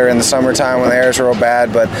flow better in the summertime when the air is real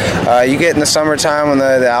bad. But you get in the summertime when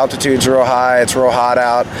the altitude's real high, it's real hot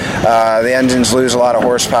out, the engines lose a lot of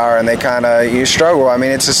horsepower and you struggle. I mean,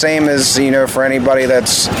 it's the same as, for anybody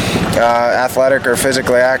that's athletic or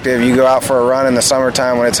physically active. You go out for a run in the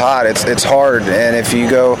summertime when it's hot, it's hard. And if you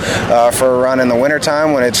go for a run in the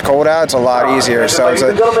wintertime when it's cold out, it's a lot easier. So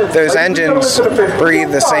those engines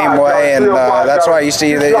breathe the same way, and that's why you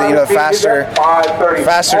see the faster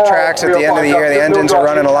tracks at the end of the year. The engines are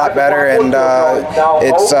running a lot better, and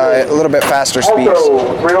it's a little bit faster speeds.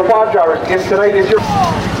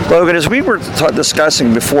 Logan, as we were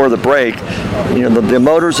discussing before the break, the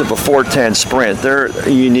motors of a 410 Sprint, they're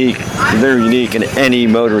unique. They're unique in any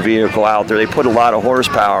motor vehicle out there. They put a lot of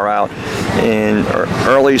horsepower out. In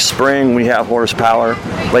early spring, we have horsepower.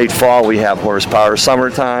 Late fall, we have horsepower.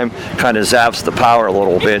 Summertime kind of zaps the power a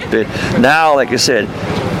little bit. But now, like I said,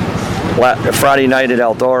 Friday night at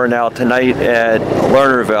Eldora, now tonight at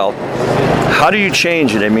Lernerville. How do you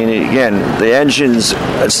change it? I mean, again, the engine's,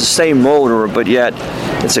 it's the same motor, but yet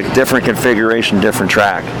it's a different configuration, different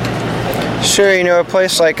track. Sure, a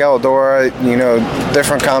place like Eldora,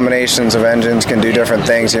 different combinations of engines can do different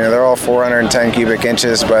things. They're all 410 cubic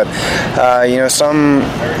inches, but, some,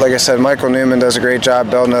 like I said, Michael Newman does a great job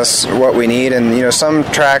building us what we need. And, some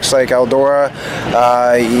tracks like Eldora,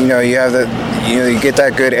 you have you get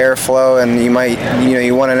that good airflow, and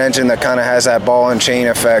you want an engine that kind of has that ball and chain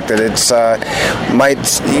effect, that it's might,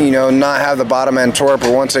 not have the bottom end torque,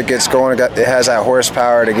 but once it gets going, it has that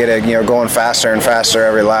horsepower to get it, going faster and faster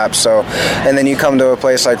every lap. So, and then you come to a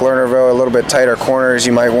place like Lernerville, a little bit tighter corners,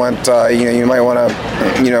 you might want, you might want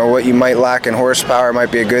to, what you might lack in horsepower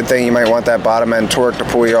might be a good thing. You might want that bottom end torque to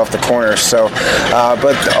pull you off the corners. So,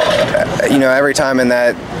 but every time in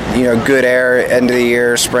that, good air, end of the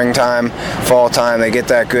year, springtime, fall time, they get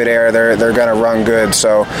that good air, they're going to run good.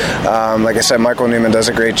 So, like I said, Michael Newman does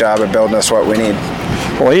a great job at building us what we need.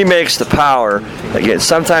 Well, he makes the power. Again,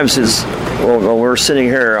 sometimes when we're sitting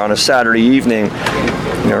here on a Saturday evening,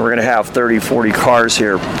 we're going to have 30, 40 cars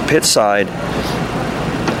here pit side,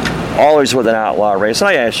 always with an outlaw race. And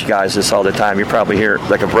I ask you guys this all the time. You probably hear it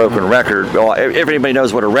like a broken record. Well, everybody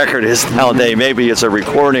knows what a record is nowadays. Maybe it's a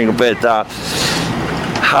recording, but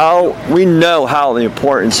we know how the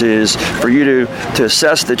importance is for you to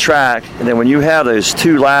assess the track, and then when you have those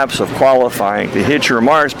 2 laps of qualifying to hit your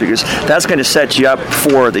marks, because that's going to set you up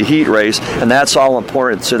for the heat race, and that's all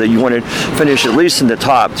important, so that you want to finish at least in the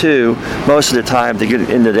top 2 most of the time to get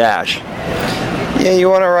in the dash. Yeah, you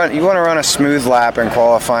want to run a smooth lap in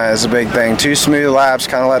qualifying is a big thing. 2 smooth laps,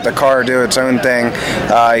 kind of let the car do its own thing.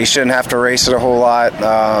 You shouldn't have to race it a whole lot.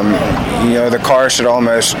 The car should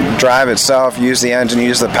almost drive itself, use the engine,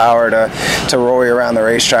 use the power to roll you around the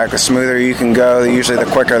racetrack. The smoother you can go, usually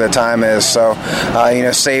the quicker the time is. So,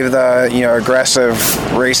 save the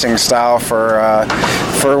aggressive racing style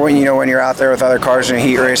for when you're out there with other cars in a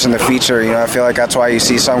heat race in the feature. I feel like that's why you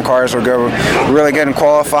see some cars will go really good in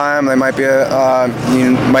qualifying. They might be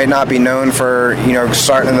you might not be known for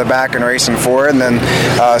starting in the back and racing forward, and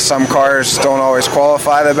then some cars don't always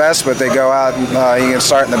qualify the best, but they go out and you can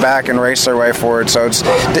start in the back and race their way forward. So it's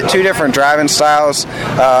 2 different driving styles,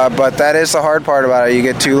 but that is the hard part about it. You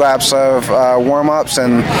get 2 laps of warm-ups,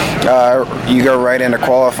 and you go right into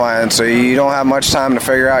qualifying, so you don't have much time to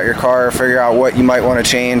figure out your car, figure out what you might want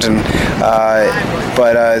to change, and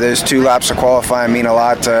but those 2 laps of qualifying mean a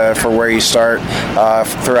lot for where you start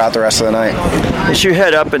throughout the rest of the night. As you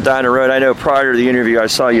head up and down the road, I know prior to the interview I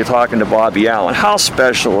saw you talking to Bobby Allen. How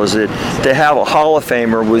special is it to have a Hall of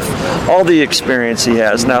Famer with all the experience he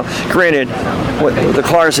has? Now, granted, the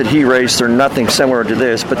cars that he raced are nothing similar to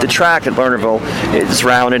this, but the track at Lernerville is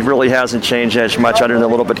round. It really hasn't changed as much other than a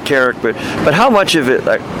little bit of character. But how much of it,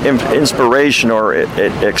 inspiration or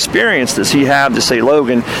experience does he have to say,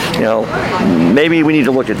 Logan, maybe we need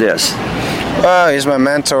to look at this? Well, he's my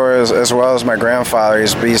mentor as well as my grandfather.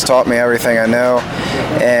 He's taught me everything I know,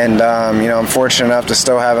 and I'm fortunate enough to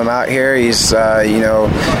still have him out here. He's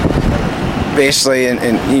basically,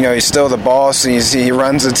 and he's still the boss. And he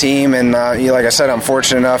runs the team, and like I said, I'm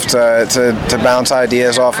fortunate enough to bounce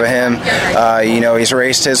ideas off of him. He's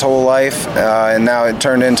raced his whole life, and now it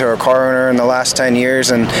turned into a car owner in the last 10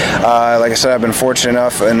 years. And like I said, I've been fortunate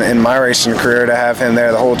enough in my racing career to have him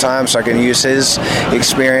there the whole time, so I can use his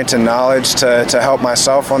experience and knowledge to help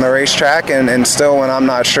myself on the racetrack. And still, when I'm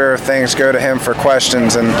not sure, things go to him for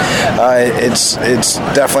questions. And it's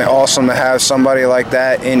definitely awesome to have somebody like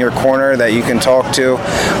that in your corner that you can talk to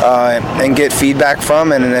and get feedback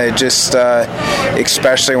from, and it just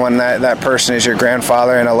especially when that person is your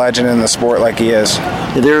grandfather and a legend in the sport like he is.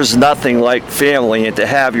 There's nothing like family, and to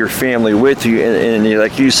have your family with you, and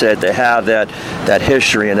like you said, to have that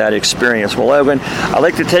history and that experience. Well, Logan, I'd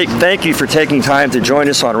like to thank you for taking time to join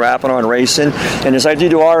us on Rapping on Racing, and as I do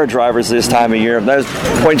to our drivers this time of year, those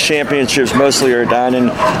point championships mostly are done, and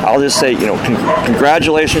I'll just say,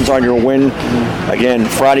 congratulations on your win again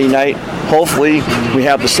Friday night. Hopefully we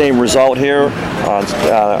have the same result here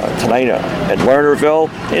tonight at Lernerville,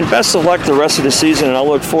 and best of luck the rest of the season, and I'll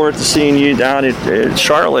look forward to seeing you down at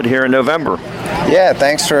Charlotte here in November. Yeah,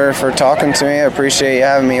 thanks for talking to me. I appreciate you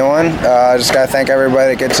having me on. I just got to thank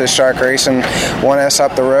everybody that gets this Shark Racing 1S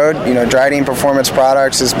up the road. Dryden Performance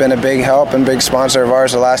Products has been a big help and big sponsor of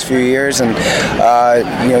ours the last few years, and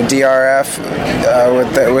DRF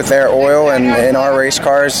with their oil and our race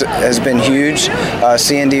cars has been huge.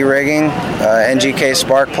 C&D Rigging, NGK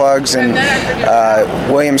Spark Plugs, and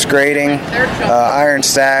Williams Grading, Iron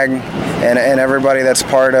Stag, and everybody that's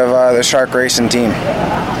part of the Shark Racing team.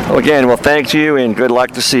 Well, again, thank you, and good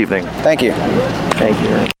luck this evening. Thank you. Thank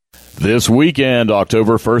you. This weekend,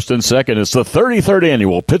 October 1st and 2nd, it's the 33rd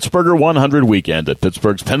annual Pittsburgher 100 weekend at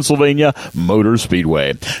Pittsburgh's Pennsylvania Motor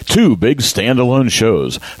Speedway. 2 big standalone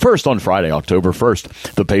shows. First, on Friday, October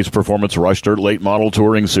 1st, the Pace Performance Rush Dirt Late Model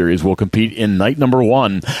Touring Series will compete in night number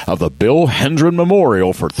 1 of the Bill Hendren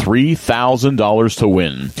Memorial for $3,000 to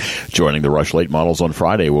win. Joining the Rush Late Models on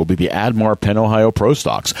Friday will be the Admar Penn Ohio Pro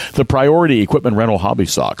Stocks, the Priority Equipment Rental Hobby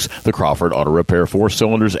Stocks, the Crawford Auto Repair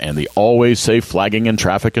 4-cylinders, and the Always Safe Flagging and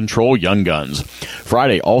Traffic Control Young Guns.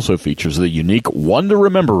 Friday also features the unique One to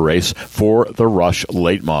Remember race for the Rush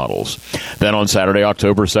Late Models. Then on Saturday,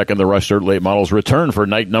 October 2nd, the Rush Dirt Late Models return for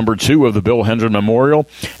night number 2 of the Bill Hendren Memorial,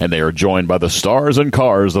 and they are joined by the stars and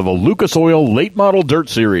cars of the Lucas Oil Late Model Dirt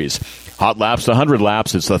Series. Hot laps to 100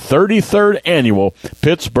 laps. It's the 33rd annual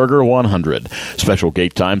Pittsburgher 100. Special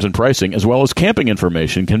gate times and pricing, as well as camping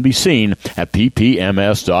information, can be seen at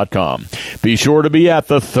ppms.com. Be sure to be at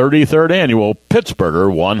the 33rd annual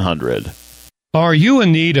Pittsburgher 100. Are you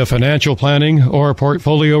in need of financial planning or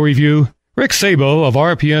portfolio review? Rick Sabo of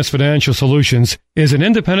RPS Financial Solutions is an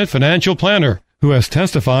independent financial planner who has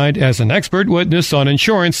testified as an expert witness on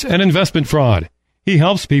insurance and investment fraud. He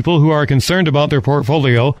helps people who are concerned about their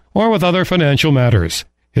portfolio or with other financial matters.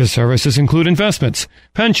 His services include investments,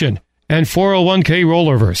 pension, and 401k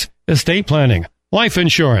rollovers, estate planning, life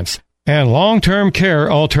insurance, and long-term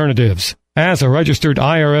care alternatives. As a registered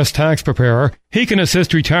IRS tax preparer, he can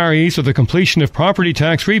assist retirees with the completion of property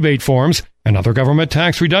tax rebate forms and other government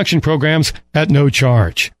tax reduction programs at no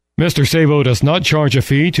charge. Mr. Sabo does not charge a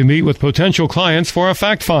fee to meet with potential clients for a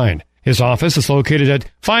fact find. His office is located at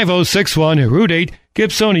 5061 Route 8,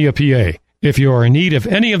 Gibsonia, PA. If you are in need of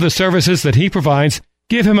any of the services that he provides,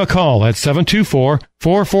 give him a call at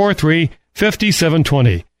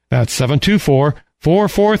 724-443-5720. That's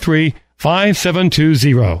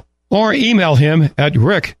 724-443-5720. Or email him at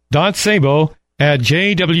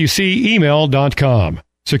rick.sabo@jwcemail.com.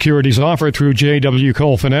 Securities offered through J.W.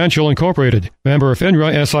 Cole Financial Incorporated, member of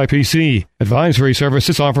FINRA SIPC. Advisory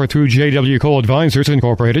services offered through J.W. Cole Advisors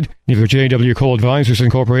Incorporated. Neither J.W. Cole Advisors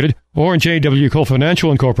Incorporated or J.W. Cole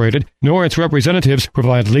Financial Incorporated, nor its representatives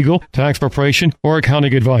provide legal, tax preparation, or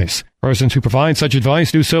accounting advice. Persons who provide such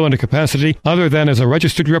advice do so in a capacity other than as a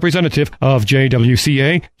registered representative of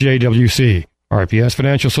JWCA, JWC. RPS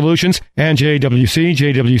Financial Solutions and JWC,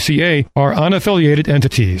 JWCA are unaffiliated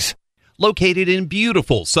entities. Located in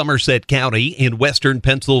beautiful Somerset County in western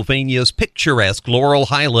Pennsylvania's picturesque Laurel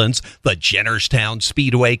Highlands, the Jennerstown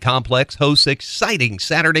Speedway Complex hosts exciting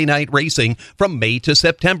Saturday night racing from May to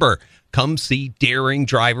September. Come see daring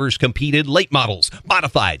drivers compete in late models,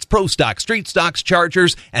 modifieds, pro stock, street stocks,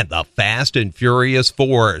 chargers, and the Fast and Furious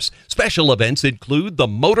 4s. Special events include the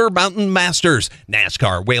Motor Mountain Masters,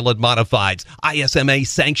 NASCAR Whelen Modifieds, ISMA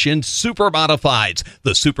sanctioned Super Modifieds,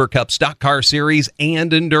 the Super Cup Stock Car Series,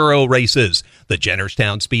 and Enduro races. The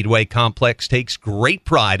Jennerstown Speedway Complex takes great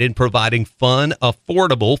pride in providing fun,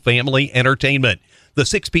 affordable family entertainment. The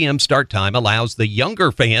 6 p.m. start time allows the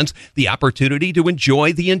younger fans the opportunity to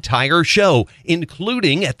enjoy the entire show,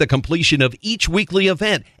 including at the completion of each weekly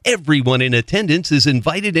event. Everyone in attendance is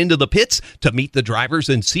invited into the pits to meet the drivers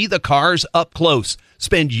and see the cars up close.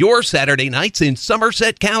 Spend your Saturday nights in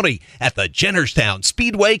Somerset County at the Jennerstown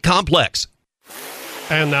Speedway Complex.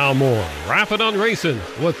 And now more Rapid on Racing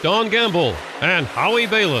with Don Gamble and Howie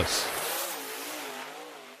Bayless.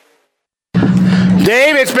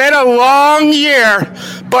 Dave, it's been a long year,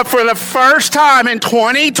 but for the first time in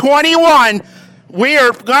 2021, we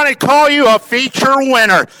are going to call you a feature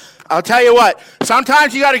winner. I'll tell you what,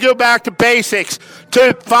 sometimes you got to go back to basics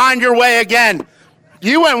to find your way again.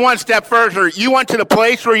 You went one step further. You went to the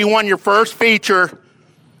place where you won your first feature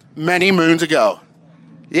many moons ago.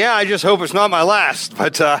 Yeah, I just hope it's not my last,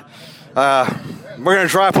 but we're going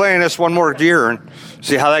to try playing this one more year and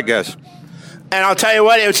see how that goes. And I'll tell you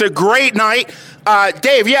what, it's a great night.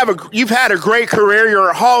 Dave, you've had a great career. You're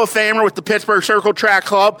a Hall of Famer with the Pittsburgh Circle Track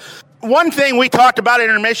Club. One thing we talked about at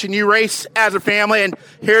intermission, you race as a family, and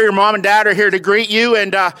here your mom and dad are here to greet you.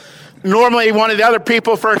 And normally one of the other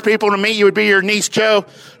first people to meet you would be your niece, Jo,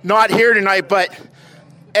 not here tonight, but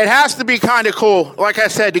it has to be kind of cool, like I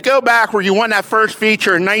said, to go back where you won that first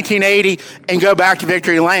feature in 1980 and go back to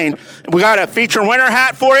Victory Lane. We got a feature winner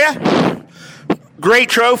hat for you. Great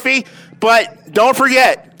trophy. But don't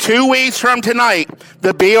forget, 2 weeks from tonight,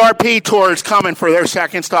 the BRP Tour is coming for their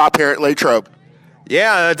second stop here at Latrobe.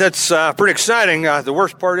 Yeah, that's pretty exciting. The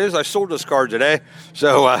worst part is I sold this car today,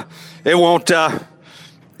 so it won't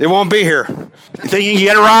be here. You think you can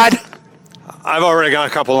get a ride? I've already got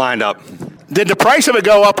a couple lined up. Did the price of it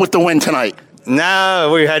go up with the win tonight?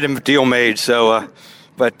 No, we had the deal made, so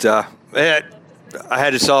but I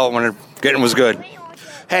had to sell it when getting was good.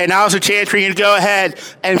 Hey, now's a chance for you to go ahead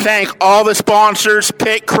and thank all the sponsors,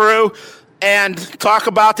 pit crew, and talk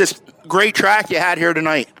about this great track you had here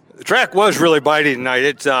tonight. The track was really bitey tonight.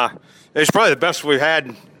 It's probably the best we've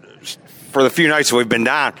had for the few nights that we've been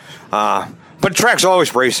down. But the track's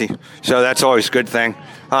always racy, so that's always a good thing.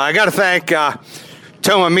 I got to thank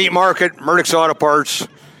Toma Meat Market, Murdoch's Auto Parts,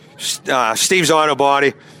 Steve's Auto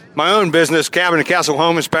Body, my own business, Cabin and Castle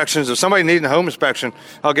Home Inspections. If somebody needs a home inspection,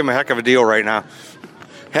 I'll give them a heck of a deal right now.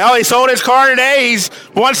 Hell, he sold his car today. He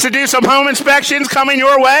wants to do some home inspections coming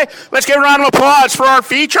your way. Let's give a round of applause for our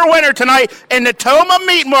feature winner tonight in the Toma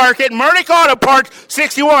Meat Market, Murdoch Auto Parts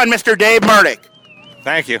 61, Mr. Dave Murdoch.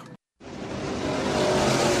 Thank you.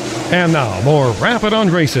 And now, more Rapid on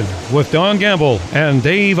Racing with Don Gamble and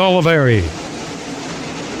Dave Oliveri.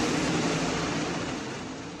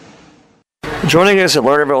 Joining us at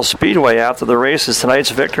Lernerville Speedway after the race is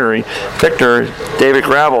tonight's victor, David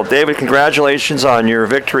Gravel. David, congratulations on your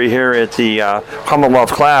victory here at the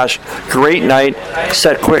Commonwealth Clash. Great night,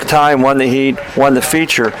 set quick time, won the heat, won the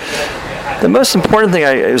feature. The most important thing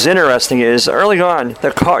that was interesting is early on,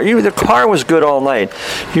 the car was good all night.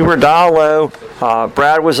 You were down low,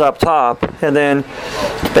 Brad was up top, and then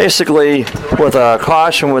basically with a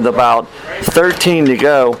caution with about 13 to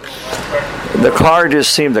go, the car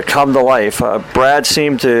just seemed to come to life. Brad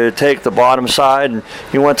seemed to take the bottom side, and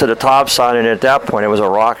he went to the top side, and at that point, it was a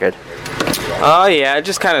rocket. Yeah,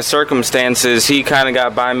 just kind of circumstances. He kind of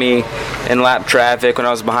got by me in lap traffic when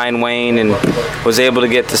I was behind Wayne and was able to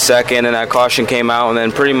get to second, and that caution came out, and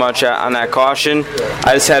then pretty much on that caution,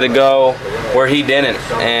 I just had to go where he didn't,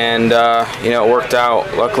 and it worked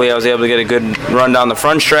out. Luckily, I was able to get a good run down the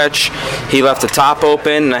front stretch. He left the top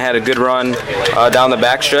open, and I had a good run down the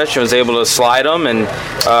back stretch and was able to slide him, and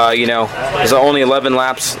there's only 11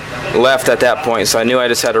 laps left at that point, so I knew I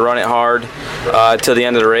just had to run it hard till the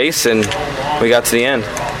end of the race, and we got to the end.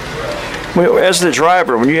 As the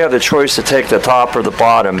driver, when you have the choice to take the top or the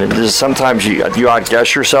bottom, sometimes you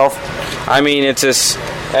outguess yourself? I mean, it's just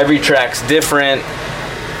every track's different.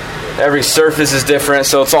 Every surface is different,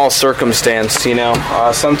 so it's all circumstance,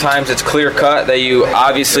 Sometimes it's clear cut that you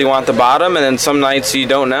obviously want the bottom, and then some nights you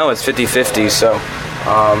don't know. It's 50-50, so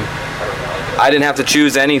I didn't have to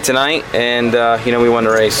choose any tonight, and, we won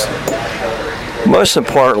the race. Most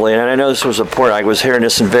importantly, and I know this was important, I was hearing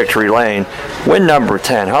this in Victory Lane, win number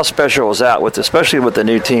 10. How special was that, especially with the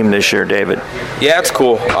new team this year, David? Yeah, it's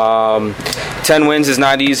cool. 10 wins is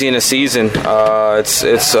not easy in a season.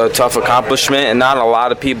 It's a tough accomplishment, and not a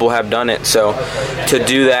lot of people have done it. So to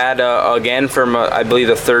do that again for, I believe,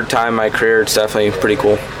 the third time in my career, it's definitely pretty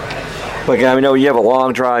cool. Look, I know you have a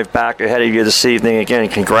long drive back ahead of you this evening. Again,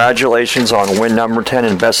 congratulations on win number 10,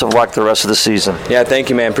 and best of luck the rest of the season. Yeah, thank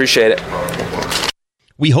you, man. Appreciate it.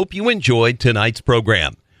 We hope you enjoyed tonight's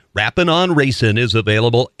program. Rappin' on Racin' is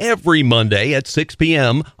available every Monday at 6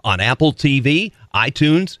 p.m. on Apple TV,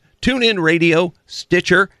 iTunes, TuneIn Radio,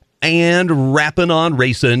 Stitcher, and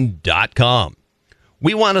rappinonracin.com.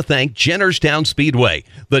 We want to thank Jennerstown Speedway,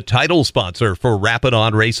 the title sponsor for Rappin'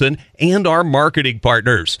 on Racin', and our marketing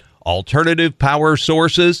partners, Alternative Power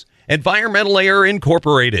Sources, Environmental Air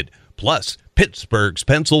Incorporated, plus Pittsburgh's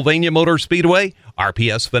Pennsylvania Motor Speedway,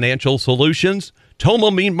 RPS Financial Solutions,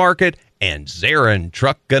 Toma Meat Market, and Zarin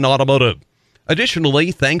Truck and Automotive.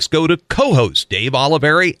 Additionally, thanks go to co-host Dave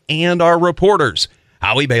Oliveri and our reporters,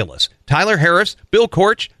 Howie Bayless, Tyler Harris, Bill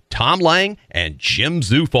Korch, Tom Lang, and Jim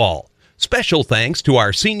Zufall. Special thanks to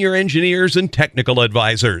our senior engineers and technical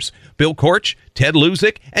advisors, Bill Korch, Ted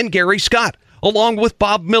Luzik, and Gary Scott, along with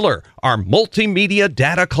Bob Miller, our multimedia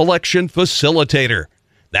data collection facilitator.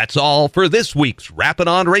 That's all for this week's Rappin'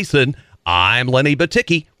 on Racin'. I'm Lenny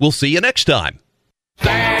Baticki. We'll see you next time.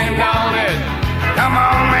 Stand on it. Come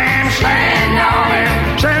on, man. Stand on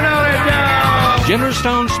it. Stand on it now.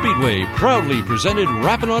 Jennerstown Speedway proudly presented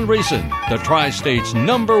Rappin' on Racin', the Tri-State's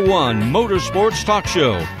 #1 motorsports talk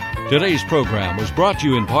show. Today's program was brought to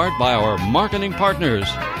you in part by our marketing partners.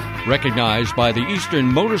 Recognized by the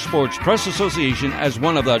Eastern Motorsports Press Association as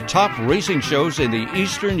one of the top racing shows in the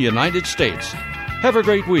Eastern United States. Have a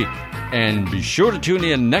great week. And be sure to tune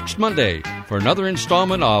in next Monday for another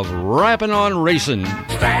installment of Rappin' on Racin'.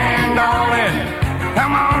 Stand on it.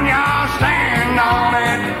 Come on, y'all. Stand on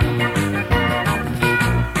it.